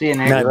 See you Good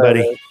next. night,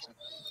 buddy.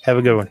 Have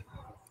a good one.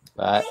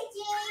 Bye.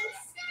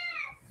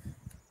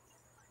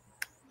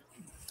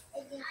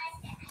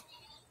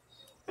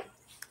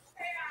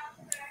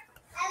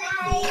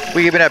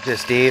 What you been up to,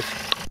 Steve?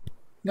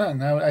 No,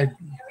 I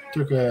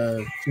took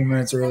a few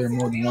minutes earlier,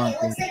 more than one.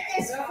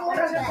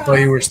 I thought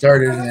you were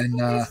started, and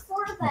by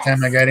the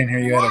time I got in here,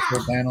 you had a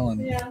full panel,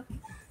 and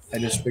I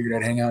just figured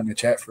I'd hang out in the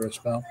chat for a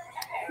spell.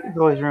 There's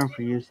always room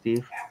for you,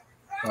 Steve.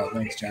 Oh,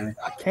 thanks, Johnny.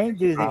 I can't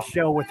do this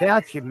show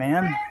without you,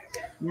 man.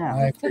 Yeah.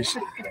 I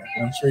appreciate that.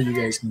 I'm sure you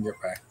guys can get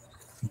back.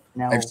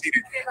 Now,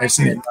 I've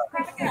seen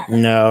it.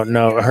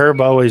 No.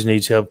 Herb always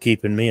needs help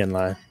keeping me in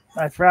line.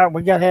 That's right.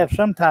 We got to have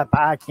some type of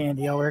eye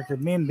candy over here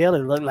because me and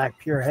Billy look like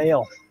pure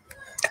hell.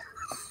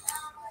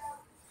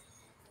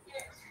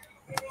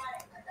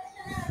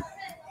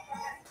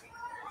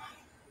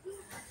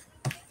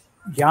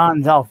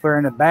 John's off there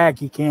in the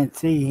back. You can't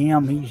see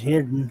him. He's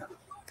hidden.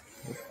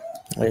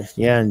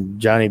 Yeah, and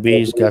Johnny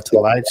B's got the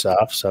lights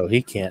off, so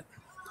he can't.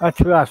 That's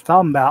who I was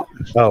talking about.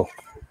 Oh,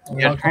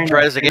 You gonna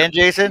try this again,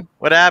 Jason?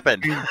 What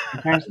happened?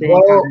 I'm trying to stay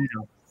Well,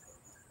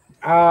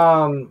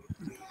 incognito.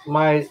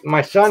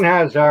 My son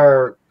has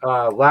our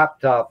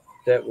laptop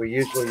that we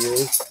usually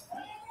use.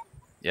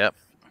 Yep.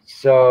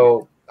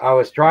 So I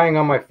was trying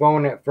on my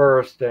phone at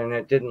first, and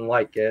it didn't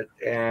like it,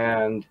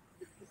 and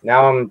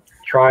now I'm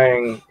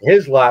trying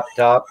his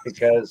laptop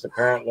because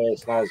apparently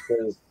it's not as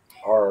good as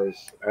ours.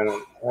 I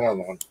don't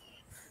know,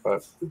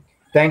 but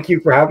thank you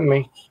for having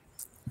me.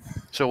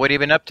 So what have you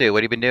been up to? What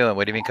have you been doing?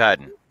 What have you been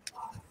cutting?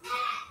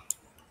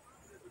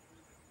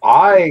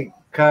 I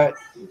cut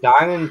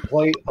diamond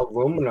plate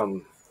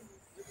aluminum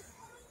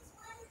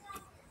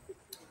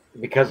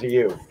because of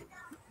you.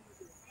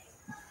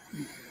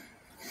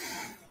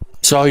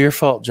 it's all your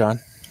fault, John.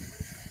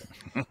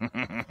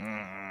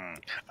 I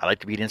like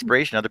to be an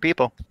inspiration to other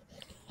people.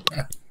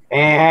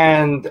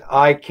 And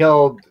I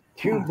killed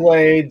 2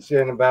 blades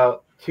in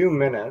about 2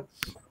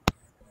 minutes.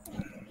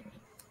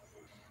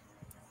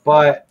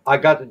 But I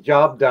got the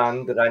job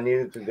done that I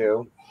needed to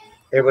do.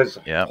 It was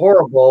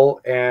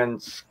horrible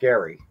and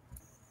scary.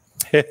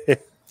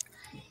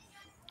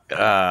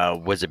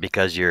 Was it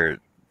because your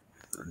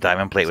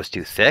diamond plate was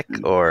too thick,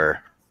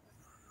 or?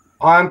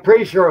 I'm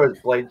pretty sure it was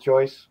blade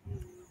choice.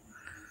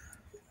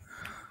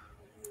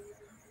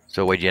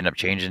 So what'd you end up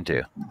changing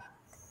to?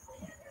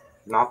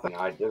 Nothing.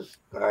 I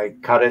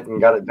cut it and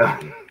got it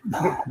done.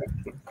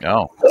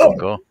 Oh,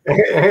 cool.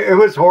 It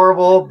was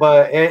horrible,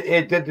 but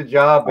it did the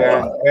job.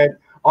 And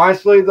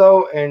honestly,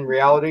 though, in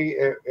reality,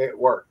 it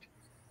worked.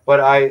 But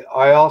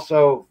I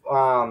also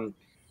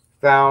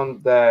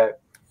found that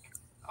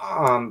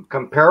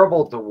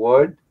comparable to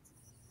wood,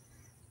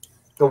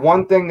 the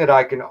one thing that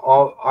I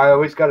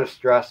always got to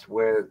stress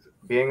with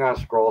being on a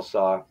scroll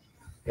saw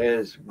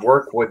is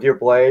work with your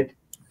blade.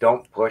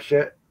 Don't push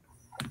it.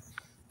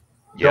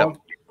 Yep. Don't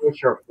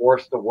push or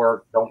force the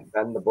work. Don't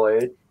bend the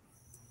blade.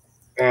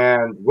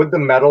 And with the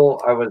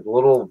metal, I was a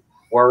little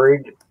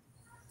worried,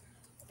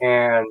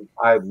 and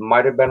I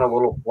might have been a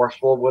little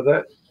forceful with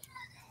it.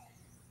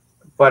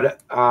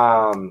 But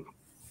I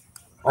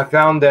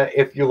found that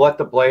if you let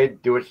the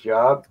blade do its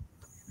job,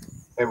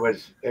 it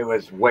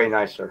was way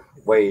nicer,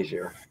 way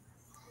easier.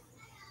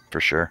 For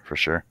sure.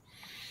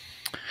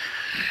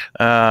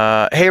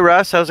 Hey,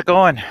 Russ, how's it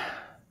going?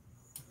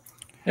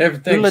 Who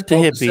let the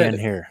hippie in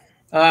here?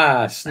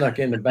 I snuck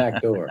in the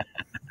back door.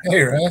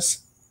 Hey,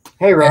 Russ.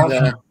 Hey, Russ.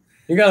 And,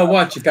 you gotta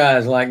watch you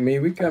guys like me.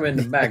 We come in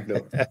the back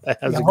door.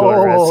 How's it going,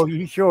 Russ? Oh,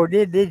 you sure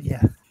did you?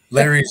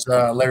 Larry's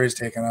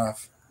taking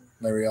off.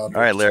 Larry Aldridge.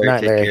 All right, Larry, Night,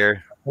 take Larry.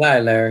 care. Hi,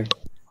 Larry.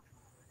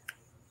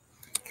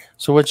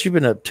 So what you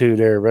been up to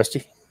there,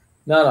 Rusty?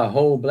 Not a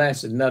whole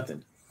blasted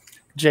nothing.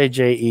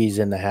 JJE's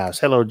in the house.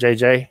 Hello,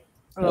 JJ.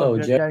 Hello,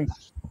 Jay.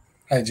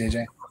 Hi,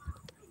 JJ.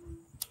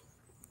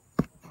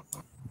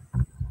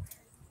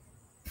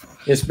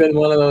 It's been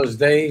one of those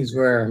days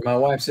where my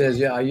wife says,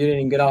 "Yeah, you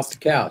didn't get off the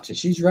couch," and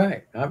she's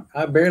right.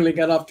 I barely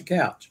got off the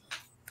couch.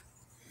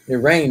 It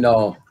rained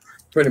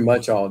pretty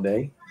much all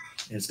day.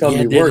 It's going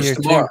to be worse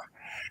tomorrow.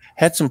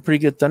 Had some pretty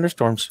good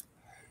thunderstorms.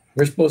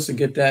 We're supposed to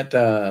get that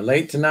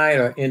late tonight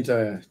or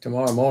into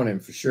tomorrow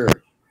morning for sure.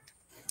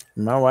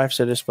 My wife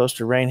said it's supposed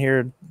to rain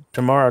here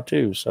tomorrow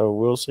too, so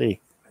we'll see.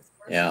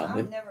 Yeah.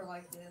 I'm never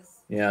like this.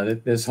 Yeah,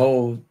 this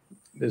whole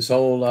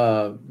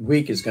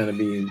week is going to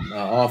be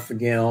off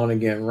again, on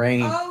again,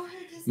 rain. Oh,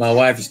 My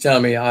wife is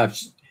telling me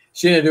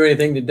she didn't do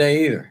anything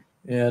today either,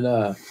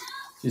 and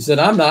she said,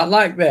 "I'm not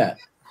like that."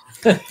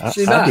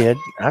 She's I not. did.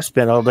 I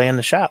spent all day in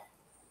the shop.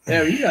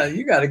 Yeah,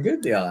 you got a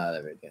good deal out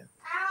of it then.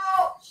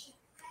 ouch.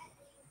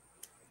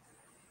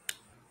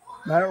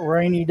 That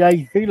rainy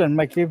day feeling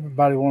makes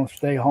everybody want to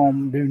stay home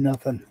and do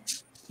nothing.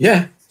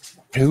 Yeah.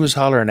 Who was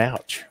hollering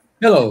ouch?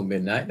 Hello,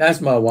 Midnight.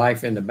 That's my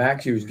wife in the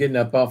back. She was getting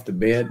up off the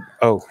bed.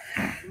 Oh,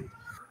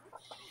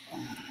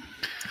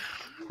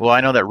 Well,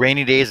 I know that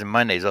rainy days and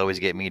Mondays always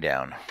get me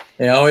down.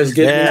 They always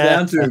get me Yeah.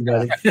 down too,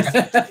 buddy.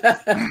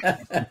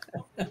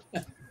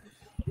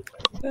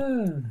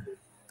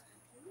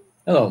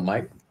 Hello,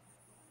 Mike.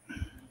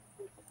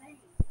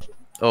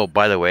 Oh,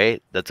 by the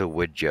way, that's a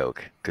wood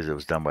joke because it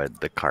was done by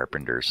the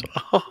Carpenters.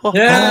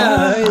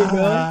 Yeah, there you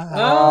go.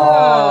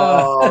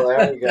 Oh,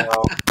 there you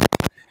go.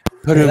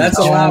 That's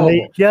Only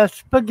allowable.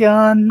 just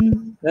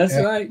begun. That's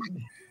Yeah. right.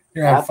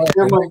 You're on That's a fire.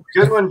 good one.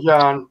 Good one,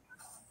 John.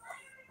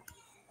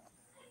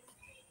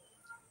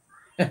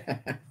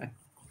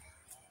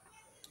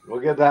 We'll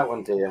give that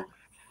one to you.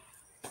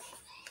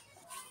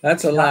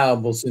 That's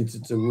allowable since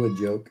it's a wood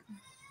joke.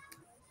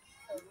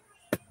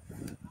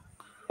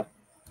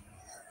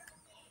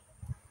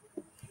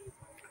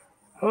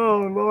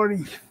 Oh,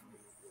 Lordy.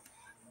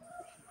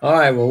 All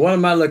right. Well, what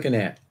am I looking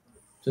at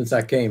since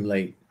I came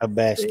late? A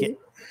basket.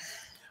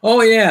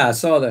 Oh yeah, I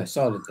saw the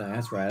thing.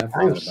 That's right. I I'm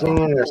forgot about it.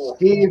 seeing a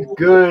Steve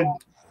Good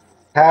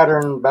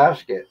pattern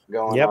basket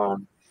going Yep.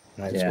 on.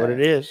 That's Yeah. what it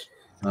is.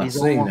 I He's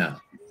see almost-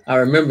 now. I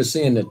remember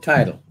seeing the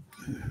title.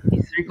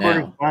 He's 3/4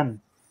 Now.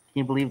 done. Can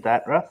you believe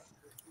that, Russ?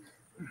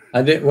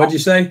 I did. What'd you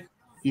say?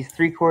 He's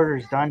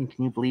 3/4 done.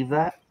 Can you believe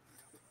that?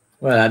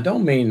 Well, I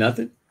don't mean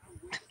nothing.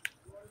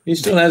 He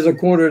still has a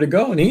quarter to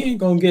go, and he ain't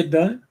gonna get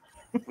done.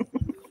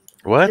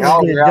 What? Yeah.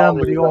 He'll get done,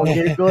 but he won't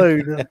get it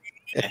glued.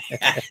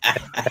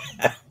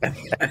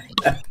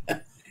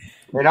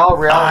 In all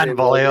reality,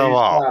 though,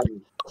 Unbelievable.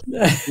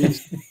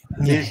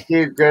 these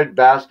Steve Good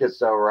baskets,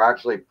 though, are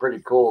actually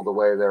pretty cool the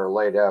way they're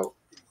laid out.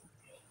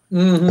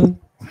 Mm-hmm.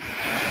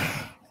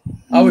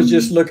 I was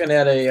just looking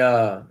at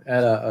a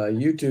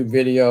YouTube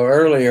video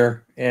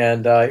earlier,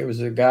 and it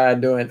was a guy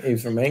doing.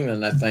 He's from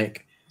England, I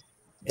think,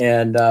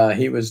 and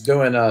he was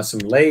doing some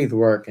lathe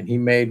work, and he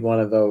made one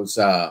of those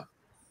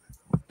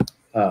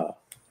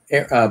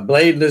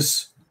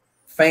bladeless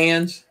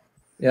fans.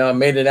 You know,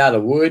 made it out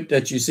of wood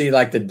that you see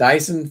like the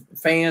Dyson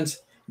fans,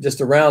 just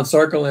a round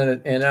circle in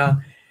it,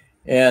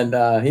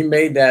 and he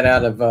made that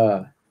out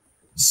of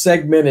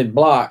segmented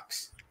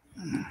blocks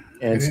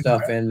and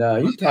stuff. And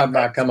you talk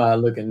about come out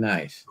looking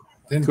nice.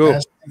 Didn't Cool.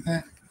 Pask make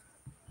that?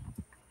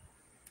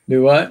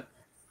 Do what?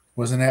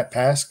 Wasn't that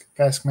Pask?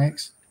 Pask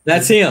makes?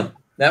 That's him.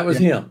 That was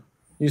him.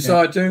 You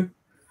saw it too?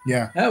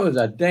 Yeah. That was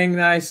a dang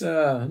nice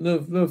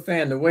little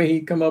fan. The way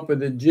he come up with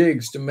the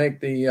jigs to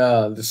make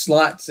the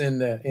slots in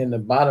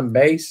the bottom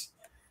base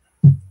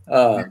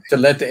to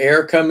let the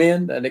air come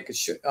in, that it could.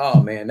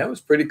 Oh man, that was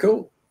pretty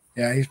cool.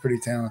 Yeah, he's pretty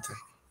talented.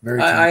 Very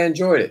I talented.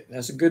 enjoyed it.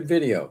 That's a good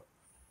video.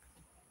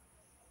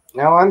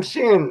 Now I'm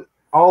seeing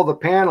all the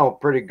panel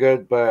pretty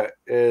good, but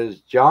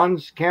is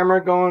John's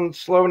camera going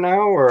slow now,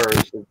 or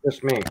is it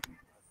just me?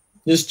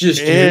 It's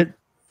just It-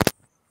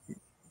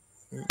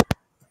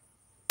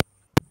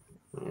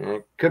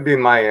 It could be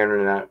my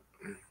internet.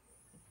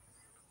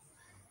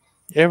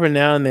 Every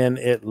now and then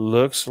it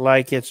looks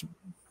like it's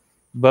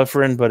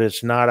buffering, but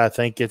it's not. I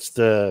think it's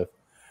the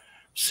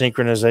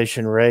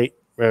synchronization rate,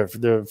 or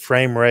the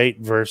frame rate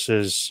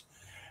versus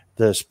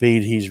the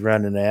speed he's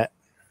running at.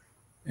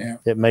 Yeah.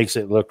 It makes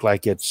it look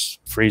like it's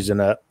freezing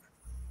up.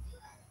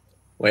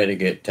 way to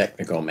get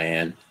technical,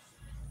 man.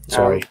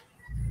 Sorry.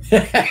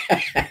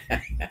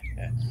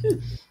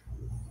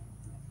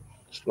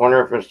 Just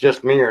wonder if it's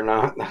just me or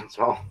not. That's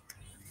all.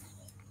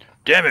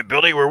 Damn it,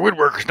 Billy, we're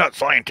woodworkers, not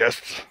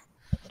scientists.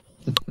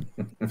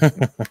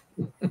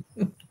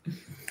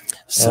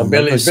 Some of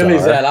Billy's us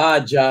are. that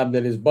odd job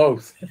that is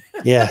both.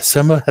 Yeah,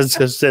 some of us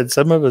just said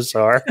some of us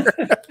are.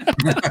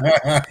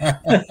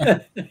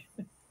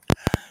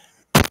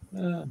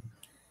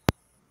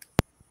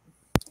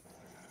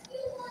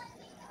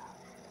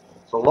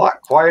 It's a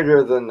lot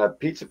quieter than the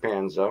pizza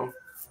pans, though.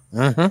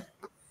 Mm-hmm.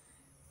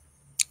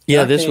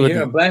 Yeah, I this can't hear a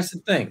wouldn't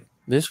blasted thing.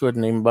 this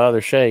wouldn't even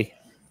bother Shay.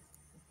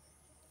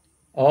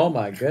 Oh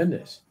my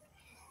goodness.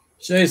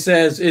 Shay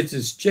says it's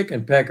his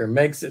chicken pecker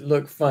makes it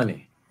look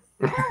funny.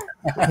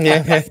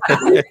 Yeah.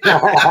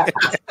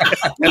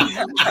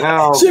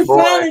 Oh, She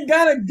boy. finally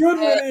got a good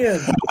one in.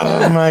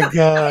 Oh my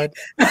God.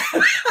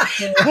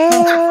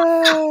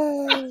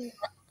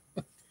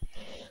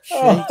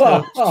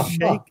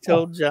 Shay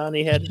told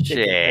Johnny had a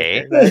chicken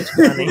Shay. pecker. That's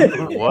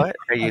funny. What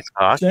are you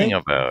talking Shay?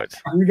 about?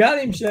 You got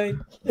him, Shay.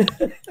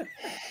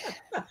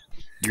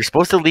 You're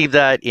supposed to leave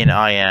that in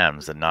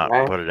IMs and not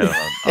Right. put it out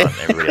on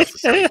everybody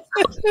else's site.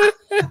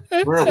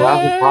 We're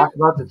allowed to talk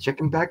about the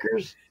chicken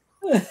peckers?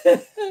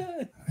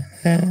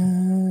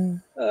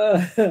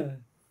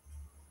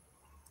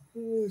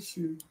 Oh,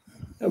 shoot.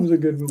 That was a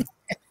good one.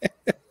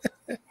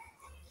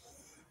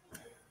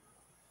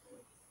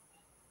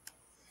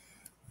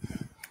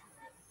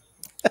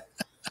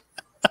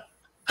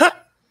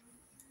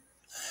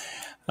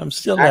 I'm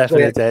still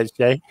Actually- laughing at that,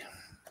 Shay.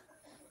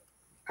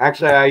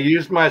 Actually, I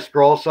used my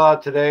scroll saw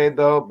today,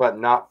 though, but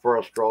not for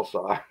a scroll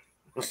saw.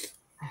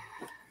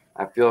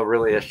 I feel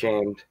really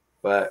ashamed,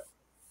 but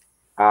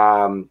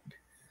the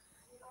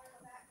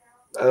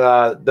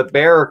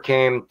bear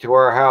came to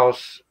our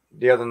house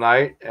the other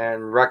night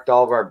and wrecked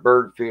all of our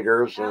bird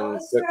feeders and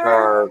took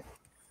our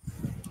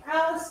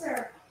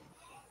Alistair.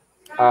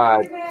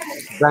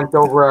 bent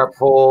over our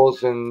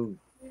poles and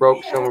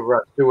broke some of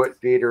our suet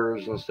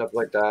feeders and stuff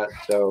like that.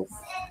 So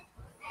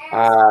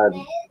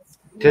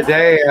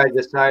today I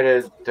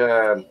decided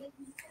to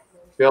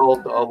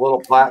build a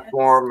little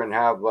platform and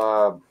have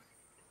a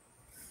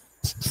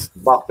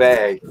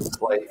buffet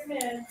plate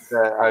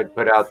that I'd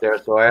put out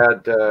there. So I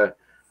had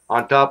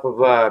on top of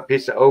a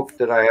piece of oak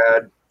that I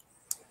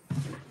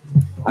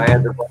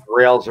had to put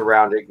rails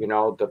around it,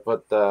 to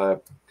put the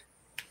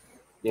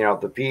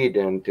feed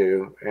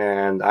into,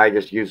 and I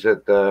just use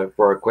it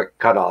for a quick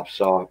cutoff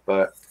saw.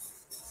 But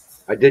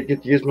I did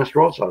get to use my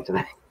scroll saw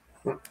today.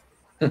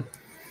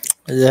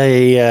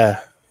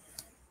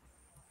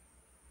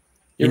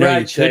 You're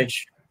right, Shay.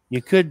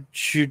 You could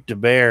shoot the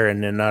bear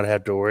and then not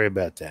have to worry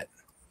about that.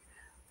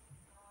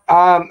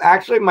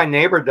 Actually, my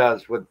neighbor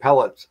does with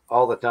pellets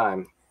all the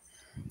time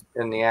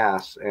in the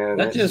ass, and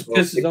That just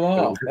pisses them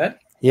off. That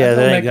Yeah, don't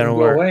that make ain't gonna them go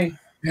work. away.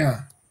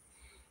 Yeah.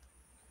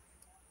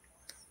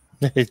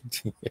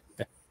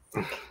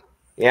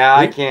 Yeah,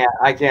 I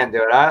can't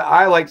do it.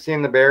 I like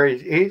seeing the bear.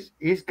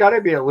 He's got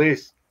to be at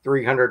least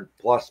 300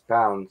 plus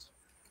pounds.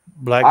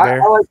 Black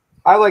bear.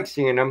 I like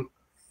seeing him.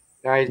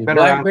 He's been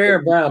Black around. bear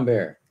or brown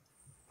bear?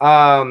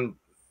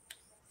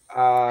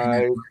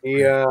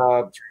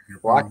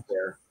 Black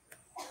bear.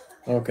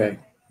 Okay,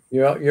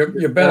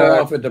 you're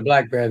better off with the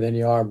black bear than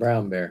you are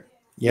brown bear.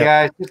 Yep.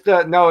 Yeah, it's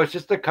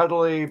just a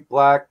cuddly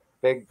black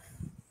big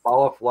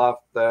ball of fluff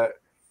that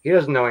he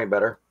doesn't know any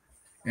better.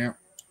 Yeah.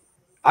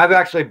 I've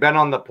actually been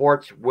on the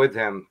porch with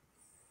him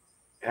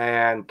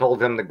and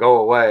told him to go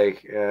away,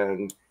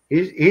 and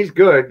he's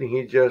good.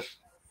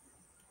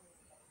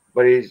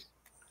 But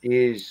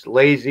he's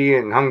lazy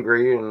and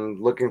hungry and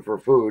looking for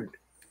food.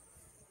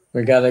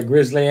 We got a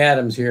Grizzly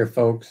Adams here,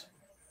 folks.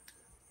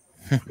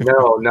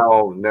 No.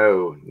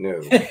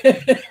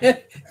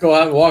 Go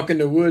out and walk in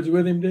the woods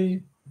with him, do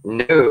you?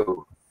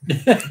 No.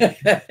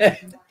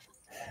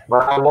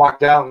 But I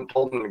walked out and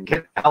told him to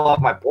get the hell off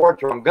my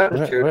porch or I'm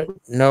gonna shoot him.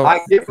 No, I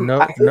give him-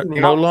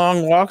 no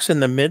long walks in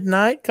the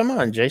midnight. Come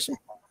on, Jason.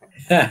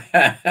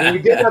 We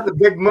did have the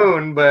big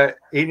moon, but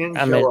he didn't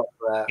I show mean, up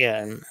for that.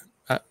 Yeah,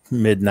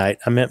 midnight.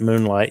 I meant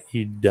moonlight.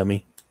 You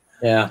dummy.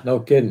 Yeah, no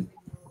kidding.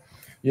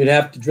 You'd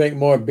have to drink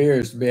more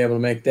beers to be able to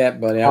make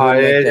that, buddy.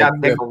 It'd have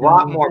to take a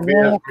lot more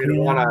beers for you to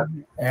want to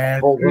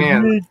After hold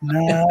in.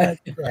 midnight,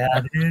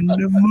 out in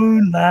the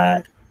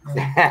moonlight.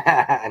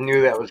 I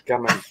knew that was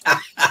coming.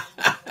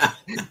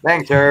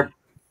 Thanks, Herb.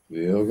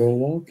 We'll go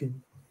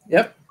walking.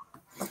 Yep.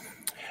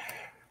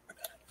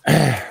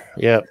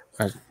 Yep.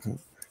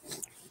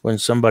 When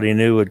somebody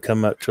new would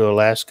come up to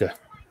Alaska,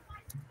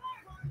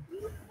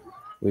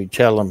 we'd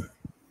tell them,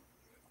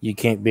 you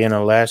can't be an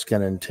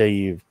Alaskan until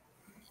you've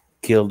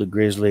killed a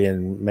grizzly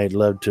and made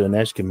love to an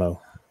Eskimo.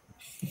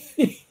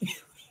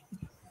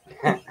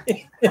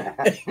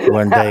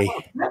 One day.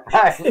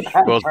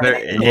 Well,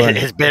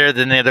 it's better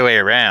than the other way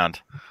around.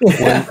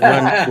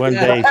 One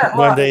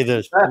day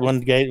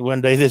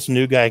this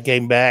new guy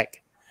came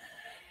back,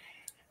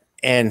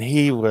 and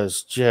he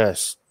was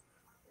just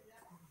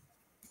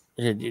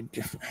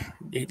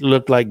it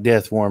looked like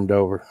death warmed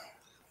over.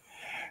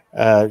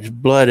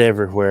 Blood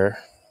everywhere.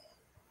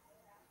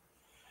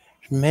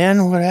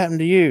 Man, what happened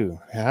to you?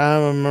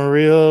 I'm a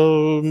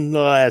real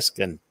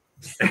Alaskan.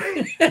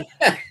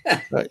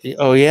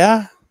 Oh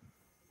yeah?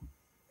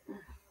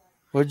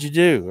 What'd you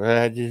do?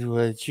 I did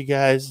what you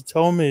guys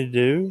told me to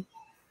do.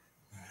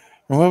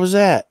 And what was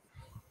that?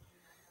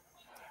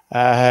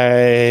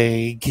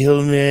 I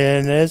killed me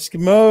an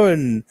Eskimo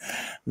and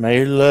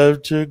made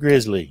love to a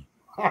grizzly.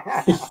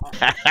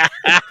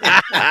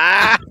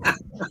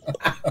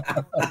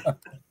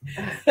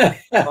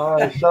 Oh,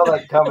 I saw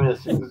that coming as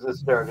soon as it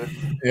started.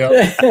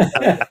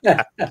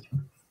 Yep.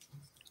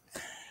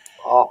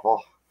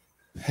 Awful.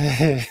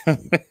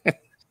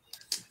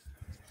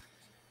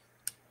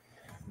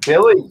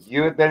 Billy,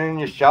 you have been in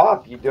your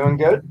shop. You doing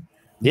good?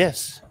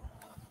 Yes.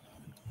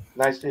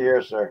 Nice to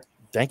hear, sir.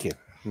 Thank you.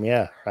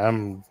 Yeah,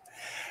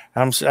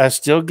 I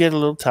still get a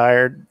little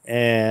tired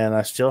and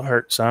I still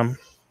hurt some,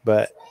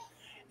 and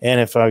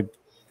if I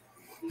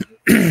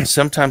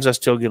sometimes I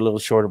still get a little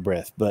short of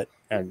breath, but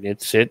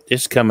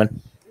it's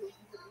coming.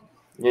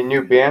 Your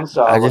new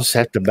bandsaw. I just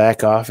have to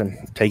back off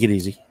and take it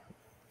easy.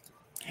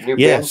 New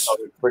Yes. bandsaw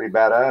is pretty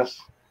badass.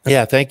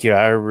 Yeah, thank you.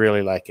 I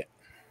really like it.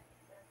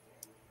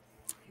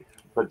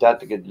 Put that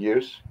to good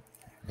use.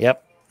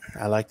 Yep.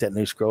 I like that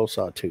new scroll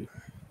saw too.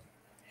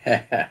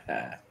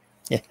 I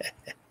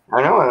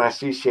know, and I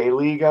see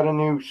Shaylee got a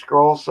new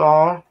scroll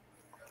saw.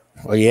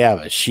 Well, yeah,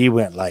 but she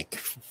went like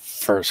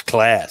first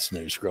class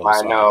new scroll saw.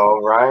 I know,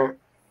 right?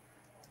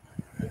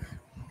 She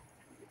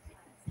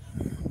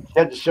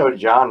had to show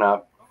John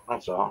up.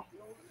 That's all.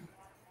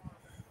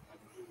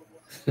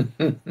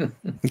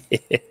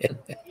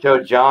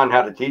 Show John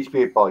how to teach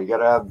people. You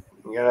gotta have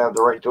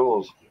the right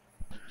tools.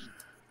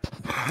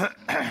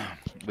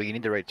 Well, you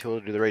need the right tool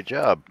to do the right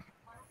job.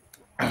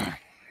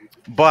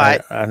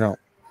 But I don't.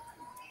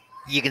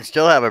 you can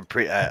still have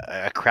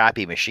a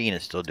crappy machine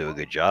and still do a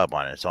good job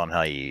on it. It's on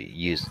how you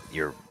use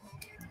your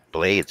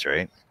blades,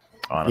 right?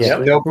 Honestly.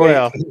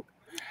 Yeah.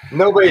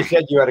 Nobody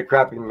said you had a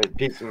crappy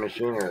piece of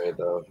machinery,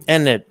 though.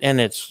 And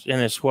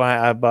it's why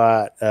I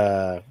bought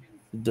the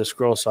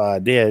scroll saw I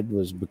did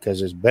was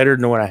because it's better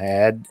than what I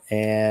had,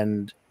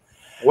 and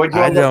What'd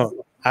you I end up-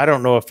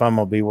 don't know if I'm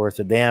gonna be worth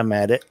a damn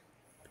at it,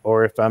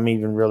 or if I'm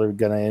even really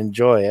gonna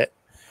enjoy it.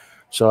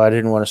 So I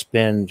didn't want to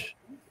spend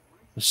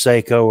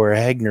Seiko or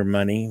Hagner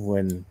money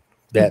when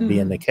that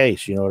being the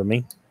case. You know what I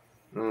mean?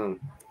 Hmm.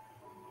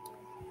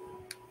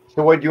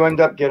 So what'd you end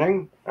up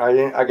getting?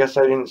 I guess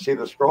I didn't see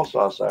the scroll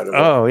saw side of it.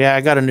 Oh yeah,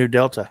 I got a new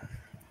Delta.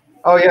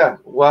 Oh yeah.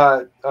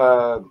 What?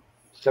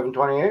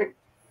 728.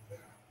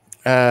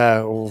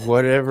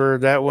 Whatever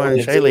that one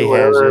It's Shaylee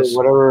whatever, has is.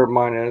 whatever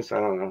mine is. I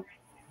don't know.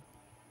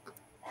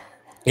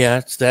 Yeah,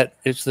 it's that.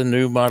 It's the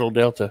new model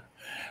Delta.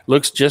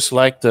 Looks just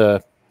like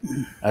the.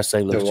 I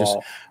say looks just.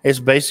 DeWalt. It's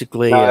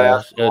basically No, a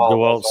that's DeWalt,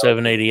 DeWalt that's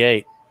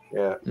 788.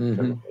 Yeah.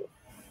 Mhm.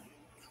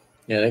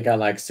 Yeah, they got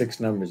like 6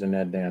 numbers in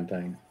that damn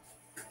thing.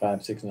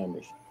 5, 6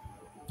 numbers.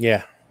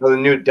 Yeah, So the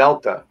new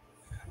Delta.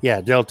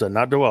 yeah, Delta,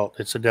 not DeWalt.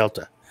 It's a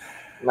Delta.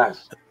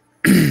 Nice.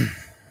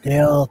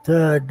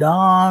 Delta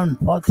Dawn,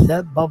 what's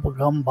that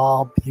bubblegum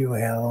bulb you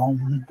have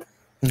on?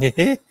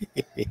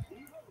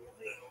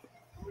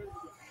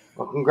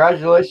 Well,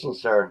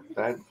 congratulations, sir.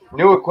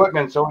 New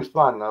equipment's always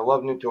fun. I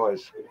love new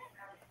toys.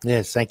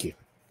 Yes, thank you.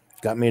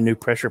 Got me a new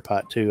pressure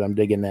pot too. I'm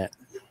digging that.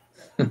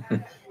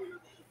 I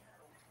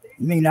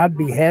mean, I'd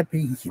be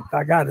happy if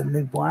I got a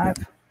new wife.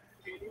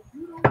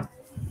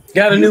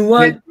 Got a new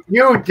one?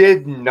 You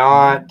did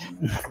not.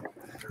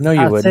 No,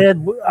 you I wouldn't.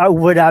 said,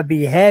 would I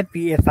be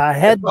happy if I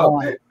had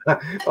one?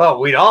 Well,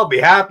 we'd all be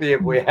happy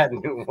if we had a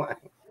new one.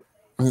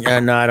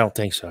 No, I don't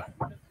think so.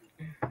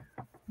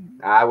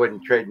 I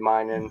wouldn't trade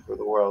mine in for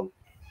the world.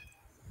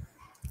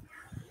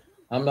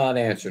 I'm not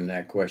answering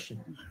that question.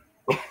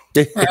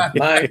 If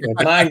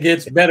mine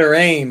gets better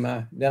aim,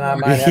 then I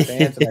might have to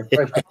answer that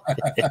question.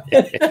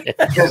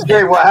 Because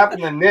Jay, what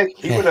happened to Nick?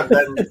 He would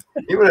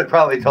have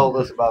probably told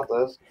us about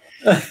this.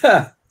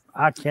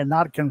 I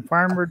cannot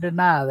confirm or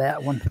deny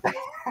that one.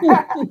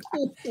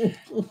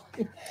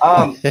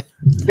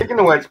 Speaking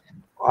of which,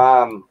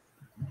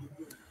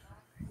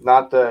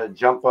 not to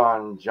jump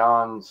on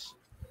John's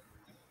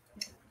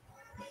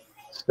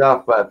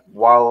stuff, but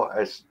while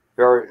it's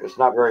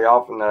not very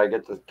often that I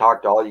get to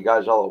talk to all you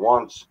guys all at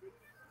once.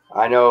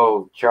 I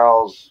know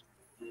Charles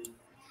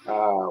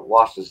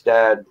lost his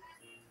dad.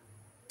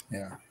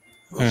 Yeah.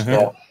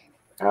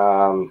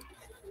 Mhm.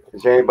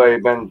 Has anybody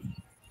been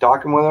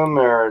talking with him,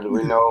 or do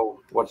we know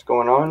what's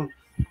going on?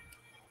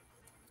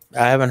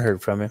 I haven't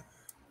heard from him.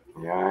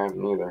 Yeah, I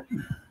haven't either.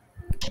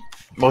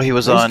 Well, he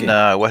was He's on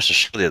getting- Western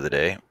Show the other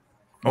day.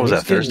 What was He's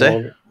that, getting Thursday?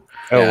 over it.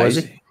 Oh, Yeah, was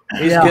he's, he?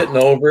 He's Yeah. getting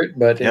over it,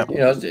 but Yep.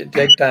 it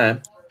takes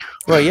time.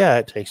 Well, yeah,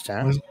 it takes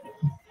time.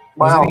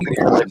 Well, Wasn't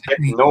he- he's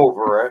getting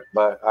over it,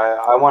 but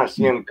I want to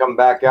see him come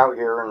back out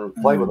here and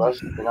play with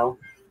us. You know.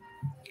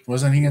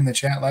 Wasn't he in the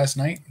chat last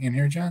night in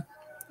here, John?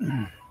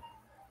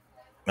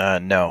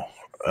 No.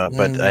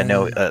 But I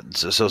know,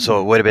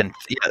 so it would have been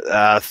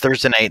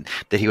Thursday night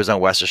that he was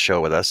on West's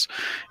show with us,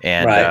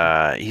 and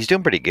Right. he's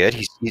doing pretty good.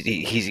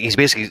 He's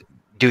basically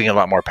doing a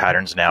lot more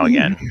patterns now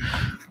again.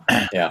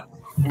 Yeah.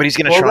 But he's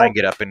gonna Well, try and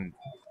get up and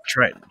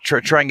try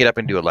and get up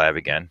and do it live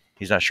again.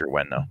 He's not sure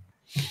when though.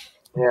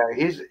 Yeah,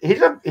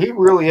 he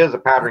really is a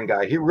pattern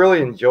guy. He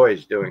really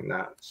enjoys doing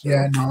that. So.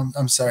 Yeah, no,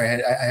 I'm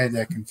sorry. I had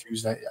that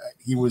confused.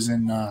 He was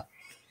in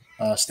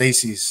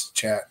Stacy's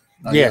chat.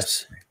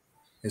 Yes.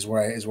 Is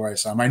where I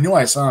saw him. I knew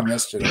I saw him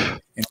yesterday. You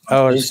know,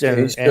 Oh, He's- and,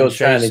 he's still and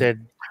trying Shay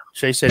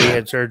to- said he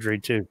had surgery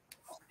too.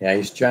 Yeah,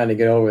 he's trying to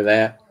get over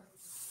that.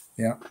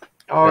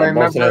 Oh, I And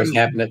both of remember. those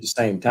happened at the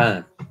same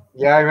time.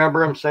 Yeah, I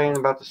remember him saying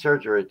about the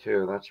surgery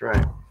too. That's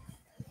right.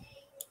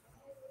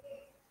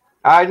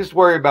 I just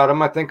worry about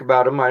him. I think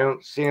about him. I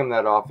don't see him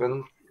that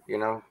often. You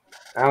know,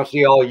 I don't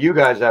see all you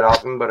guys that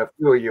often, but a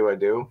few of you I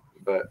do.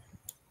 But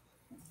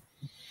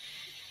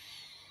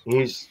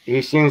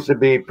he seems to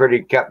be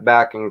pretty kept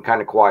back and kind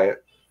of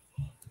quiet.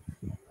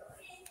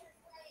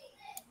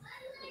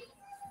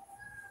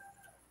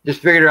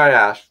 Just figured I'd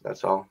ask.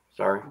 That's all.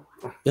 Sorry.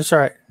 That's all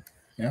right.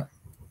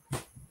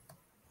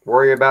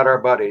 Worry about our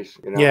buddies.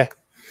 You know. Yeah.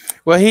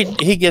 Well,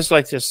 he gets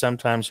like this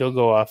sometimes. He'll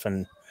go off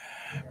and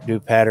do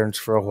patterns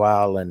for a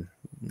while, and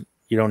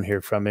you don't hear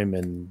from him,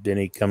 and then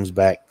he comes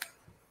back.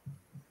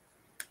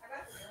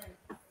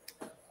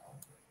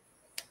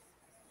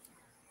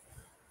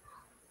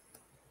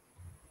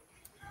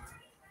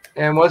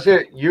 And was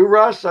it you,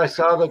 Russ? I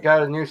saw that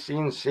got a new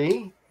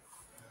CNC.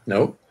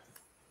 Nope.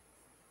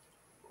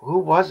 Who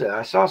was it?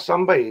 I saw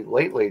somebody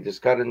lately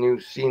just got a new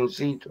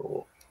CNC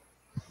tool.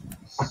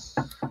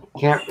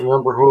 Can't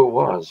remember who it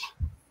was.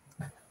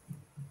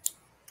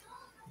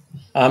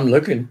 I'm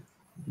looking,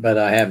 but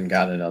I haven't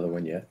got another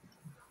one yet.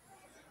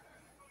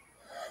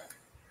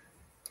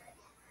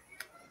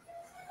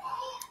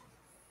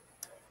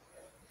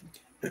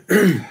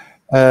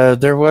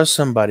 There was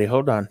somebody.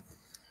 Hold on.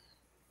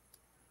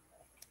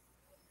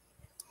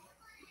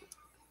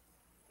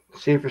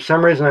 See, for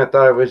some reason I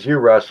thought it was you,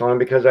 Russ,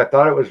 only because I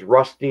thought it was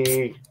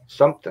Rusty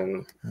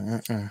something.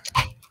 Mm-mm.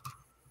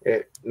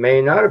 It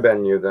may not have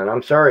been you then.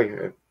 I'm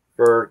sorry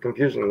for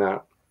confusing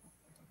that.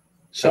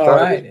 It's I all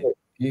thought it right. was-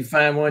 If you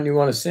find one you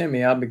want to send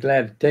me, I'll be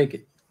glad to take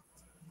it.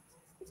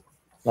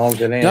 As long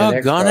as it ain't an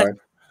X Doggone it. card.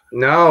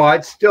 No,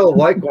 I'd still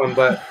like one,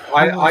 but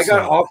I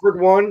got offered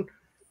one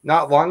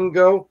not long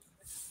ago.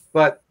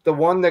 But the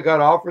one that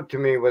got offered to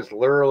me was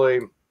literally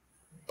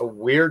a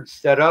weird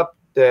setup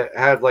that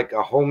had like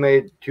a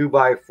homemade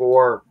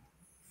 2x4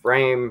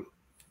 frame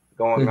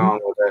going on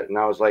with it. And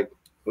I was like,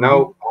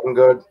 no, I'm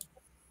good.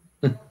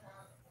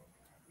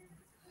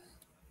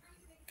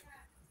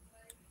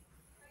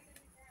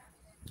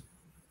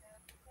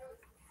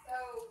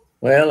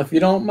 Well, if you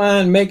don't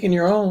mind making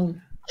your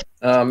own,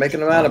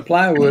 making them out of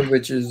plywood,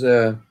 which is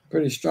a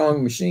pretty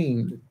strong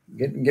machine,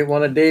 get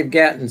one of Dave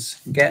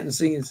Gatton's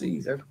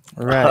CNCs.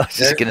 I was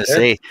just gonna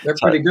say they're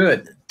pretty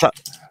good. I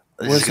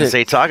was gonna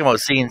say, talking about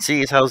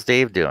CNCs, how's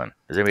Dave doing?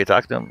 Has anybody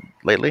talked to him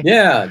lately?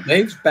 Yeah,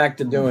 Dave's back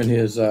to doing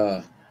his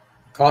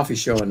coffee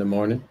show in the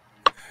morning.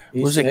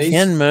 Was it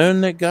Ken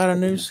Moon that got a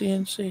new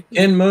CNC?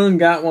 Ken Moon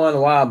got one a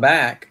while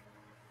back.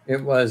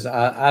 It was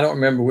I don't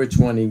remember which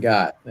one he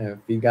got. If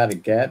he got a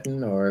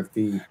Gatton or if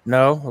he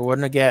No, it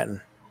wasn't a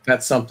Gatton.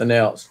 got something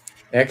else.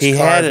 He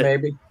had it,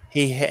 maybe.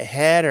 He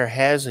had or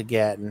has a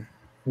Gatton,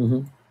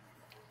 but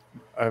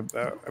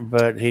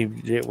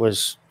it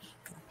was.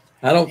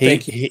 I don't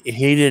think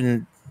he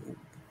didn't.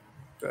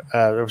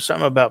 There was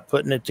something about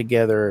putting it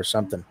together or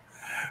something.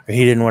 Or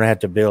he didn't want to have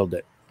to build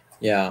it.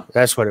 Yeah,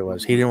 that's what it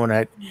was. He didn't want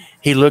to.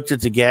 He looked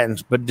at the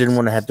Gattons, but didn't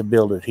want to have to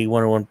build it. He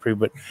wanted one pre.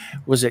 But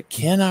was it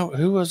Ken?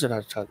 Who was it? I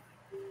was talking.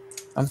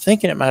 I'm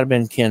thinking it might have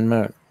been Ken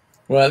Moon.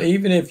 Well,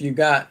 even if you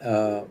got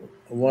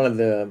one of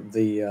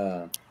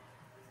the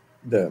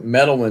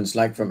metal ones,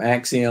 like from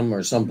Axiom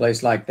or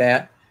someplace like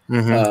that,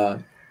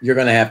 you're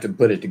going to have to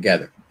put it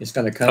together. It's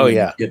going to come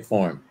in kit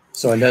form,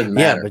 so it doesn't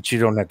matter. Yeah, but you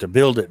don't have to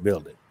build it.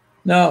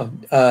 No,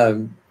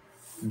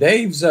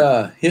 Dave's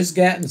his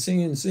Gatton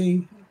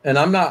CNC, and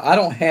I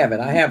don't have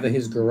it. I have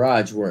his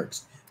Garage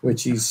Works,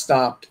 which he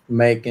stopped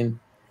making.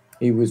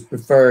 He was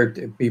preferred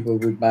to people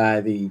would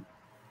buy the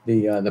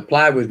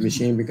plywood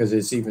machine because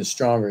it's even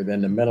stronger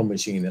than the metal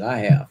machine that I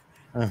have.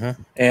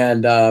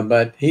 And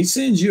but he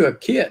sends you a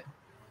kit,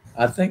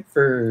 I think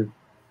for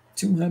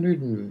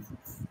 200, and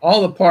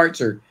all the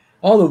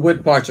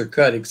wood parts are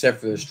cut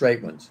except for the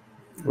straight ones.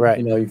 Right.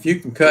 You know, if you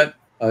can cut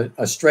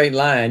a straight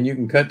line, you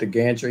can cut the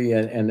gantry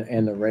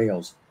and the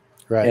rails.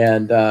 Right.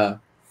 And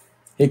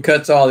he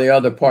cuts all the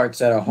other parts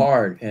that are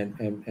hard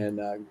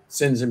and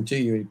sends them to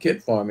you in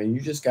kit form, and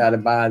you just got to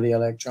buy the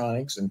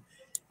electronics and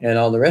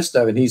all the rest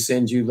of it. He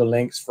sends you the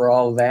links for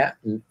all of that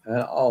and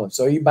all of it.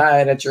 So you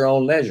buy it at your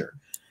own leisure.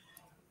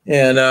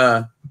 And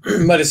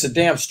but it's a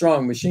damn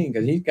strong machine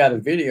because he's got a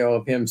video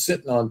of him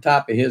sitting on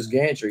top of his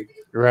gantry,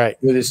 right,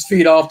 with his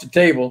feet off the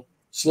table,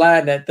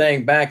 sliding that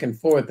thing back and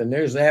forth, and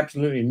there's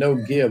absolutely no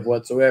give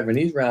whatsoever. And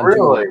he's around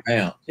 200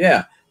 pounds.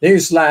 Yeah, they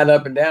slide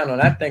up and down on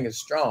that thing is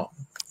strong.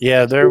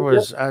 Yeah,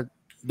 there's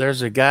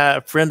a guy,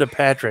 a friend of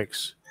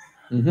Patrick's.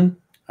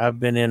 I've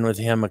been in with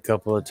him a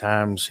couple of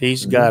times.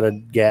 He's got a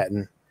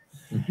Gatton,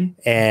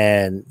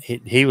 and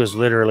he was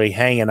literally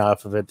hanging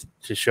off of it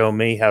to show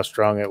me how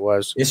strong it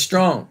was. It's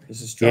strong.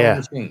 It's a strong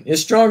machine.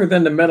 It's stronger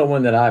than the metal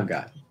one that I've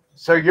got.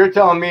 So you're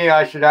telling me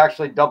I should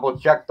actually double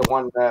check the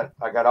one that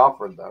I got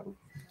offered then?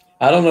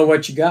 I don't know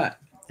what you got.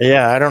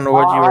 Yeah, I don't know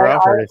what you were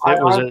offered.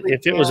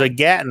 If it was a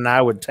Gatton,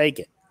 I would take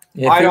it.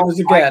 I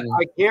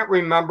can't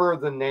remember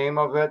the name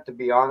of it, to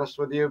be honest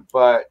with you,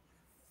 but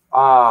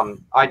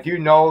I do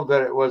know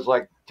that it was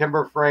like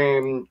timber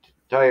frame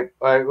type.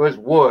 It was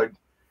wood.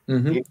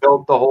 He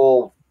built the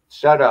whole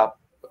setup.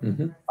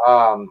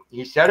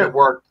 He said it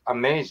worked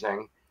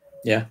amazing.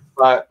 Yeah,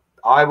 but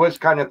I was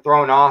kind of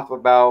thrown off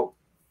about.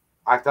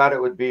 I thought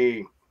it would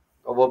be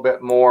a little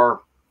bit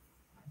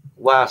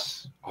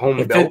less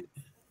home built.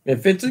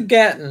 If it's a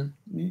Gatton,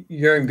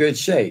 you're in good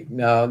shape.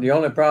 Now, the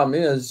only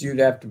problem is you'd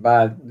have to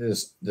buy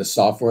the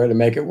software to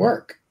make it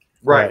work.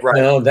 Right.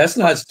 You know, that's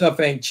not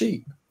stuff ain't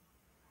cheap.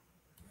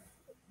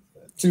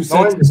 2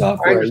 cents of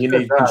software. You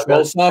need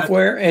control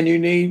software and you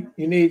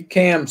need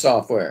CAM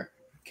software,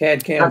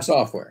 CAD CAM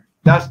software.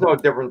 That's no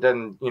different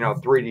than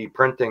 3D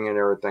printing and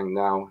everything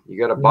now. You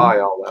got to buy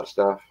all that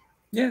stuff.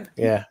 Yeah.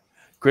 Yeah.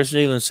 Chris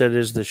Nealon said,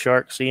 "Is the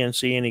Shark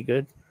CNC any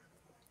good?"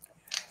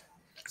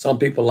 Some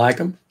people like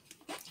them.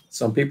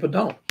 Some people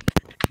don't.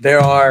 There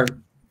are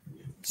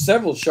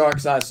several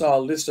Sharks I saw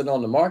listed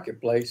on the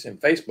marketplace in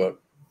Facebook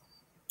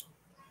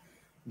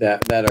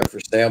that are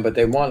for sale, but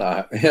they want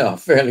a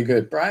fairly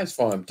good price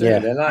for them too. Yeah.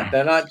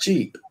 They're not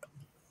cheap.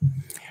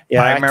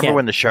 Yeah, I remember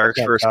when the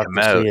Sharks first come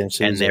out,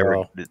 and they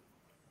were.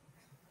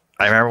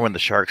 I remember when the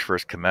Sharks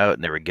first come out,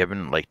 and they were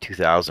giving like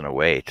 2,000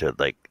 away to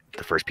like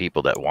the first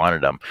people that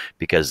wanted them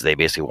because they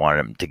basically wanted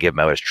them to give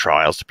them out as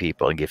trials to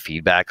people and give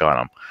feedback on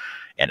them.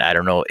 And I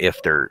don't know if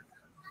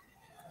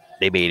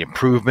they made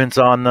improvements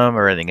on them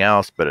or anything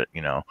else, but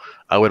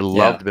I would have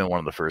loved to have been one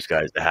of the first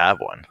guys to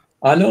have one.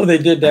 I know they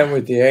did that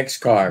with the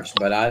X-Carves,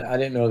 but I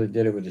didn't know they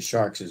did it with the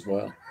Sharks as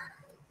well.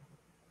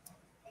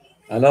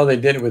 I know they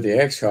did it with the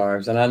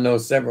X-Carves, and I know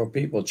several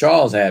people.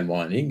 Charles had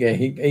one.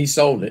 He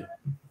sold it.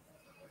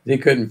 He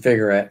couldn't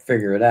figure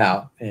it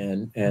out,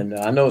 and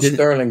I know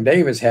Sterling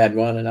Davis had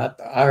one, and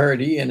I heard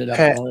he ended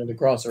up wanting to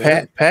cross the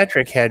road.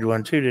 Patrick had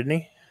one too, didn't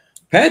he?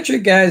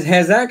 Patrick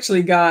has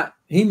actually got,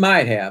 he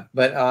might have,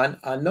 but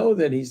I know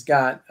that he's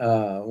got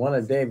one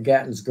of Dave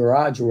Gatton's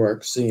Garage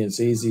Works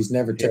CNCs he's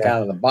never took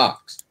out of the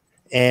box.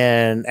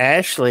 And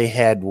Ashley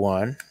had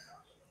one.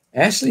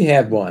 Ashley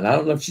had one. I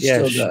don't know if she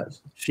still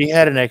does. She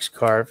had an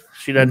X-Carve.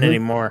 She doesn't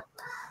anymore.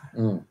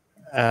 Mm.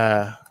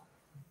 Or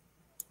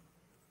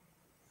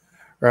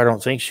I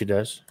don't think she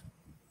does.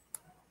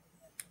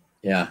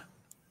 Yeah.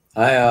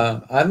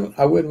 I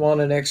wouldn't want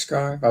an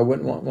X-Carve. I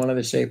wouldn't want one of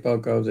the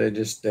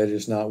Shapeokos. They're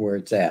just not where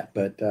it's at.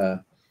 But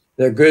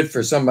they're good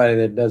for somebody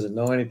that doesn't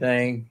know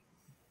anything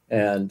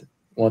and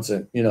wants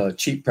a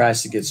cheap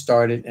price to get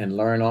started and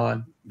learn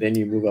on. Then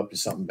you move up to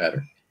something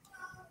better.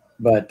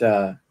 But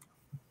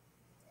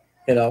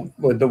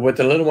with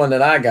the little one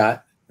that I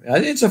got,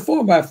 it's a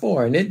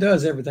 4x4 and it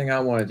does everything I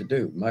wanted to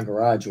do. My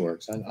Garage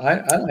Works. I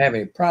don't have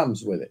any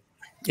problems with it.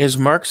 Is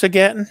Mark's a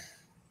Gatton?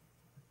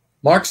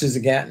 Mark's is a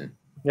Gatton.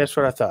 That's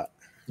what I thought.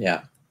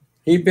 Yeah.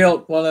 He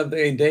built one of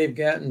the Dave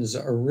Gatton's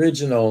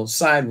original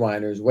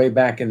Sidewinders way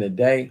back in the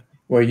day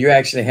where you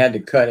actually had to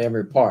cut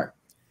every part.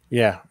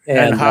 Yeah.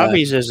 And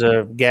Hobbies is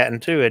a Gatton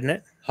too, isn't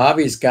it?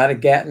 Hobby's got a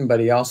Gatton, but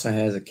he also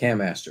has a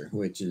Cammaster,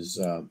 which is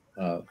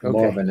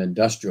more of an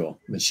industrial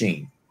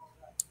machine.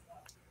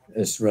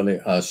 It's really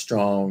a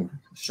strong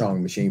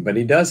machine. But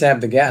he does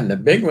have the Gatton. The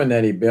big one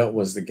that he built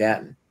was the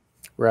Gatton.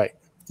 Right.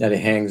 That he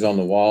hangs on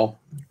the wall.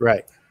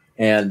 Right.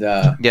 And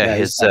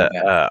his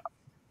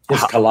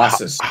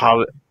Colossus.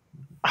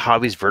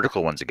 Hobby's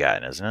vertical one's a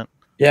Gatton, isn't it?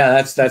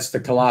 Yeah, that's the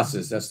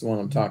Colossus. That's the one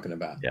I'm talking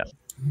about. Yeah.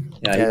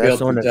 Yeah, he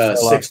built it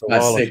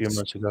 6x6 a few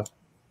months ago.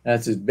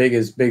 That's as big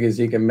as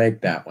he can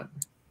make that one,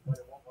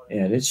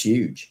 and it's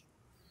huge.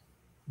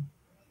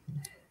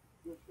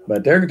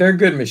 But they're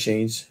good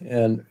machines,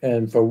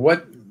 and for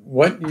what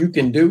you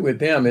can do with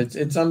them,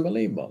 it's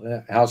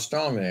unbelievable how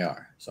strong they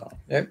are. So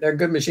they're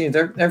good machines.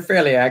 They're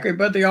fairly accurate,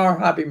 but they are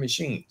hobby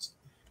machines.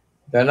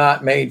 They're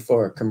not made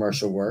for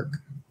commercial work,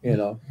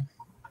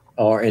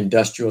 or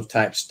industrial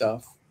type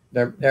stuff.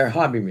 They're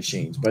hobby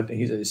machines, but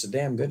it's a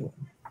damn good one.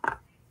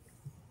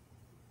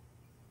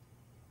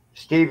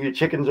 Steve, your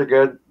chickens are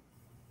good.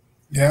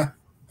 Yeah,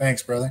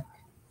 thanks, brother.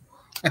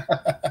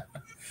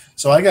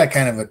 So I got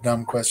kind of a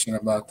dumb question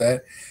about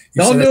that.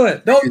 Don't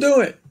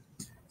do it.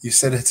 You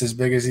said it's as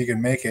big as he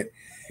can make it.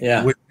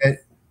 Yeah.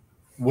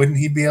 Wouldn't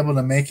he be able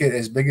to make it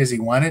as big as he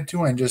wanted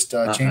to and just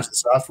change the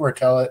software,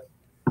 tell it?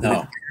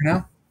 No.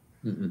 No?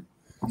 Mm-mm.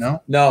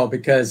 No? No,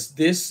 because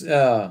this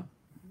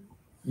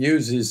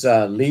uses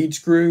lead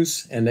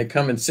screws, and they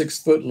come in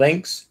 6-foot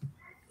lengths.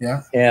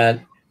 Yeah.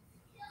 And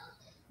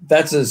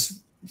that's as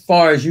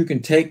far as you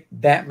can take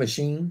that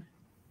machine.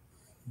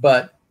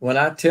 But when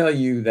I tell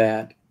you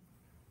that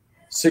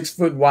 6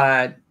 foot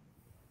wide,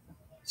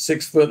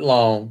 6 foot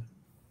long,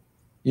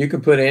 you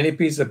can put any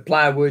piece of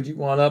plywood you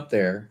want up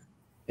there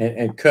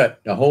and cut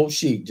the whole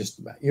sheet just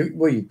about.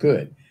 Well, you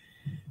could.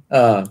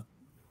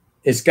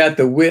 It's got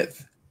the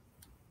width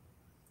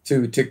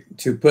to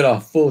put a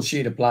full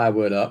sheet of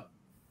plywood up,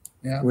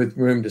 with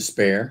room to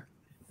spare.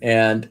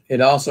 And it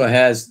also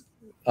has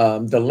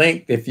the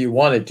length if you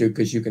wanted to,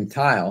 because you can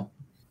tile.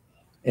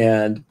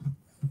 And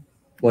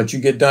once you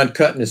get done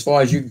cutting as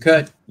far as you can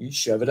cut, you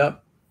shove it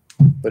up,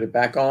 put it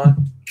back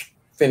on,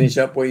 finish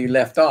up where you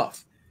left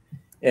off.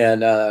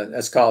 And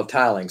that's called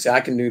tiling. So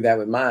I can do that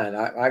with mine.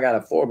 I got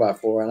a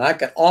 4x4, and I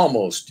can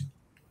almost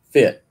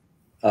fit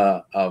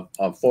a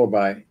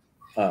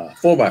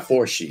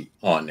 4x4 sheet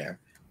on there.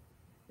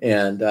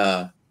 And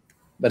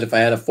but if I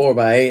had a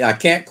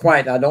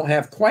 4x8, I don't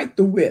have quite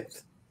the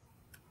width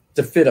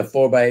to fit a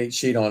 4x8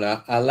 sheet on.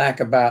 I lack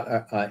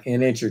about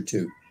an inch or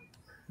two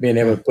being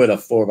able to put a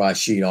 4x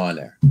sheet on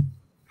there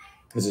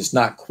because it's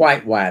not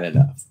quite wide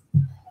enough.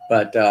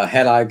 But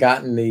had I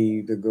gotten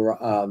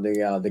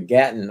the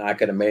Gatton, I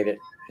could have made it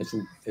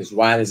as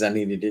wide as I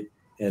needed it.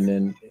 And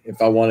then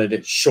if I wanted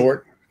it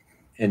short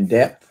in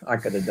depth, I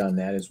could have done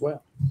that as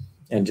well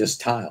and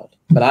just tiled.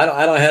 But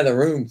I don't have the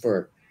room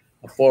for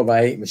a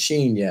 4x8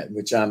 machine yet,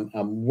 which I'm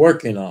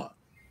working on,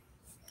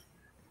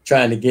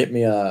 trying to get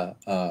me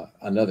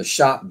another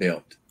shop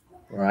built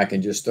where I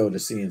can just throw the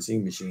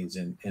CNC machines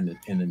in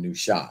the new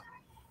shop.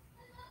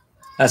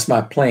 That's my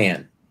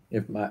plan.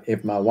 If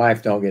my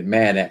wife don't get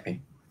mad at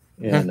me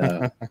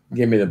and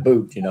give me the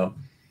boot,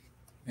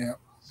 Yeah.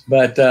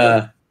 But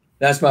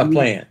that's my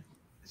plan.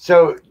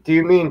 So, do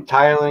you mean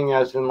tiling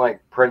as in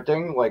like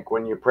printing? Like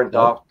when you print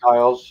off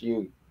tiles,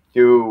 you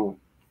do.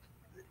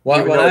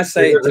 Well, when I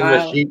say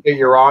the sheet that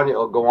you're on,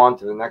 it'll go on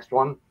to the next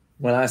one.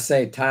 When I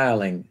say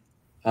tiling,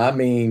 I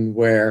mean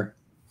where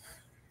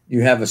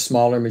you have a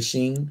smaller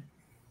machine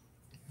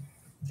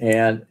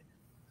and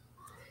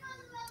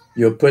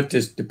you'll put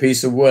the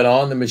piece of wood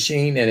on the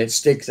machine and it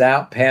sticks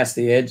out past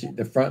the edge,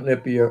 the front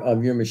lip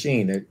of your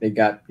machine. You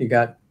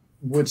got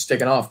wood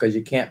sticking off because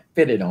you can't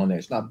fit it on there.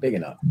 It's not big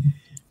enough.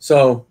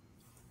 So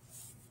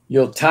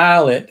you'll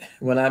tile it.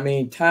 When I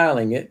mean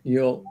tiling it,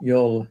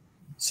 you'll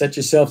set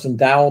yourself some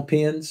dowel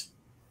pins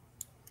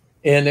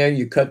in there.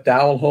 You cut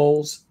dowel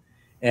holes.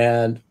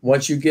 And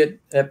once you get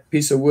that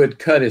piece of wood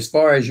cut as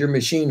far as your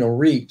machine will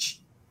reach,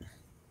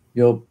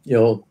 you'll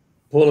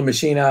pull the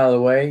machine out of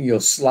the way. You'll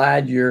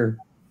slide your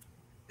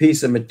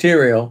piece of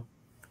material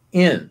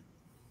in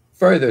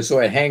further so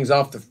it hangs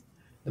off the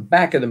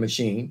back of the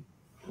machine.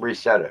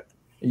 Reset it.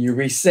 And you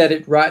reset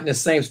it right in the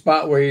same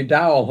spot where your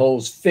dowel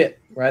holes fit,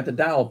 right at the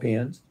dowel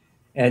pins,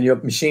 and your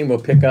machine will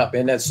pick up.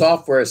 And that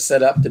software is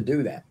set up to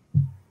do that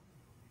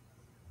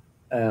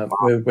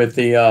with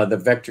the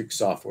Vectric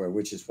software,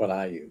 which is what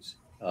I use.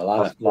 A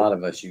lot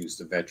of us use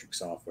the Vectric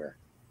software.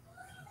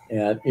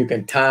 And you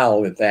can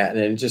tile with that,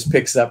 and it just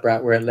picks up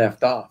right where it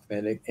left off,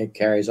 and it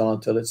carries on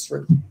until it's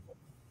through.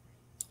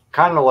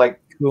 Kind of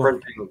like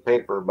printing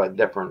paper, but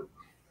different.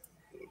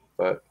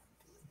 But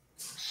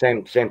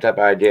same type of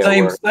idea.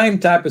 Same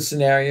type of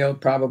scenario,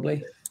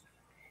 probably.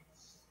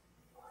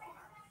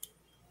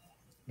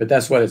 But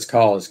that's what it's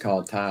called. It's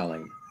called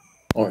tiling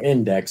or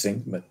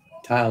indexing, but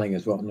tiling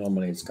is what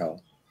normally it's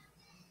called.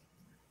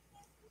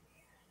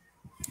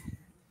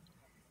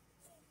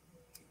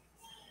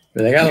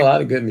 But they got a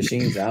lot of good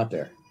machines out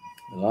there,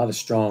 a lot of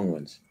strong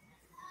ones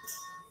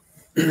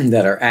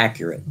that are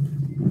accurate.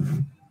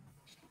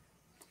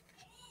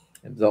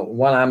 And the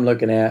one I'm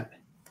looking at,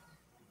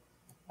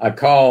 I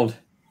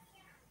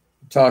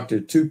talked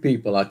to two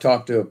people. I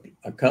talked to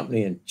a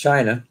company in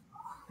China,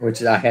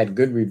 which I had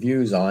good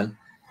reviews on.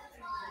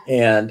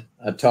 And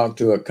I talked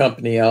to a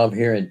company out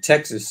here in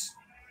Texas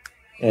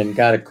and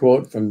got a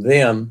quote from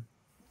them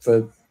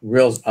for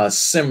a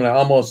similar,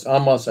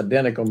 almost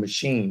identical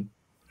machine,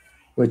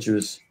 which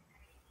was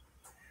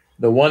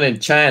the one in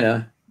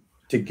China.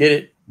 To get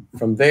it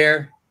from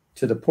there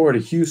to the port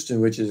of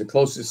Houston, which is the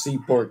closest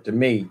seaport to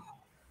me,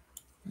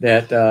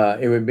 that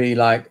it would be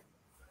like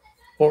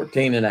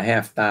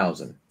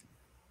 $14,500.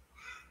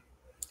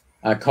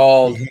 I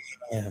called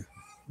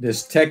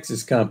this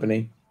Texas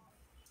company,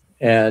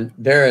 and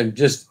they're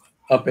just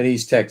up in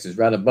East Texas,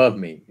 right above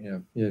me,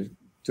 you know,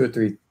 2 or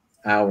 3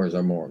 hours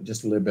or more,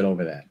 just a little bit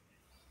over that.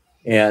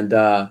 And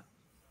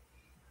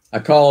I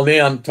called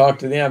them,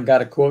 talked to them,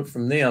 got a quote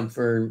from them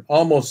for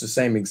almost the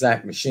same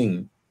exact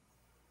machine.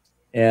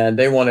 And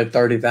they wanted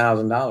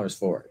 $30,000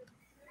 for it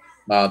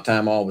by the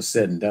time all was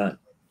said and done.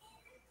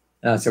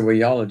 And I said, well,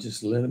 y'all are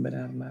just a little bit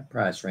out of my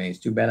price range.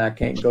 Too bad I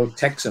can't go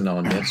Texan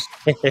on this.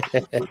 Damn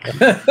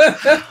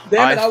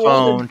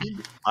it,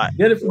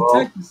 get it from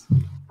Texas.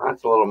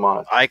 That's a little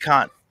much.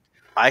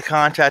 I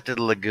contacted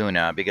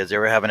Laguna because they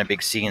were having a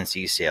big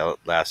CNC sale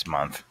last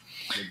month.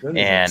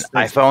 And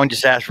I phoned,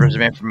 just asked for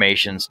some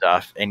information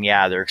stuff, and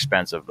yeah, they're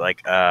expensive.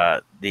 Like for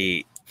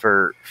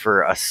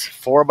a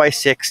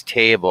 4x6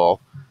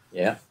 table,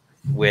 yeah,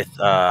 with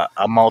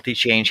a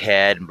multi-change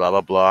head and blah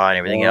blah blah and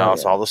everything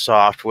else, all the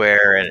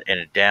software and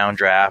a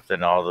downdraft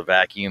and all the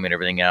vacuum and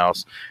everything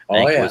else. I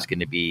think it was going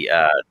to be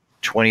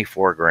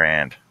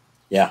 $24,000.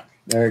 Yeah,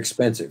 they're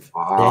expensive.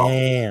 Wow.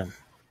 Damn.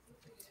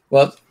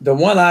 Well, the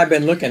one I've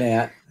been looking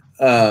at,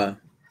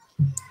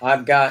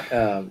 I've got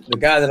the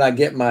guy that I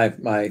get my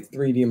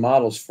 3D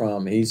models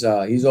from. He's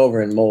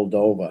over in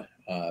Moldova,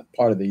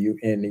 part of the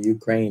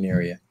Ukraine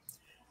area,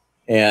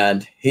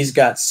 and he's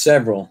got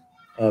several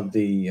of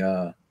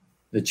the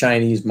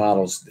Chinese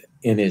models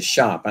in his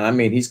shop. And I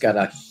mean, he's got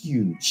a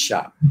huge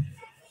shop,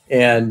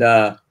 and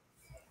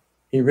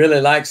he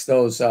really likes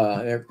those.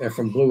 They're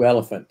from Blue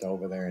Elephant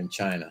over there in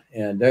China,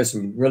 and there's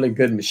some really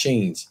good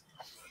machines.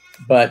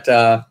 But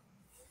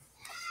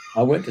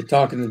I went to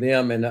talking to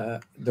them,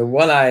 and the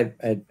one I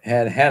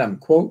had them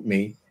quote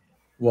me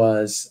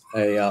was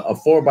a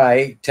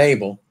 4x8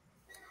 table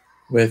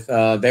with,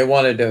 they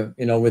wanted to,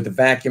 with the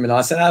vacuum. And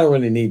I said, I don't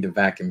really need the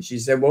vacuum. She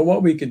said, well,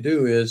 what we could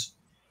do is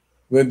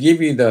we'll give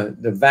you the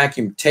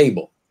vacuum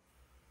table.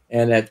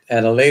 And at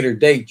a later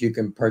date, you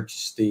can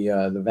purchase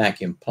the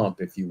vacuum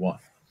pump if you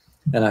want.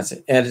 And I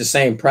said, at the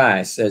same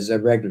price as a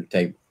regular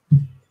table.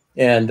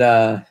 And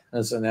I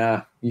said,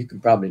 nah, you can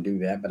probably do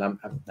that, but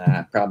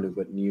I probably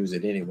wouldn't use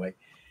it anyway.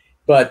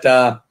 But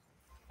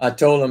I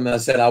told him, I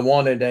said, I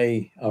wanted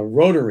a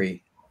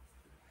rotary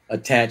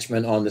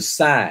attachment on the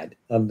side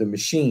of the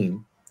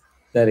machine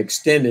that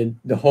extended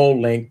the whole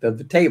length of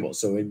the table.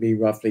 So it'd be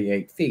roughly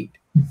 8 feet.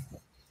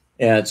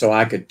 And so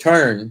I could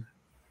turn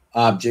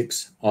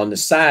objects on the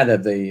side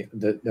of the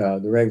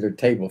regular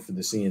table for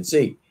the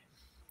CNC,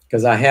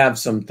 because I have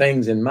some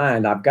things in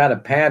mind. I've got a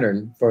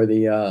pattern for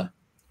the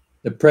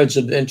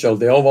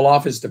Oval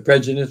Office,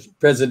 the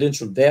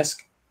presidential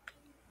desk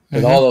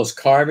with all those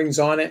carvings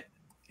on it.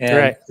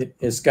 And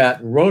it's got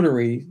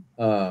rotary,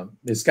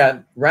 it's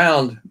got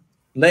round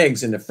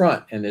legs in the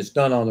front, and it's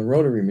done on the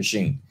rotary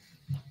machine.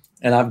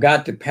 And I've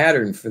got the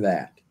pattern for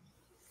that.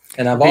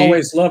 And I've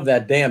always loved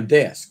that damn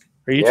desk.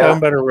 Are you talking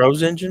about a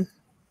Rose engine?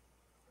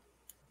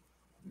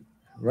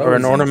 Or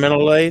an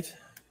ornamental lathe?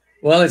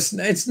 Well,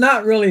 it's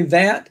not really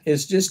that.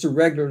 It's just a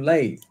regular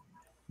lathe.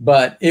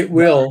 But it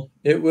will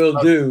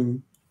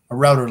do a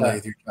router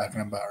lathe you're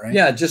talking about, right?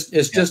 Yeah, just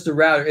a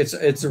router.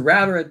 It's a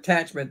router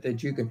attachment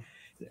that you can.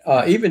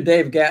 Even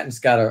Dave Gatton's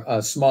got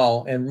a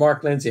small, and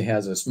Mark Lindsay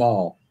has a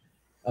small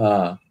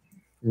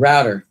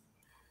router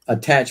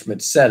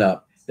attachment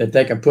setup that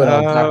they can put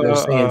on top of their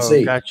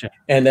CNC. Gotcha.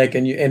 And they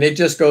can, and it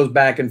just goes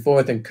back and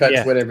forth and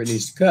cuts whatever it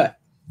needs to cut.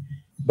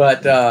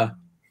 But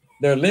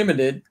they're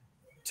limited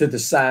to the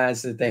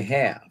size that they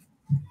have.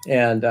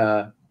 And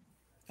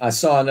I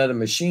saw another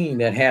machine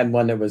that had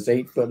one that was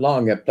 8 foot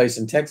long. A place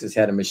in Texas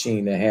had a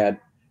machine that had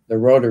the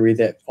rotary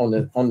that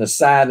on the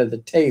side of the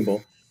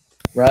table,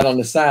 right on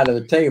the side of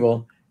the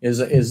table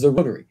is the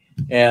rotary.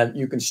 And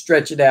you can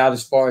stretch it out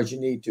as far as you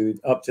need to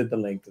up to the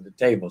length of the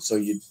table. So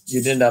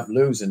you'd end up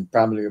losing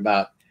probably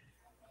about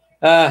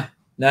 9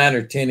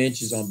 or 10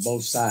 inches on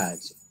both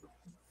sides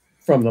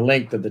from the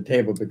length of the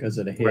table because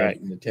of the head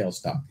and the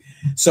tailstock.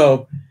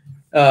 So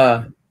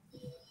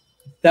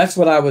that's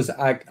what I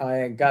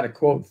got a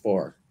quote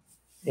for.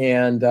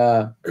 And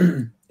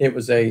it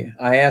was I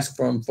asked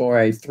him for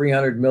a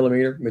 300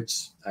 millimeter,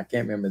 which I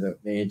can't remember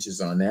the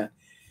inches on that,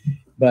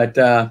 but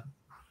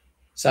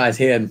size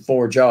head and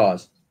 4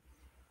 jaws.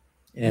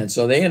 And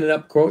so they ended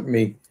up quoting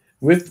me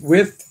with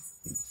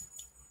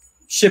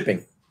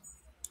shipping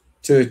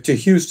to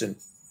Houston,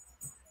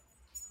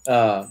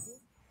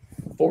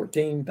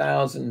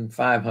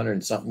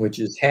 14,500 something, which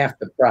is half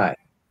the price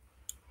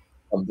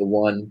of the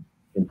one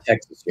in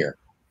Texas here.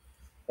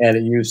 And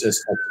it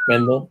uses a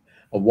spindle,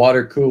 a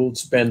water-cooled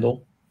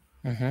spindle,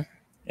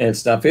 and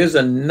stuff. It was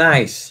a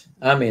nice,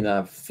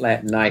 a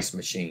flat, nice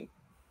machine.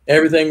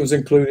 Everything was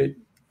included,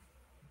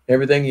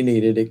 everything you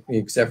needed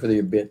except for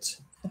the bits.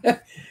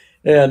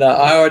 And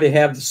I already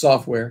have the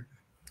software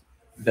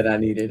that I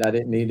needed. I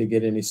didn't need to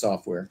get any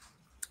software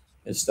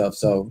and stuff.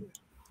 So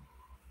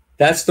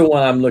that's the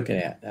one I'm looking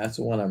at. That's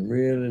the one I'm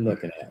really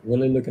looking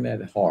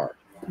at it hard.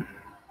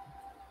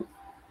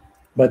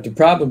 But the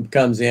problem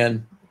comes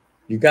in,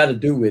 you got to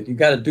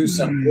do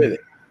something with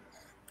it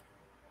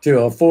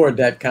to afford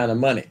that kind of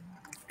money.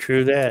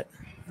 True that.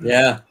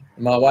 Yeah.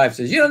 My wife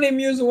says, you don't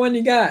even use the one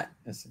you got.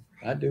 I said,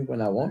 I do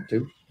when I want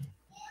to.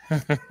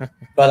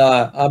 But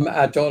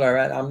I told her,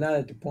 I'm not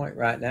at the point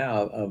right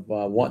now of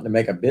wanting to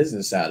make a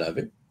business out of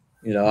it.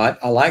 You know,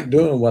 I like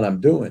doing what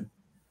I'm doing.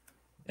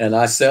 And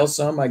I sell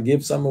some, I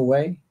give some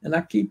away, and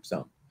I keep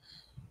some.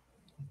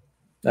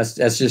 That's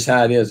just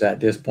how it is at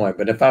this point.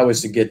 But if I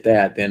was to get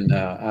that, then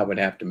I would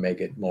have to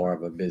make it more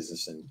of a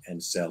business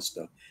and sell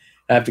stuff.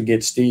 I have to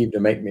get Steve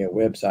to make me a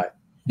website.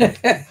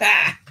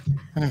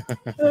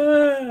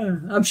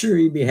 I'm sure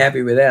he'd be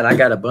happy with that. I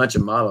got a bunch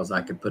of models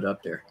I could put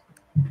up there.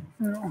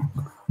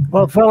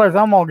 Well, fellas,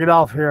 I'm gonna get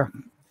off here.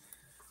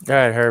 All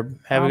right, Herb.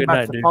 Have a good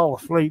night, to dude. fall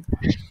asleep.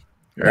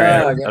 All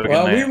right.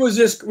 Well, we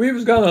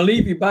was gonna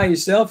leave you by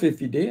yourself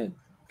if you did.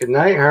 Good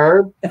night,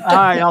 Herb. All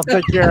right, I'll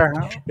take care.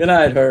 Good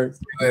night, Herb.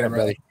 Later,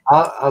 buddy.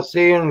 I'll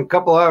see you in a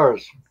couple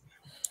hours.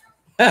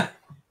 Yeah,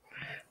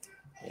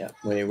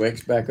 when he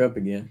wakes back up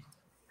again.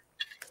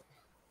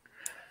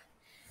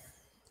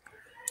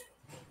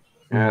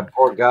 Yeah,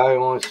 poor guy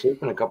only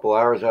sleeping a couple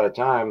hours at a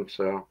time.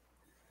 So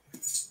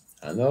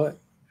I know it.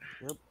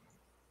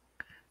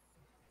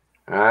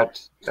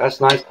 That's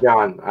nice,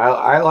 John.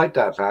 I like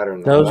that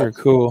pattern. Those are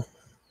cool.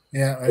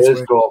 Yeah, It that's is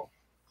right. cool.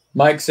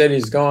 Mike said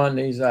he's gone.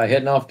 He's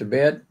heading off to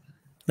bed.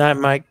 Night,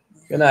 Mike.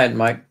 Good night,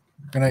 Mike.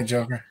 Good night,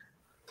 Joker.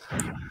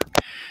 Good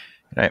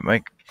night,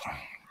 Mike.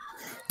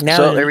 Now,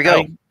 So there we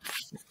go.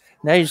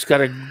 Now you just got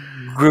to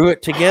glue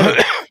it together.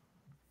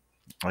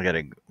 I'm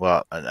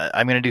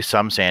gonna do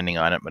some sanding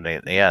on it, but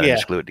they Yeah.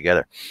 just glue it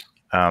together.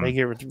 They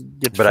get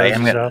the But I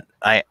am fuzzes gonna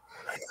out.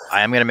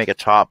 I am gonna make a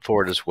top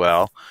for it as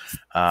well.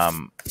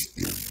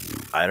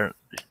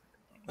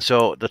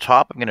 So the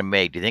top I'm gonna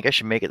make. Do you think I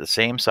should make it the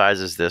same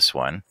size as this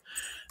one?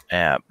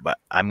 But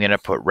I'm gonna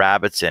put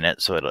rabbits in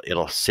it, so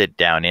it'll sit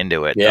down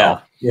into it.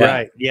 Yeah.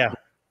 Right. Yeah.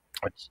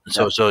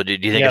 So do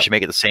you think I should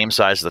make it the same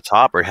size as the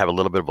top, or have a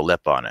little bit of a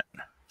lip on it?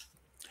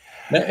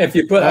 If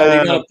you put, are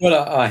you going to put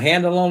a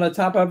handle on the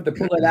top of it to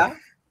pull it out?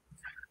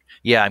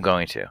 Yeah, I'm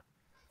going to.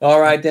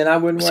 All right, then I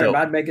wouldn't worry. So-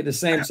 I'd make it the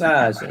same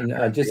size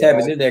and just have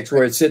an index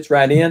where it sits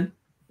right in,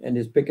 and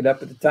just pick it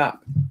up at the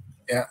top.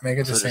 Yeah, make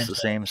it So the it's same. the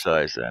same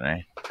size then,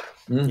 eh?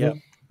 Mhm. Yep.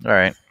 All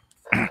right.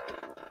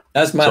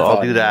 That's my So thought.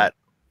 I'll do that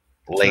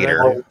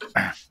later.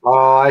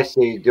 Oh, I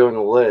see. Doing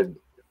the lid.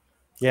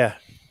 Yeah.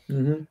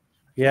 Mhm.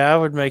 Yeah, I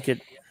would make it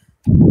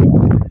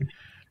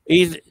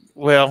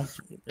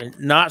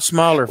not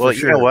smaller for Well, you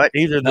sure. know what?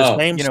 Either the No,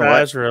 same you know what?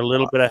 size or a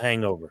little bit of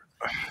hangover.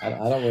 I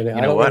don't really,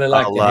 You know what?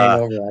 like the I'll,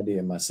 hangover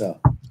idea myself.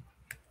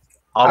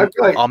 I feel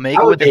like I'll make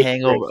I it would with the take the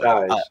hangover.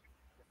 same size.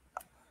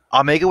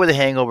 I'll make it with a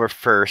hangover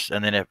first,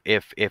 and then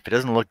if it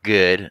doesn't look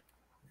good,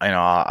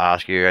 I'll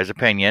ask you guys'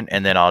 opinion,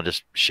 and then I'll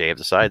just shave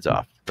the sides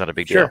off. Not a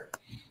big deal. Sure.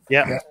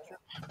 Yeah.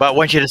 But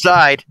once you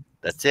decide,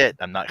 that's it.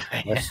 I'm not.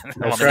 I'm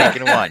only right.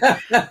 making one.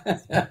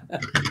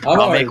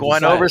 I'll make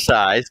one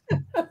oversized.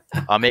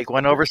 I'll make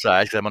one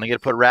oversized because I'm only going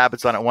to put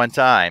rabbits on at one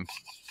time.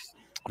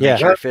 Yeah. Make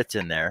sure it fits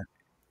in there.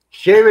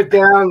 Shave it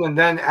down and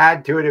then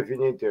add to it if you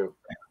need to.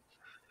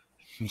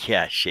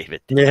 Yeah, shave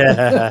it.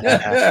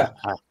 Yeah.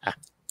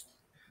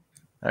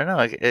 I don't know.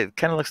 It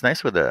kind of looks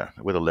nice with a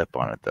lip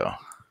on it, though.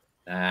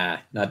 Nah,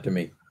 not to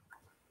me.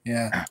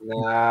 Yeah.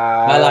 Nah,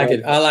 I like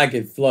it. I like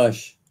it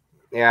flush.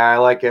 Yeah, I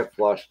like it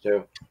flush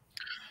too.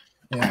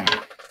 Yeah.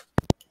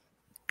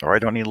 Or I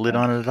don't need a lid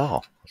on it at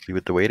all. Leave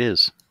it the way it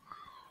is.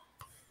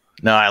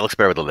 No, it looks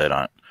better with a lid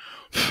on it.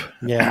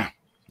 Yeah.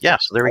 Yeah,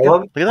 so there we I go.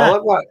 love, Look at I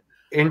that. love how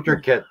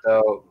intricate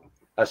though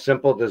a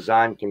simple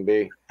design can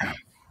be.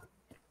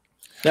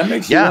 That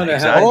makes you Yeah, wonder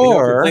exactly. how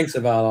Or- he thinks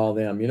about all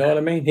them. You know what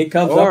I mean? He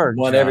comes up Or, with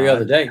one every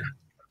other John, day.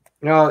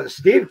 You know,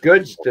 Steve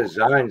Good's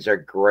designs are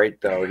great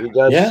though. He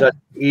does Yeah. such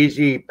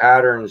easy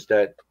patterns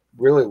that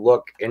really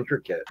look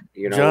intricate.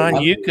 You know,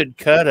 John, you could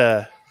cut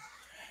a.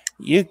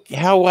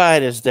 How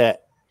wide is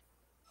that?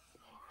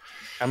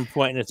 I'm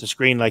pointing at the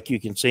screen like you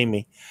can see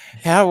me.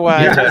 How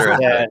wide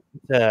Yeah. is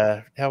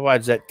that? How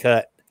wide is that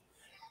cut?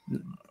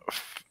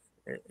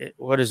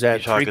 What is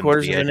that? You're talking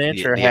 3/4 the of an edge-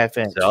 inch the- or the half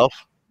edge inch? itself?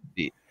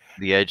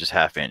 The edge is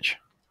half inch.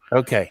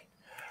 Okay.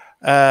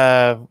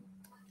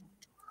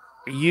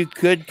 You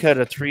could cut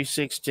a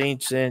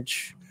 3/16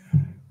 inch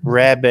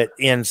rabbit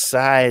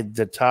inside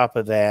the top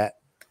of that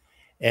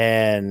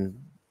and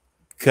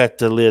cut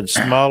the lid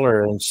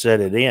smaller and set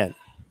it in.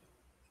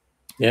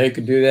 Yeah, you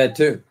could do that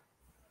too.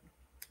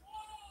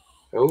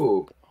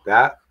 ooh,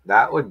 that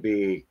would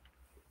be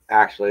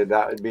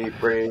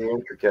pretty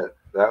intricate.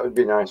 That would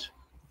be nice.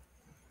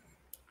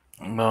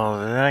 Well,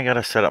 then I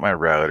gotta set up my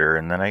router,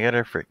 and then I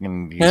gotta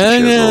freaking use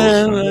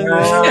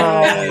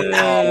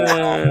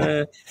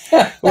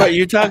chisels. What,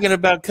 you're talking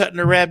about cutting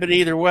a rabbit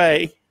either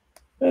way?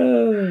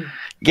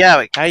 Yeah,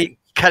 like, I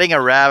cutting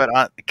a rabbit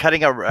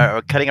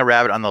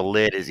on the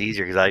lid is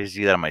easier because I just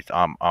do that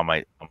on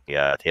my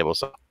table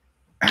saw.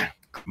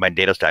 My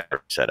dado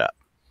stacker set up.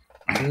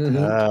 Mhm.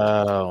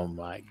 Oh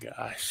my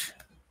gosh.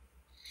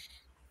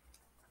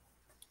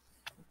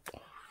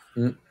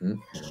 Mhm.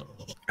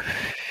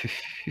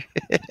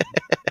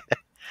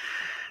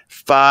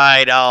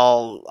 Fine,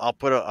 I'll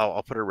put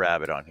a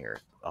rabbit on here.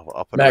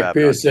 I'll put a Mac rabbit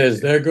Pierce on here.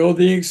 says, "There go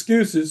the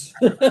excuses."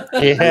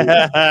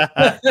 Yeah.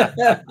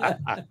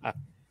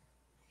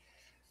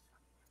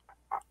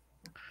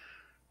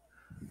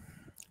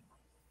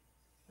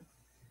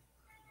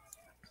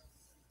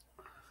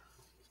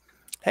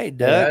 Hey,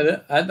 Doug. Yeah,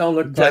 I don't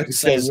look Doug quite the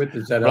same says, with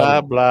us that blah,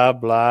 other. blah,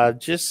 blah.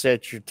 Just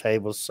set your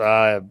table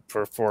saw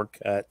for 4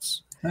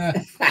 cuts.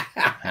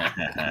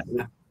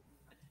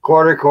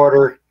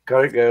 Quarter,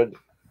 cut it good.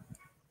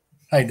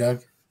 Hi,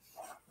 Doug.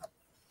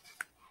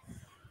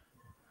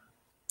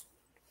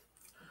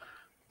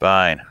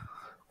 Fine,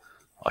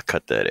 I'll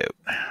cut that out.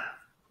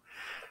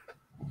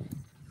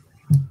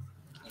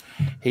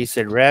 He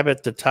said,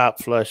 rabbit the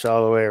top flush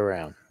all the way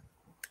around.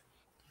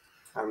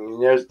 I mean,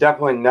 there's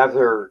definitely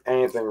never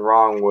anything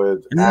wrong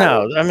with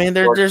No, I mean,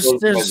 there's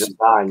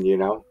design, you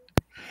know.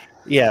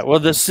 yeah. Well,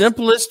 the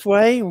simplest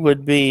way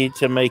would be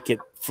to make it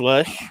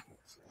flush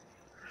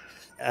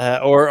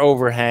or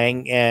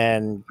overhang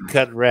and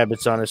cut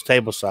rabbits on his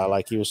table saw,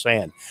 like he was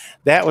saying.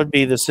 That would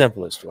be the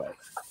simplest way.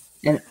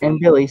 And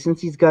Billy, since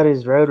he's got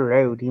his router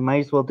out, he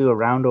might as well do a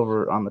round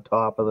over on the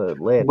top of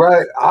the lid.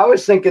 Right, I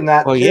was thinking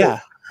that Oh too. yeah.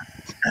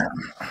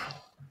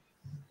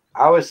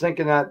 I was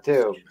thinking that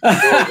too.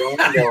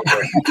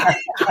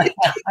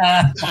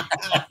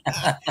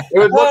 It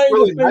would look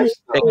really nice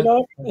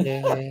though.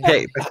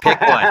 Hey,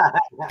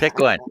 pick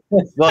one.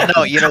 Well,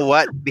 no, you know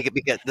what?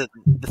 Because the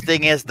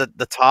thing is that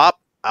the top,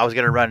 I was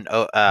gonna run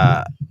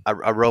a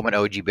Roman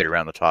OG bit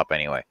around the top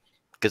anyway,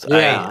 because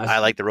Yeah, I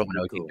like the Roman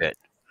OG cool. bit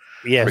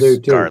Yes. do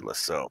too. regardless.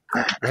 So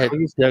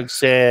Doug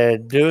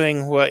said,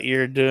 doing what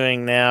you're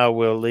doing now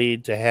will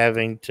lead to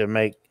having to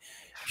make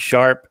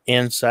sharp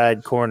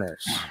inside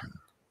corners.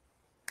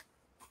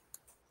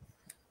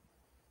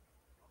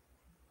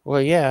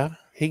 Well, yeah,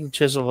 he can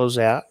chisel those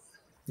out.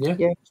 Yeah,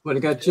 Yeah. that's what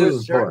he got To a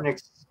chiseled certain for.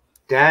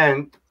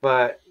 extent,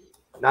 but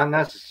not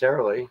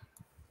necessarily.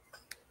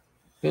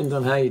 Depends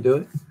on how you do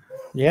it.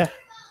 Yeah.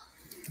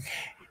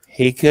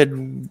 He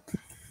could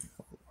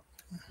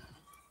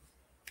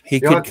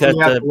The only thing cut you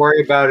have to the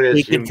worry about is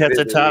he could cut the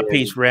humidity top and-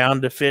 piece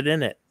round to fit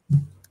in it.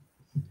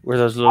 Where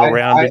those little I-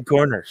 rounded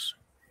corners.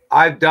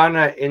 I've done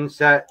an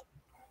inset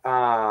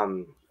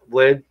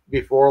lid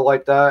before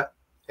like that,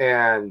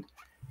 and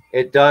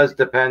it does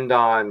depend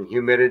on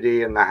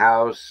humidity in the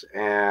house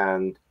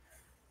and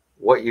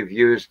what you've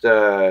used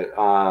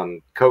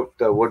to coat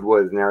the wood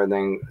with and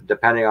everything.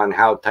 Depending on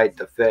how tight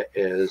the fit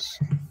is,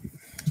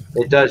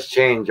 it does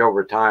change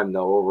over time,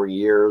 though, over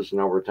years and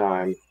over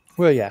time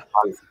Well, yeah.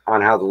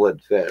 on how the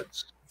lid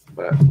fits.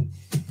 But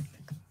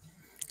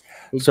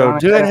So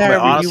do it however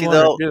honestly, you want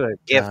though, to do it,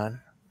 if- John.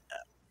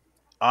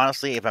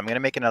 honestly, if I'm gonna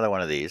make another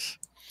one of these,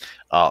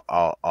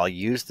 I'll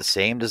use the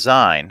same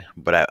design,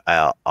 but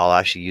I'll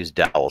actually use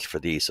dowels for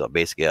these. So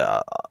basically,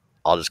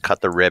 I'll just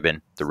cut the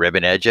ribbon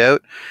edge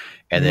out,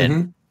 and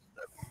then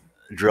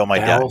drill my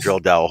Dowels. drill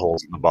dowel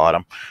holes in the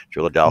bottom,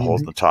 drill the dowel holes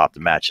in the top to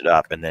match it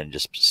up, and then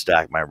just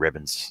stack my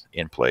ribbons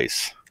in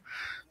place.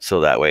 So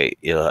that way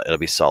it'll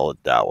be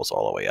solid dowels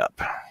all the way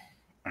up.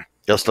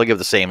 It'll still give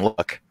the same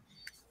look.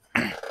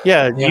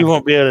 Yeah, Yeah. you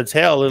won't be able to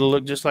tell. It'll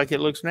look just like it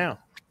looks now.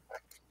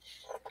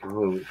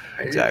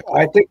 Exactly.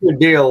 I think it would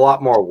be a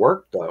lot more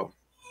work, though.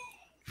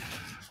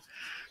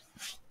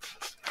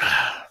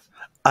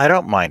 I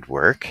don't mind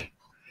work.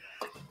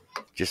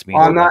 Just means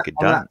I'm I'll not. get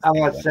I'm done. not,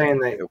 I'm not saying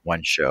that. in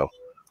one show.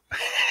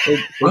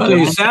 Well,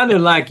 you sounded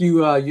like you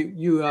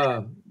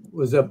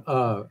was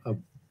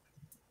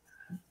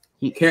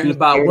caring he's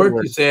about scared work.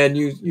 of You said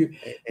you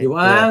Yeah.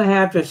 well, I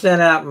have to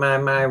set up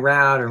my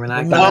router when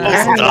I No, come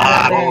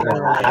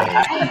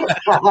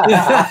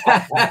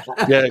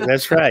Yeah,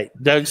 that's right.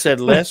 Doug said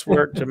less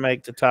work to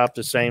make the top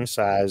the same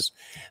size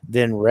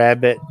than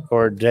rabbit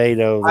or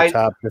dado the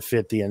top to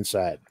fit the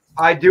inside.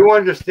 I do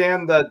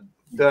understand the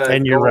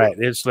And you're right.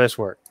 It's less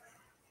work.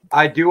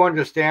 I do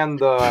understand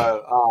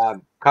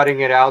the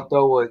cutting it out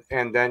though,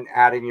 and then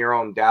adding your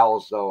own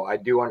dowels. Though I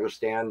do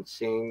understand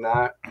seeing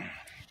that,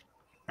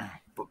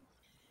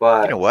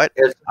 but You know what?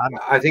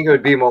 I think it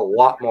would be a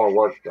lot more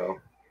work though.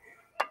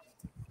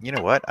 You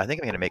know what? I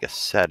think I'm going to make a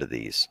set of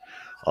these.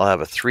 I'll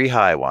have a 3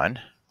 high one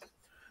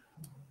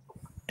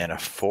and a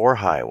 4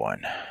 high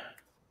one.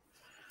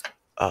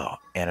 Oh,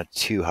 and a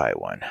 2 high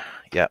one.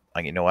 Yep.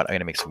 You know what? I'm going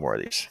to make some more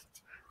of these.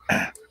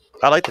 I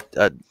like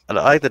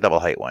the double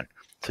height one.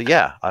 So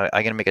yeah, I'm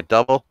going to make a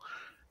double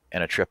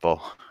and a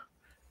triple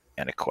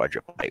and a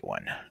quadruple height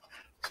one.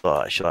 So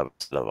I should have a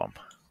set of them.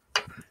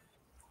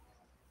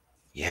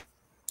 Yeah.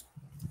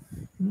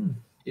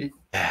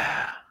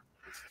 Yeah.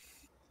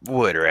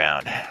 Wood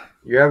around.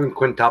 You're having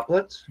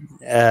quintuplets?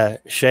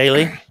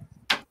 Shaylee,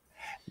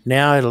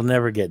 now it'll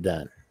never get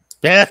done.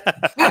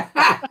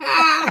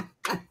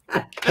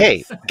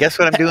 Hey, guess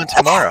what I'm doing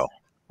tomorrow?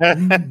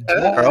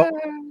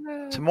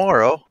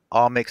 Tomorrow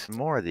I'll make some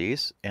more of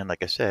these, and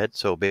like I said,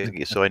 so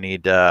basically, so I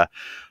need 5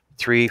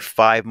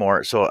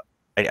 more. So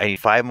I need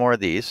 5 more of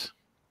these,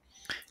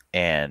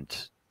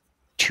 and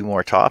 2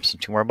 more tops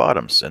and 2 more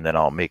bottoms, and then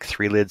I'll make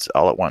 3 lids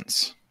all at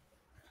once.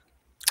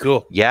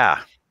 Cool.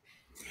 Yeah.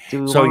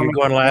 So you're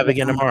going live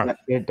again tomorrow? Get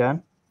it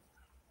done.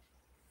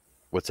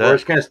 What's We're that?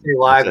 just gonna stay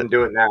live and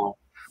do it now.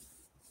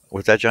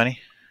 What's that, Johnny?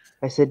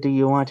 I said, do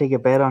you want to take a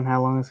bet on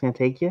how long it's going to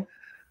take you?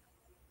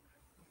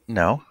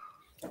 No.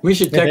 We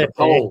should take a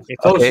poll.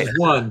 Closest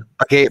one.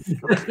 Okay.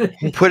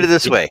 Put it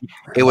this way: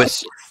 it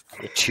was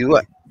 2.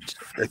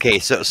 Okay,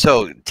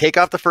 so take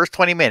off the first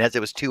 20 minutes.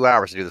 It was 2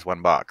 hours to do this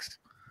one box.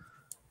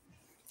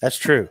 That's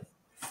true.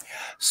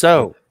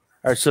 So,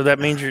 so that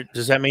means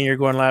does that mean you're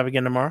going live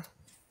again tomorrow?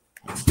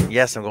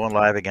 Yes, I'm going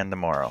live again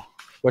tomorrow.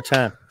 What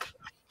time?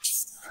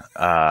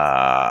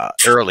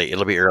 Early.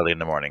 It'll be early in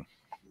the morning.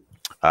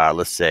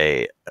 Let's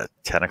say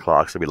 10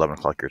 o'clock. So it'll be 11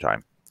 o'clock your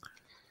time.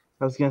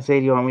 I was going to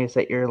say, do you want me to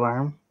set your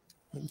alarm?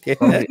 Want me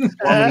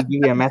to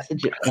give you a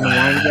message in the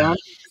morning, John?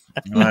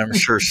 I'm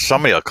sure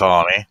somebody will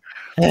call me.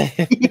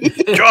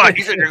 John,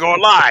 you said you're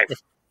going live.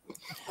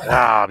 Oh,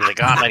 I'll be like,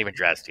 oh, I'm not even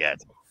dressed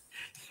yet.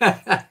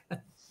 I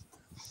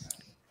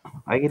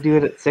could do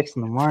it at 6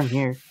 in the morning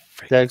here.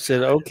 Doug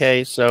said,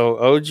 okay, so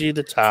OG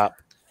the top,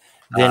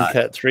 then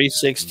cut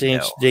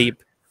 3/16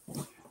 deep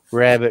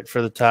rabbit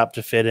for the top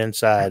to fit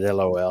inside.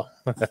 LOL.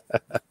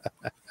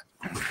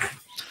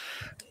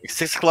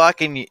 6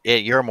 o'clock in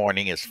your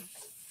morning is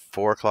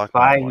 4 o'clock.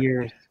 5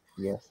 years.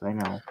 Yes, I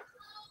know.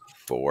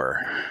 4.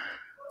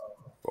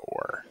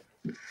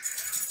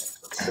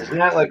 Isn't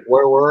that like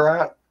where we're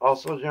at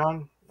also,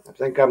 John? I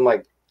think I'm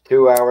like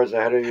 2 hours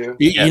ahead of you.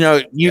 You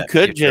know, you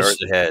could 2 hours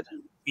just ahead.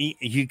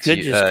 You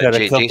could just cut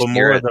a couple Jason,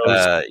 more of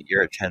those.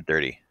 You're at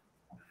 10:30.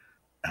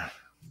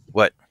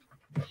 What?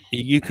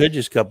 You could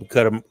just cut a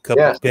couple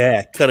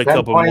Ten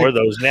more of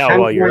those now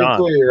while you're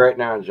on. Right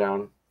now,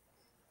 John.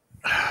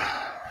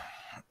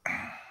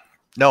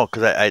 No,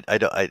 because I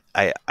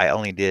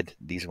only did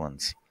these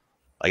ones.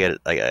 I get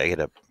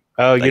a.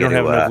 Oh, you don't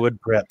have enough wood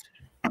prepped.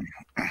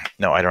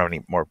 No, I don't have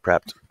any more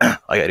prepped.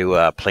 I got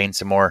to plane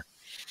some more.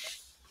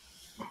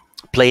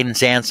 Plane and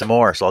sand some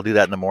more. So I'll do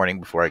that in the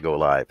morning before I go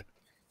live.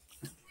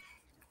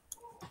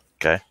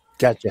 Okay.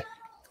 Gotcha.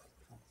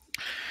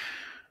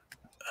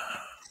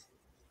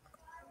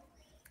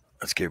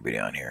 Let's get everybody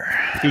on here.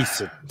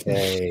 Piece of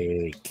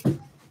cake.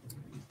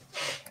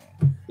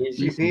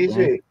 Easy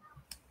peasy.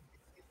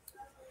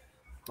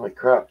 Like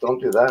crap,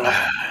 don't do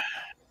that.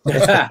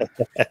 Let's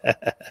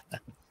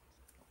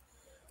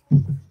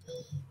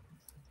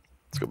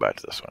go back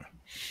to this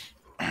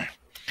one.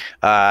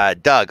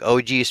 Doug,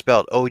 OG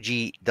spelled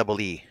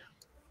OG-double-E.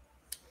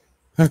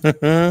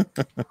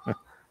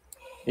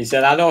 He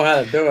said, I know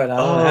how to do it. I don't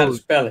know how to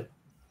spell it.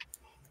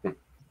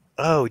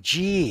 Oh,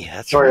 gee.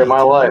 That's Story right. of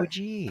my life. Oh,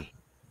 gee.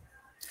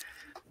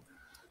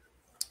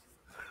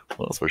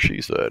 Well, that's what she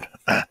said.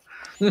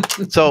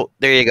 So,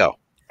 there you go.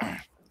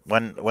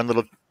 One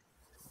little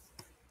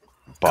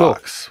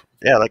box. Cool.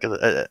 Yeah, like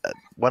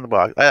one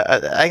box. I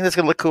think that's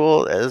gonna look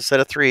cool as a set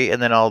of 3,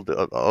 and then I'll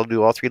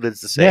do all 3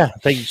 lids the same. Yeah, I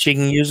think she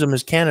can use them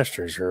as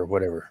canisters or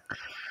whatever.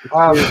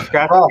 Well,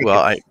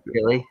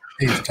 really.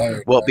 He's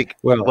tired. Well,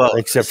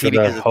 except for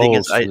the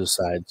holes to the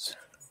sides.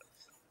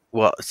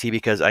 Well, see,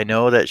 because I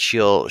know that she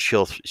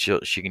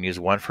can use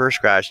one for her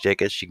scratch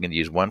tickets. She can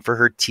use one for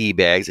her tea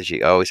bags, and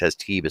she always has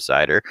tea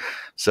beside her,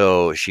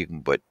 so she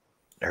can put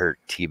her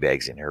tea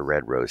bags in her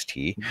red rose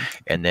tea,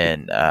 and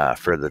then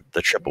for the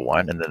triple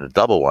one, and then the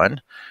double one,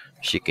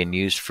 she can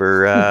use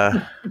for.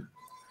 I'm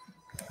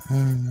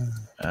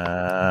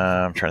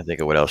trying to think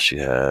of what else she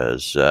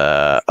has.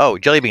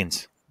 Jelly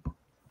beans,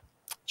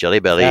 jelly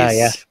bellies.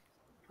 Yeah.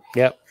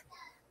 Yep.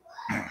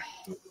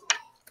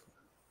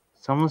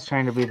 Someone's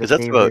trying to be the 'Cause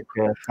that's favorite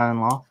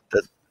son-in-law.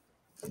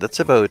 That's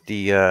about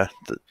the a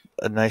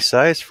nice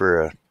size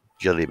for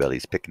Jelly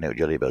Bellies. Picking out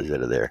Jelly Bellies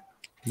out of there.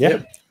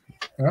 Yeah.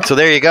 So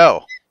there you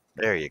go.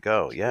 There you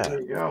go. Yeah.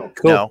 There you go.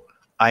 Cool. No,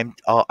 I'm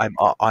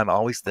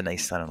always the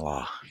nice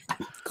son-in-law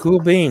Cool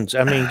beans.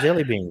 I mean,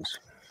 jelly beans.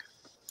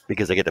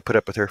 because I get to put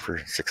up with her for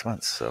 6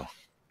 months. So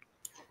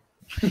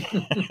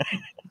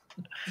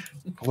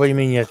What do you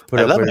mean you have to put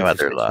I up love with my her for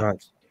 6 mother-in-law.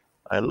 months?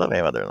 I love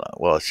my mother-in-law.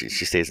 Well, she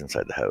stays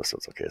inside the house, so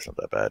it's okay. It's not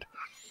that bad.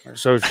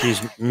 So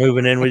she's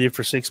moving in with you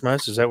for 6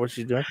 months? Is that what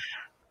she's doing?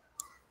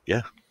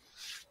 Yeah.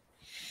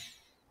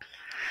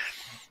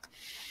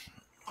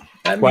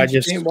 That Why means you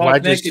just- can't why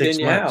walk just naked 6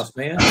 in your months? house,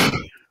 man.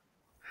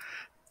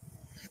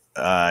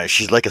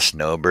 She's like a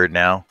snowbird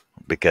now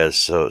because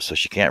so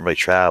she can't really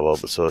travel,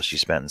 but so she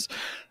spends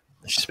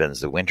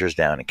the winters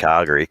down in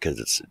Calgary because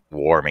it's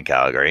warm in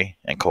Calgary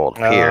and cold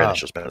up here, and Ah. then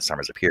she'll spend the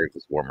summers up here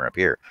because it's warmer up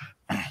here.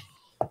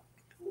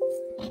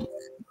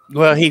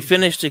 Well, he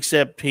finished,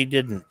 except he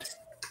didn't.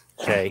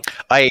 Okay.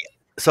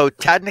 So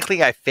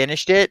technically I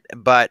finished it,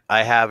 but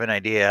I have an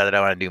idea that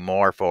I want to do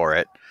more for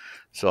it.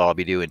 So I'll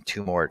be doing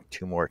two more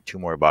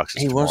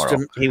boxes He wants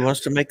tomorrow.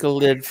 to make a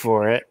lid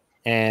for it,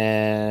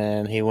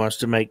 and he wants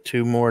to make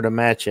 2 more to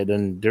match it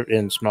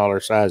in smaller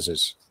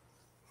sizes.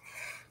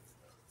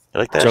 I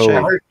like that So- shit.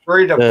 Every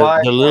 3 to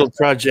 5 The little months.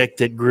 project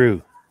that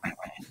grew.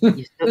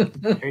 You still,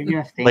 are you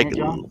gonna stain Like it,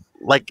 John?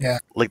 Yeah.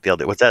 like the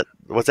other. What's that,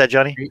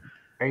 Johnny?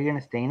 Are you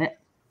gonna stain it?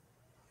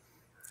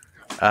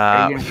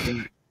 Are you gonna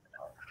stain it?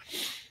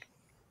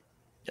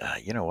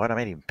 You know what? I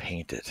might even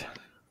paint it.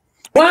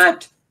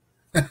 What?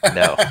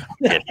 No.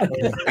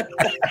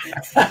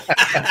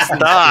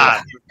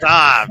 Stop.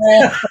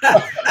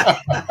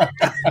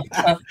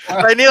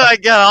 I knew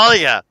I'd get all of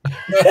you.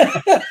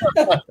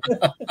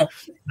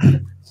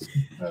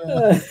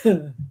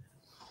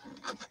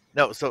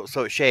 No,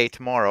 so Shay,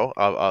 tomorrow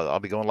I'll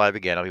be going live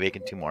again. I'll be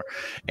making 2 more,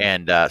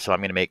 and so I'm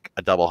gonna make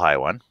a double high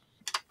one,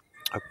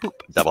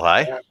 double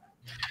high.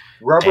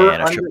 Rubber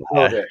And a triple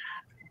undercoat high. it.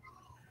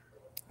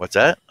 What's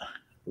that?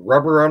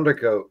 Rubber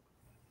undercoat.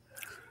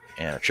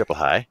 And a triple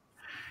high,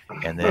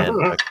 and then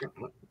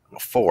a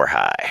 4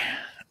 high.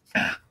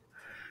 I'll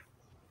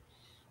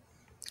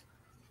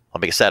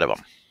make a set of them.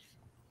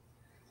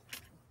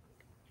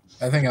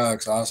 I think that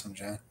looks awesome,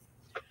 John.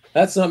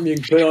 That's something you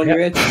can put on your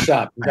Etsy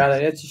shop. You got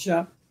an Etsy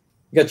shop?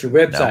 You got your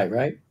website,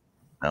 right?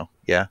 No,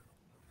 yeah.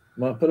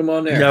 Well, put them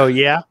on there. No,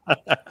 yeah.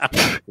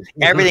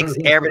 Everything's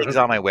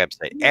on my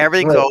website.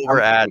 Everything's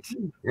over at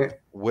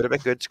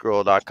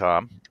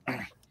wouldhabeengoodscroll.com.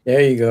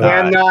 There you go.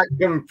 Cannot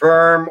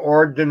confirm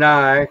or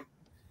deny.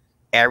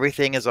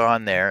 Everything is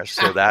on there,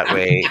 so that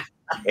way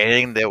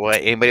anything that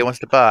anybody wants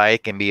to buy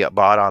can be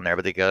bought on there,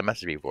 but they got to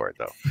message me for it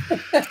though.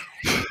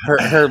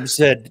 Herb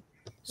said,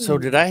 "So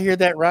did I hear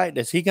that right?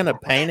 Is he going to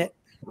paint it?"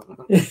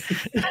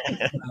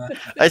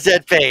 I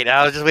said paint.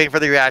 I was just waiting for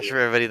the reaction from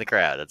everybody in the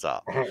crowd. That's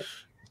all.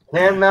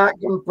 Cannot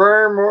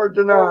confirm or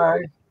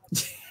deny.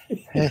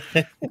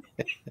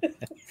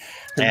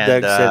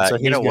 Doug said, so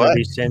you he's know going to what?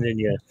 be sending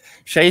you.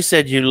 Shay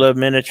said you love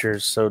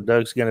miniatures, so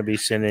Doug's going to be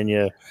sending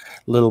you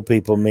little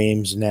people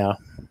memes now.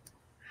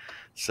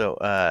 So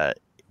I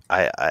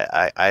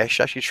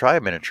should actually try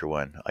a miniature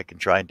one. I can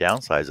try and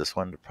downsize this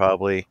one to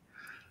probably.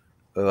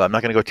 I'm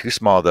not going to go too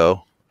small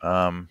though.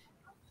 I'll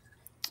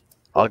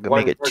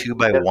make it 2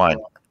 by 1.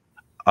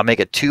 I'll make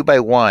it 2 by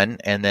 1,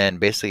 and then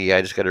basically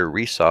I just got to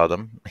resaw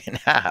them in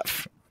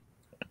half.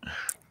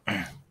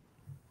 It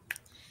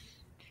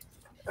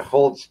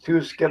holds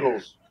 2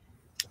 Skittles.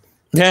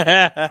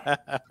 It'll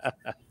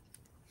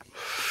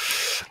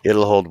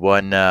hold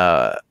one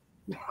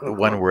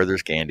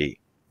Werther's candy.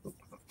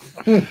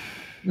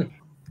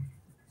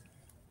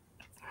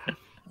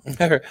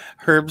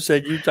 Herb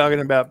said you talking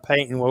about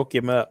painting woke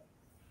him up.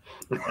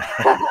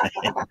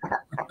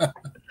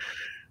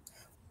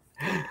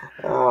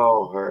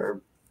 Oh,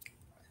 Herb.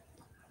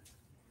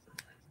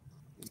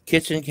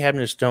 Kitchen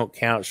cabinets don't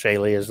count,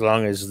 Shaylee, as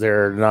long as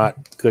they're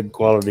not good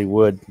quality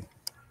wood.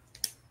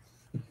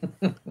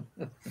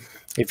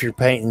 If you're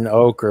painting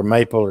oak or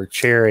maple or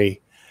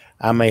cherry,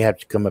 I may have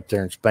to come up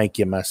there and spank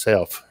you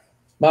myself.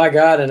 My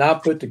God, and I'll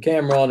put the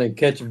camera on and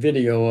catch a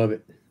video of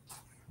it.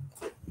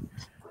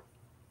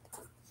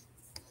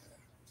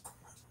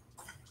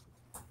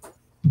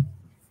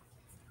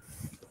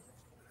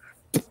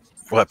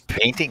 What,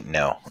 painting?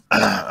 No.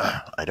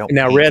 I don't.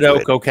 Now, paint red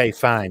wood. oak, okay,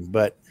 fine,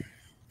 but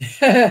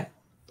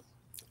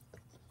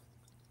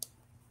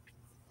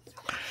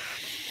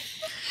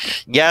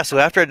Yeah, so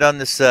after I've done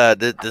this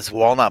this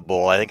walnut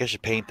bowl, I think I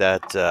should paint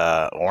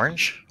that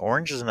orange.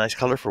 Orange is a nice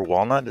color for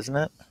walnut, isn't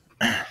it?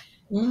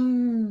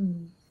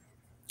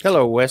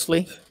 hello,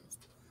 Wesley.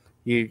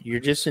 You're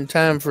just in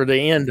time for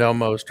the end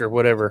almost, or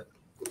whatever.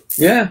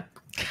 Yeah.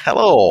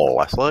 Hello,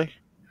 Wesley.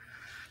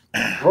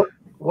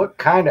 What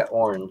kind of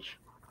orange?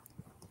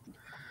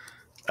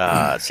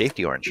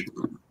 Safety orange.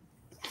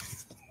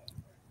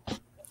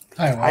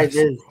 Hi, I Wes.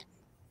 did.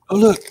 Oh,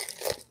 look,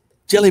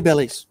 Jelly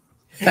Bellies.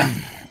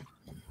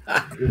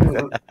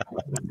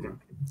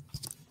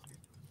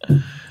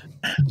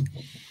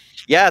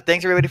 Yeah,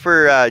 thanks everybody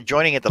for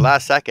joining at the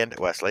last second,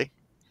 Wesley.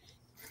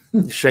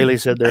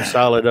 Shaylee said they're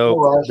solid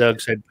oak.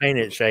 Doug said paint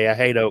it, Shay. I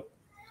hate oak.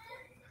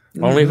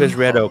 Only if it's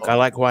red oak. I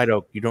like white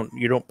oak. You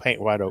don't paint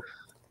white oak.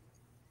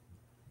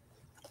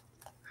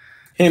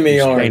 Hemi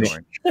You orange.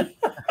 paint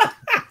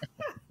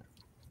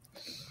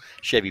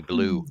Chevy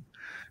blue.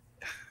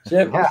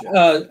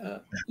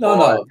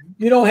 No.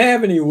 You don't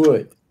have any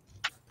wood.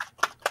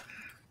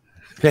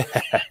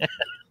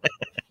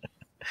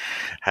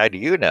 How do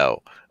you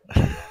know?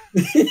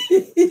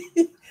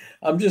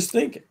 I'm just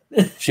thinking.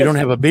 She don't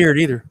have a beard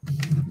either.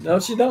 No,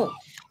 she don't.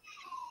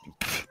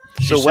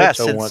 So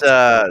said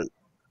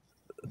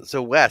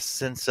Wes,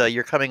 so since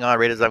you're coming on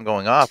right as I'm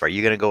going off, are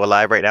you going to go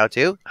live right now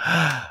too?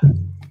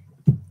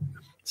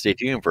 Stay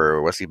tuned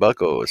for Wesley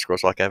Bucko, Squirrel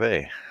Sock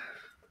Cafe.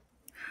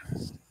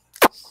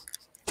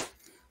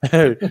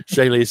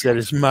 Shaylee said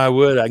it's my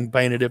wood. I can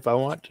paint it if I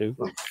want to.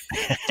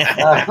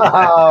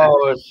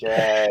 Oh,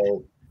 Shay.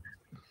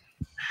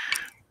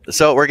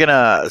 So we're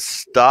gonna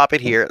stop it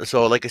here.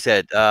 So, like I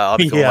said, I'll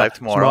be going live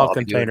tomorrow. Small I'll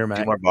be container, doing Mac.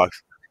 2 more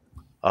boxes.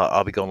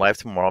 I'll be going live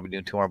tomorrow. I'll be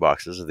doing 2 more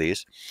boxes of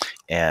these,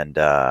 and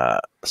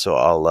so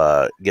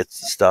I'll get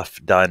stuff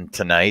done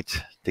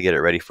tonight to get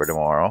it ready for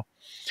tomorrow.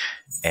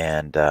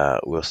 And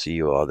we'll see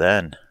you all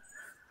then.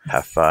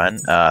 Have fun.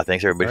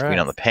 Thanks everybody for being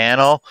on the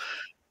panel,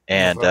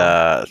 and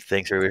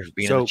thanks everybody for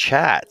being in the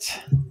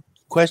chat.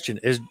 Question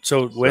is: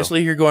 so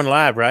Wesley, you're going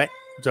live, right?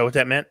 Is that what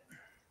that meant?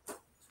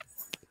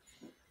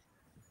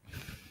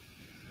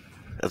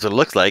 That's what it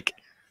looks like.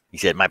 He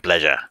said, "My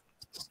pleasure."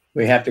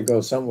 We have to go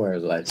somewhere,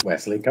 like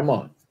Wesley. Come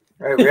on.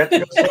 Hey, we have to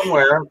go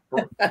somewhere.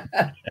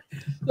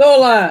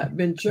 Lola,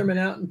 been trimming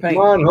out and painting.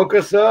 Come on, hook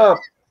us up.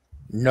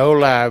 No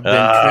lie, I've been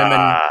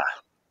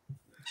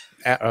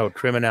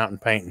trimming out and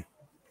painting.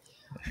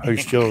 Are you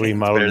still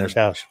remodeling this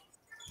house?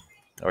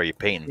 Or are you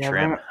painting Yeah,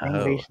 trim?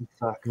 renovations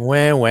suck.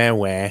 Wah.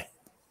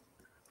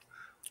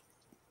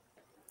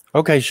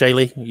 Okay,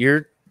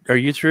 Shaylee, are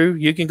you through?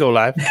 You can go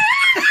live.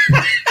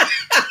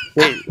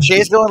 Wait,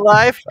 Shay's going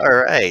live? All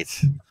right.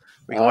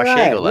 We can watch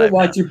Shay go We'll live.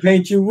 watch you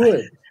paint your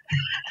wood.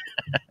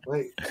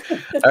 Wait, All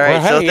right.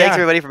 Well, So hey, thanks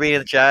everybody for being in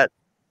the chat.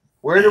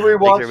 where do we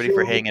Thanks watch? everybody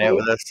for Shaylee hanging out paint?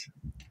 with us.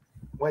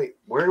 Wait,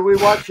 where do we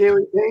watch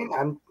Shaylee paint?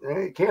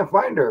 I can't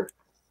find her.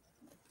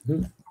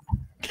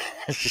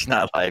 She's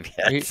not live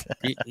yet.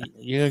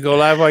 You gonna go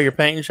live while you're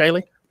painting,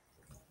 Shaylee?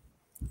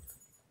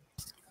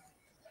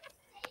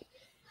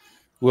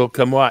 We'll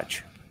come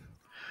watch.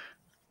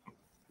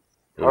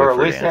 Or at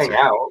least hang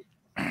out.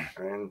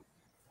 And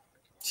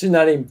She's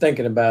not even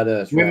thinking about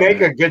us. we right make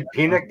now. a good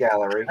peanut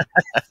gallery.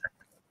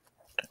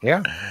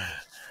 Yeah.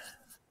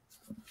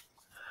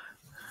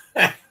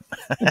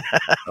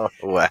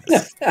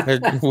 Wes.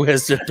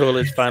 Where's the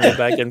toilet's finally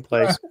back in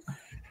place?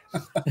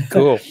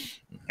 Cool.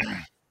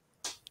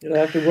 You don't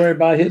have to worry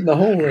about hitting the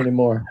hole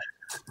anymore.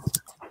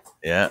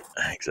 Yeah,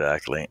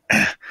 exactly.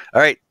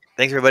 All right.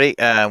 Thanks everybody.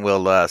 And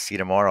we'll see you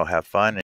tomorrow. Have fun.